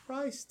Jesus there.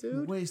 Christ, You're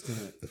dude. wasting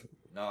it.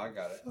 No, No, I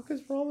got it. What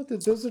is wrong with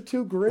it? Those are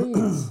two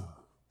greens.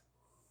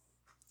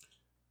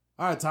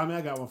 All right, Tommy, I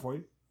got one for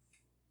you.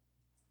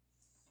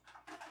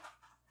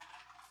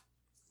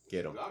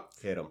 Get him.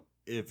 Hit him.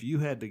 If you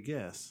had to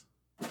guess,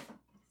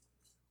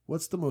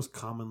 what's the most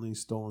commonly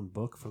stolen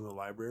book from the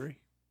library?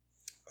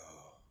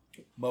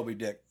 Moby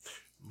Dick.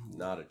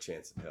 Not a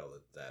chance in hell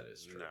that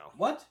is true. No.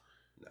 What?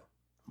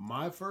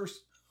 My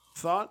first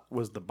thought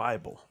was the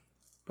Bible.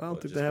 But I don't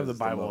Well, think just they have 'cause the it's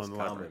Bible most in the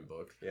common library.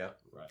 book. Yeah,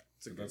 Right.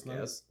 it's a But good that's not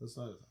guess. it. That's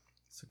not it.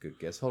 It's a good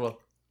guess. Hold on.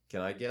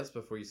 Can I guess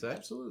before you say?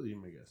 Absolutely, you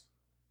may guess.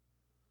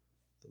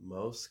 The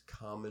most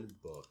common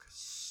book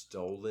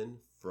stolen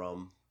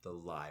from the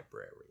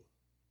library.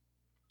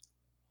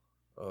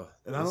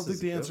 And I don't think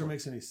the answer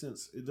makes any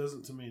sense. It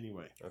doesn't to me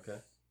anyway. Okay.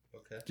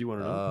 Okay. Do you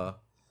want to know?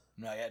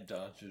 No, yeah,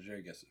 duh.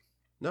 Jerry guess it.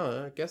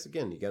 No, guess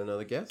again. You got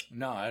another guess?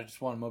 No, I just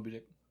want Moby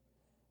Dick.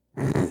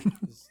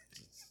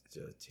 It's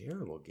a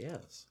terrible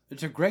guess.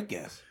 It's a great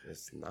guess.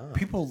 It's not.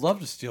 People love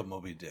to steal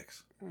Moby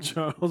Dicks.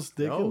 Charles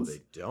No, Dickens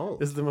they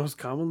don't. is the most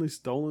commonly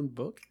stolen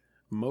book.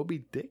 Moby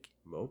Dick?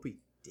 Moby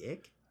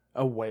Dick?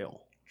 A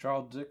whale.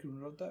 Charles Dickens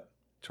wrote that?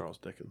 Charles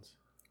Dickens.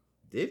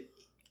 Did?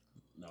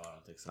 No, I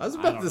don't think so. I was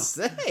about to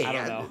say. I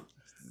don't know.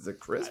 It's a It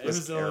Christmas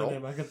was the only Carol.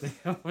 name I could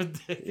think of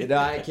with Dickens. You know,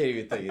 I can't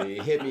even think. Of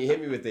it. Hit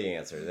me with the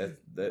answer.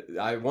 That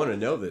I want to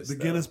know this. The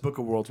though. Guinness Book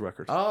of World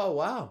Records. Oh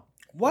wow.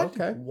 What?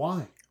 Okay.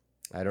 Why?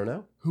 I don't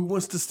know. Who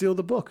wants to steal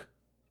the book?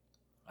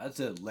 That's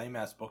a lame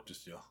ass book to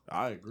steal.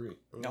 I agree.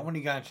 Not when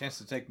you got a chance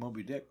to take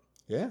Moby Dick.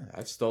 Yeah,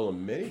 I've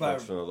stolen many But-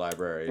 books from the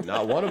library.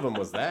 Not one of them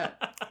was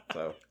that.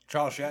 So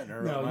Charles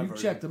Shatner. No, wrote my you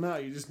version. checked them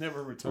out. You just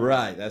never returned.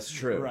 right, that's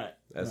true. Right.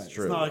 That's right.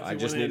 true. It's not like I you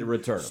just went need to in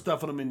return them.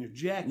 Stuffing them in your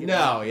jacket.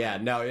 No, You I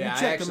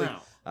checked actually, them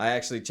out. I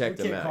actually checked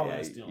You them can't out. call Yeah,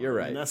 that stealing. you're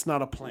right. And that's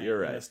not a plan. You're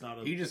right. That's not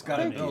a He just got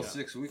a Thank bill you.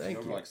 6 weeks Thank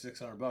ago for you. like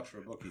 $600 for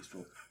a book he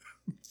stole.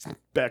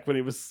 back when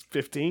he was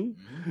 15.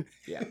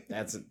 Yeah,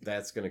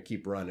 that's gonna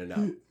keep running up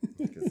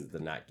because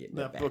they're not getting it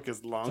That back. book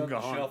is long It's on the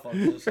gone. shelf on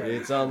the other side.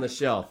 It's on the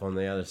shelf on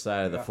the other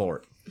side of the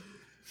fort.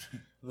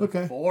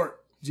 Okay.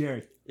 Fort.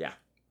 Jerry. Yeah.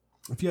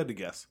 If you had to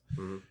guess,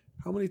 Mhm.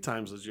 how many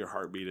times does your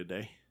heart beat a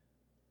day?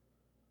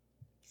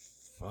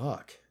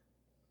 Fuck.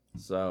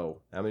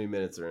 So, how many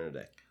minutes are in a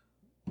day?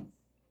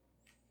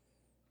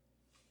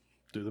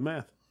 Do the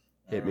math.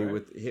 Hit me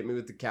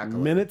with the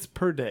calculator. Minutes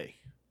per day.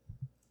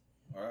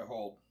 All right,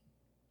 hold.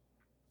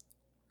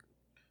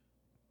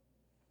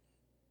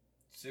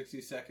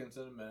 60 seconds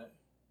in a minute.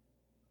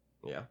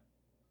 Yeah.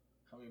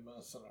 How many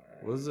minutes in an hour?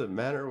 What does it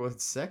matter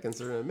what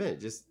seconds are in a minute?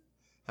 Just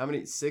how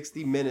many?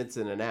 60 minutes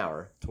in an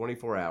hour.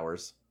 24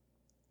 hours.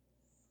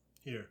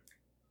 Here.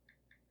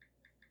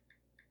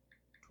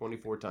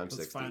 24 times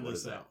Let's 60. find What this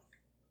is that? out.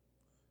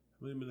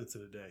 How many minutes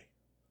in a day?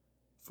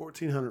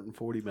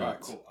 1,440 All right,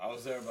 minutes. cool. I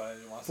was there, but I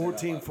didn't want to say it out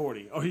loud.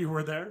 1440. Oh, you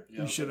were there?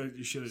 Yeah, You should have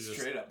just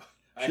Straight up.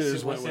 I Should've just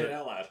just want went to say with it it.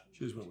 out loud.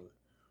 She just went with it.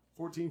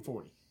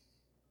 1440.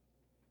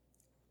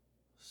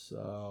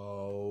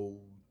 So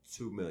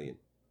 2 million.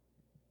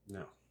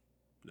 No.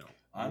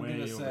 I'm Way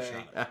going to say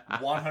overshot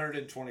it.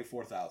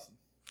 124,000.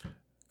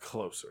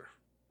 Closer.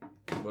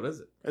 What is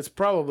it? It's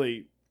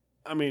probably,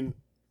 I mean,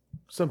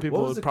 some people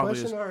What was would the probably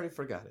question? just, I already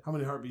forgot it. how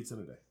many heartbeats in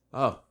a day?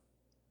 Oh,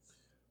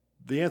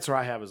 The answer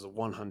I have is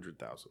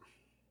 100,000.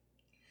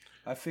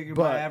 I figure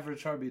But- my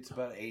average heartbeat's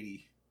about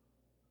 80.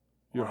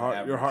 Your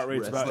On heart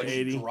rate's Rest about like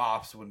 80.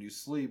 Drops when you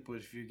sleep, but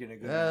if you're getting a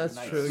good that's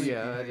night's true. sleep, Yeah,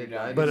 you know, I you're didn't.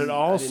 down I to But it didn't- I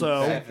also-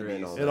 didn't factor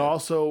in all It that.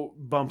 also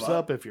bumps But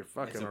up if you're it's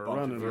fucking a or bump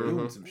running. if or you're doing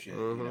doing some shit,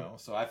 you know.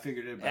 So I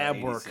figured it about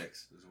Ab work.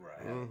 86 is where I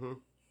had. Mm-hmm.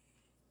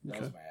 That Okay.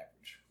 was my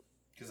average.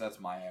 Because that's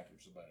my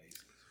average, about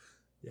 86.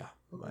 Yeah,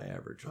 my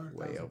average was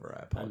way 100,000. over. I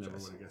I never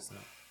apologize. would have guessed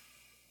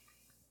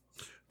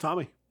that.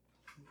 Tommy,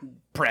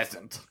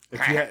 Present. if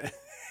you had,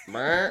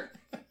 Meh.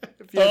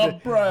 if you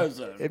had to,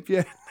 present. if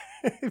you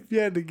if you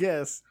had to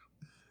guess,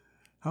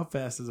 how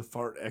fast does a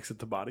fart exit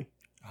the body?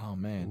 Oh,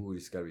 man. Ooh,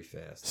 it's gotta be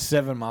fast.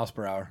 7 miles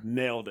per hour.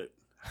 Nailed it.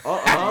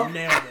 Nailed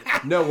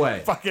it. No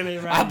way. Fucking A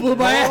I blew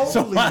my ass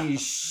off. Holy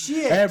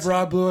shit. Hey,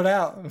 bro, I blew it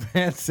out.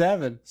 Man,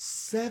 7.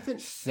 7.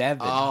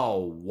 7. Oh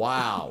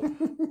wow.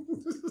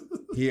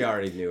 He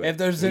already knew it. If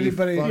there's He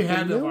anybody- fucking You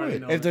had to knew already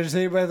it. know. If there's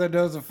anybody that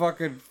knows the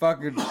fucking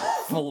fart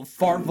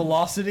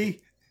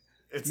velocity,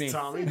 It's me.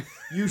 Tommy.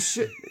 You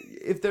should.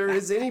 If there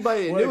is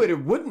anybody that knew it, it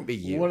wouldn't be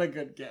you. what a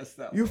good guess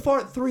that You was.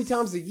 fart 3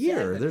 times a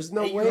year. There's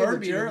no Hey, way you heard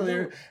that me you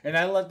earlier, know. and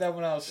I let that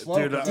when I was slow.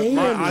 Dude,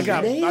 Damn, I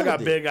got nailed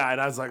it. big eyed.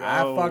 I was like,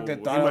 I oh, fucking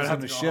we thought I might was have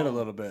going to to go shit a home.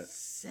 little bit.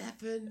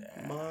 7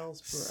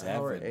 miles per 7.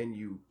 hour, and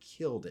you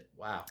killed it.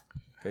 Wow.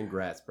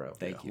 Congrats, bro.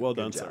 Thank you. Well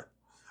Good done, job. sir.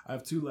 I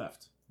have 2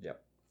 left.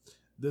 Yep.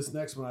 This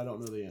next one I don't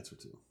know the answer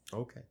to.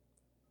 Okay.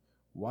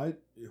 Why,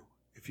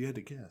 if you had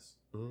to guess,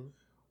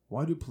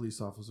 why do police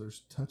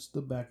officers touch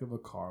the back of a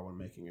car when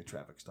making a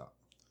traffic stop?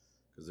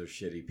 Because they're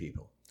shitty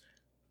people.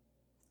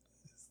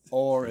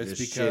 Or it's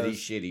Just because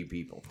shitty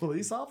people.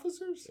 Police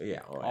officers?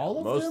 Yeah. All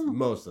of most, them?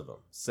 Most of them.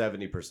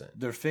 70%.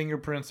 their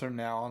fingerprints are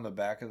now on the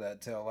back of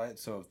that taillight,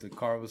 so if the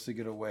car was to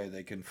get away,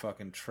 they can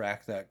fucking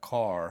track that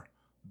car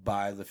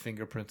by the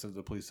fingerprints of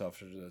the police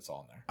officer that's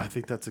on there. I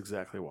think that's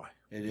exactly why.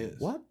 It is.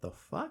 What the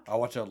fuck? I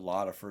watch a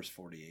lot of First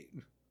 48.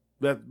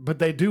 But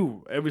they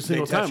do every They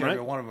single touch time, every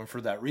right? one of them for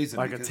that reason.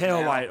 Like a because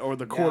tail now- light or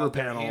the now quarter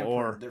their panel handprint-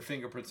 or their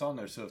fingerprints on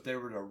there. So if they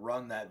were to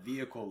run that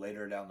vehicle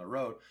later down the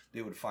road,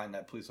 they would find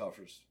that police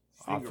officer's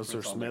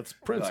Officer fingerprints on there. Smith's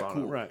prints They're like,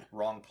 on it, right?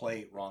 Wrong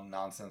plate, wrong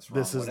nonsense, wrong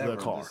This is the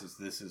whatever. car.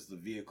 This is the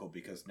vehicle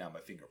because now my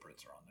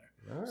fingerprints are on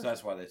there. All So right.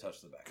 that's why they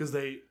touch the back. because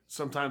they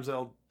sometimes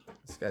they'll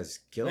This guy's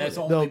killing That's it.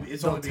 all- they'll,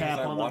 it's they'll only because tap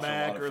I on the watch a lot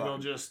back of or they'll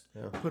fucking- just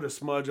Yeah. put a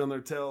smudge on their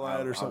tail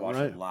light or something, I watch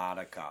right? a lot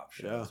of cop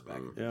shows back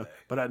in the Yeah, day.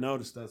 but I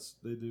noticed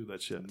they do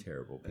that shit.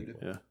 Terrible They do.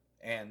 people. Yeah,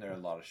 And there are a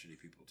lot of shitty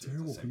people too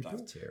Terrible at the same people?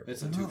 time. Terrible.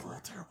 It's a They're not twofer.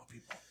 all terrible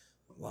people.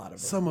 A lot of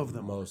Some of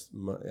them.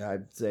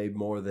 I'd say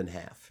more than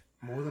half.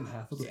 More than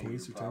half of the Yeah,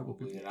 police are terrible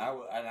probably.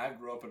 people. And I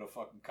grew up in a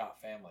fucking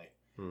cop family.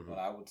 Mhm. But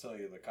I would tell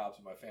you the cops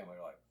in my family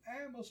are like,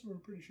 most of them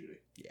are pretty shitty.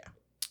 Yeah.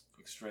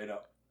 Like straight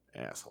up.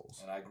 Assholes.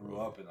 And I grew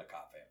up in the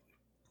cop family.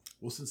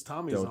 Well, since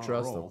Tommy's Don't on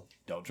trust a roll, them.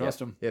 Don't trust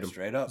them. hit 'em.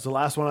 Straight up. It's the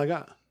last one I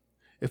got.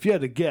 If you had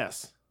to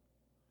guess,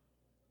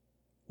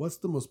 what's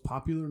the most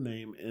popular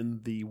name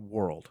in the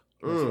world?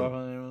 What's the Mm.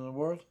 weapon name in the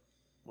world?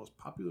 Most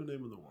popular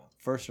name in the world.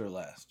 First or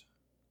last?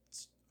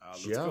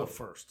 Let's Joe. go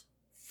first.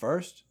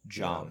 First,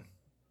 John.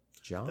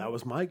 John? That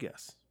was my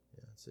guess.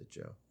 Yeah, that's it,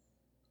 Joe.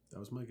 that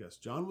was my guess.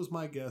 John was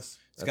my guess.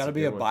 It's That's got to a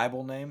be good a one.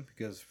 Bible name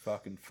because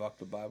fucking fuck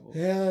the Bible.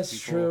 Yeah, that's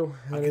People-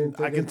 true.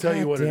 I can tell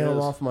you what it Damn,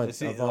 is. Off my,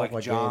 It's I'm either off like my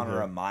John game or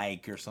here. a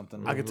Mike or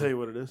something. I can tell you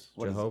what it is.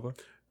 What is it? Jehovah.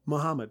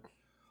 Muhammad.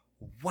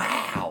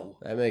 Wow.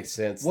 That makes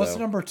sense. What's though.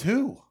 number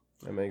 2?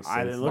 That makes sense.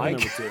 I didn't look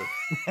Mike. at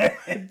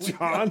number two.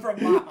 John.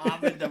 From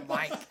Muhammad to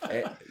Mike.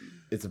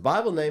 It's a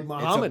Bible name,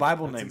 Muhammad.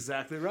 Bible That's name.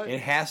 exactly right.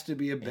 It has to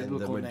be a and the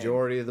biblical name.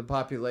 majority of the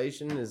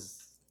population is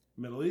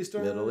Middle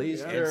Eastern. Middle yeah.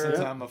 Eastern. And since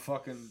Yeah.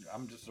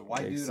 I'm just a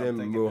white Makes dude, I'm him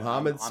thinking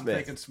Muhammad I'm Smith.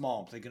 thinking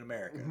small. I'm thinking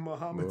America.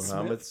 Muhammad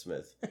Muhammad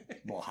Smith.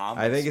 Smith.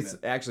 Muhammad I think Smith.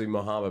 it's actually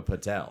Muhammad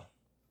Patel.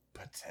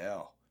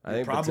 Patel. I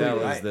think You're probably Patel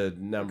right. is the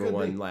number Could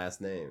one be.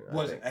 last name. I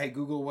Was, think. hey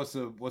Google, what's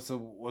the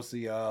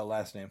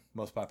last name?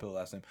 Most popular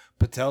last name?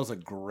 Patel's a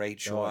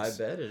great Oh, I choice.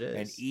 bet it is.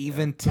 And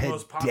even The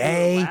most popular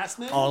today last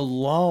name?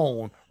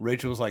 alone,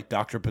 Rachel was like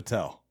Dr.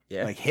 Patel.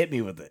 Yeah. Like hit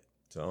me with it.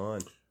 It's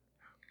on.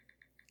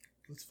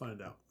 Let's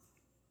find out.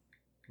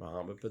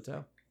 Muhammad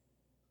Patel.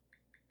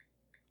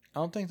 I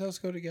don't think those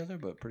go together,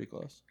 but pretty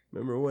close.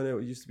 Remember when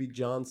it used to be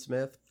John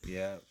Smith?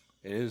 Yeah,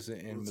 it is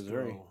in Let's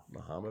Missouri. go.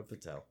 Muhammad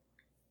Patel.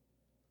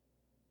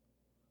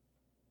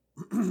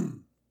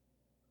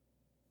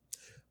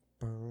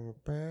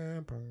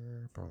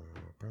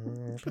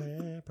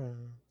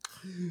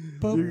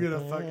 You're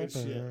gonna fucking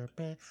shit.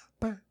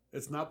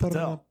 It's not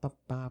Patel.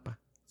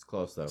 It's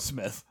close though.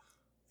 Smith.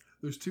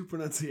 There's two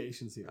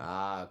pronunciations here.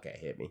 Ah, okay,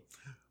 hit me.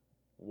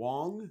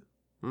 Wong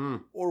Hmm.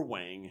 or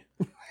Wang.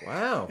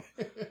 Wow.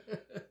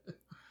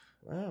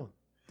 Wow.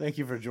 Thank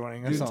you for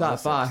joining us. Do on top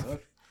this five. episode.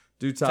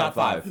 Do top, Top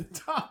five. five.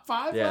 Top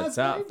five. Yeah, last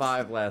top names?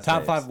 five last Top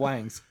names. 5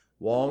 Wangs.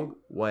 Wong,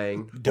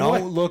 Wang.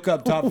 Don't look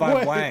up top 5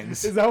 Wait,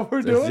 Wangs. Is that what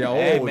we're doing? Yo,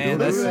 Hey, do man, it.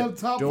 Let's listen, have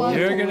top Do five. it.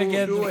 You're gonna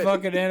get Do the it.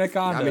 fucking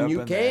anaconda. I mean, up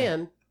you in there.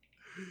 can.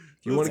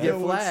 If you want Let's to get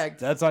go. Let's- flagged.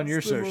 That's on your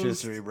It's the search most-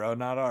 history, bro,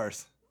 not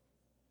ours.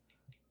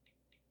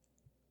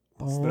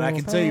 But I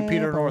can tell you,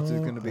 Peter North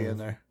is going to be in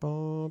there.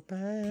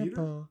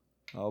 Peter?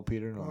 Oh,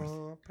 Peter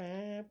North.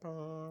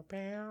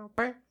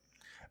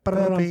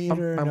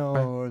 Peter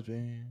North.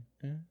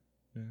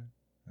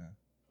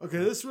 Okay,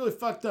 this is really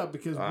fucked up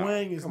because Ah,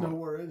 Wang is come on.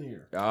 nowhere in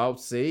here. Oh,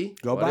 see?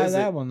 Go What buy is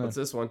that it? one, then. What's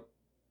this one?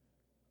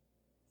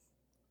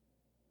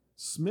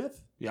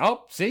 Smith?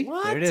 Yup, see?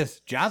 What? There it is.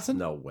 Johnson?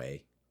 No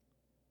way.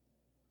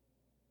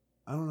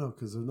 I don't know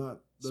because they're not.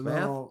 They're Smith?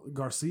 not all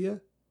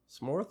Garcia,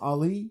 Smorth?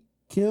 Ali,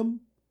 Kim,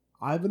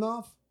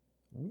 Ivanov,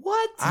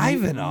 What?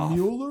 Ivanov.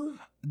 Mueller,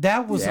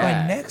 That was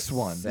my next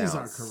one. These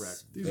aren't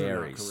correct. These are not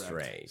very correct.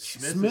 strange.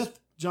 Smith,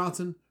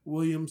 Johnson,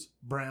 Williams,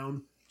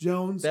 Brown,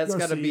 Jones. That's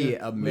got to be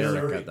Garcia,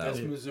 America, Missouri. though. That's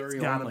Missouri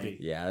It's gotta only.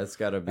 be. Yeah, it's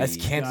got to be That's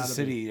Kansas Gotta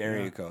City be,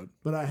 area yeah. code.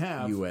 But I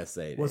have.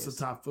 USA. What's the days.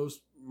 top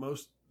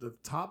the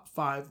top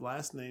 5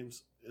 last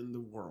names in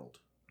the world?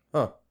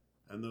 Huh.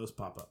 And those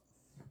pop up.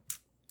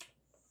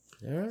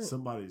 All right.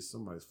 Somebody's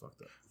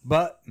fucked up.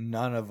 But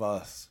none of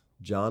us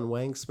John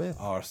Wang Smith.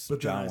 are But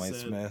John then I Wayne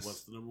said, Smith.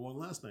 what's the number 1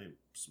 last name?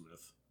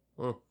 Smith.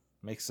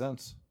 Makes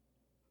sense.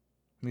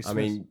 I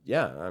mean,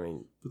 yeah. I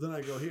mean, But then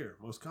I go here.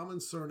 Most common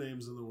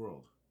surnames in the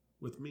world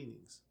with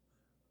meanings.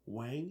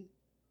 Wang,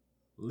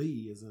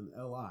 Lee is an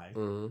L-I,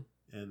 mhm.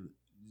 and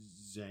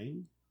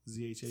Zhang,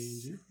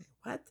 Z-H-A-N-G.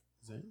 What?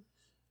 Zhang.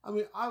 I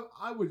mean,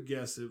 I would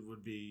guess it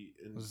would be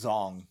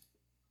Zong.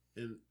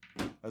 in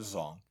A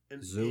Zong.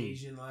 an Zoom.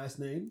 Asian last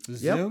name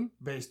Zoom?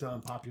 based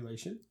on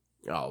population.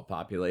 Oh,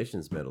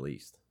 population's Middle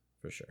East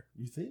for sure.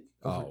 You think?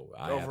 Oh,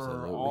 I Over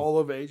absolutely. all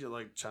of Asia,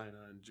 like China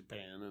and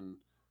Japan and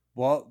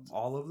Well,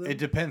 All of them? it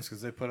depends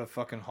because they put a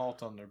fucking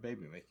halt on their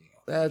baby making.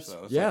 out there, That's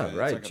so it's yeah, like a- it's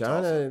right. like a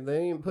China, toss-up. they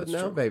ain't putting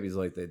That's out true. babies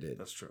like they did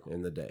That's true.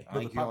 in the day. I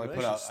think the you only put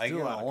out. population's I think you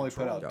still out of only put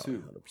control. out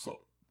 2. 100%.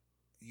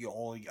 You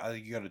only. I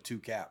think you got a 2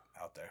 cap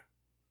out there.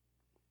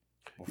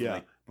 Before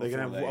yeah, they can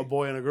have before a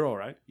boy and a girl,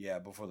 right? Yeah,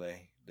 before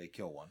they they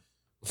kill one.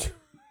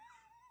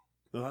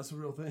 No, that's a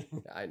real thing.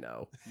 I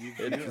know. You,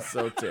 It's just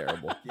so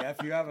terrible. yeah,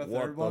 if you have a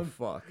What third the one,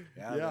 fuck?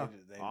 Yeah,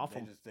 they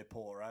awful. they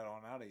pull it right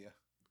on out of you.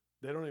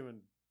 They don't even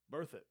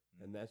birth it.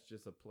 And that's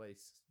just a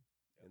place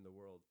in the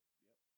world.